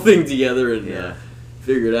put the whole thing together and Yeah.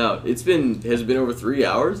 figure it out. Has it been over 3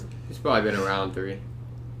 hours? It's probably been around 3.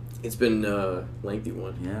 It's been a lengthy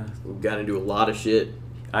one. Yeah. We've got to do a lot of shit.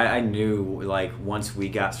 I knew, like, once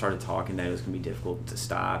we started talking that it was going to be difficult to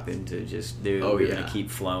stop and to just, dude, Oh, we're yeah. going to keep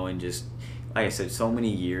flowing. Just, like I said, so many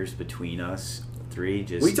years between us, 3,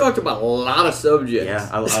 just... We talked about a lot of subjects.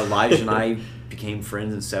 Yeah, Elijah and I became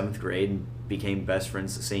friends in 7th grade and became best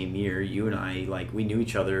friends the same year. You and I, like, we knew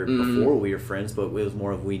each other Mhm. before we were friends, but it was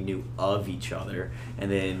more of we knew of each other.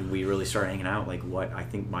 And then we really started hanging out, like, I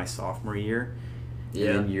think my sophomore year.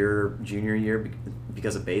 Yeah. And then your junior year,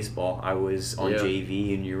 because of baseball, I was on Yeah.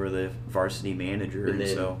 JV and you were the varsity manager. And then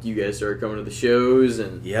so, you guys started coming to the shows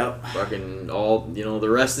and yep. fucking all, the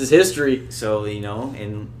rest is history. So,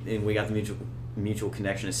 and we got the mutual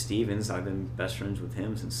connection to Stevens. I've been best friends with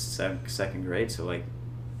him since second grade. So, like,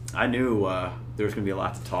 I knew there was going to be a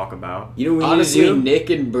lot to talk about. You know what we Honestly, need to do? Nick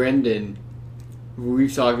and Brendan,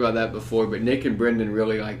 we've talked about that before, but Nick and Brendan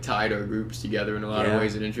really like tied our groups together in a lot Yeah. of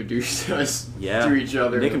ways and introduced us Yeah. to each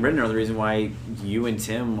other. Nick and Brendan are the reason why you and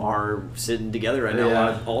Tim are sitting together right now. Yeah.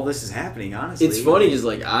 while all this is happening, honestly. It's funny is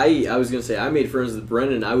like I was gonna say I made friends with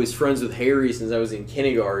Brendan. I was friends with Harry since I was in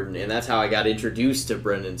kindergarten, and that's how I got introduced to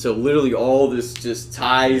Brendan. So literally all this just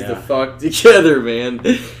ties the Yeah. fuck together, man.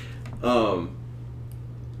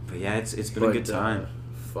 But yeah, it's been a good time.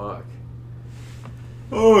 Fuck.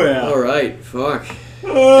 Oh, yeah. All right. Fuck.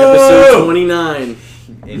 Episode 29.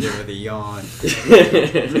 Ended with a yawn.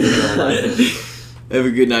 Have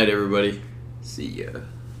a good night, everybody. See ya.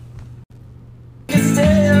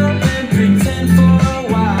 Stay up and pretend for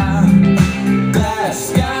a while. Glass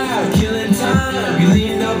sky, killing time. You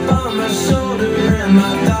lean up on my shoulder and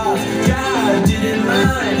my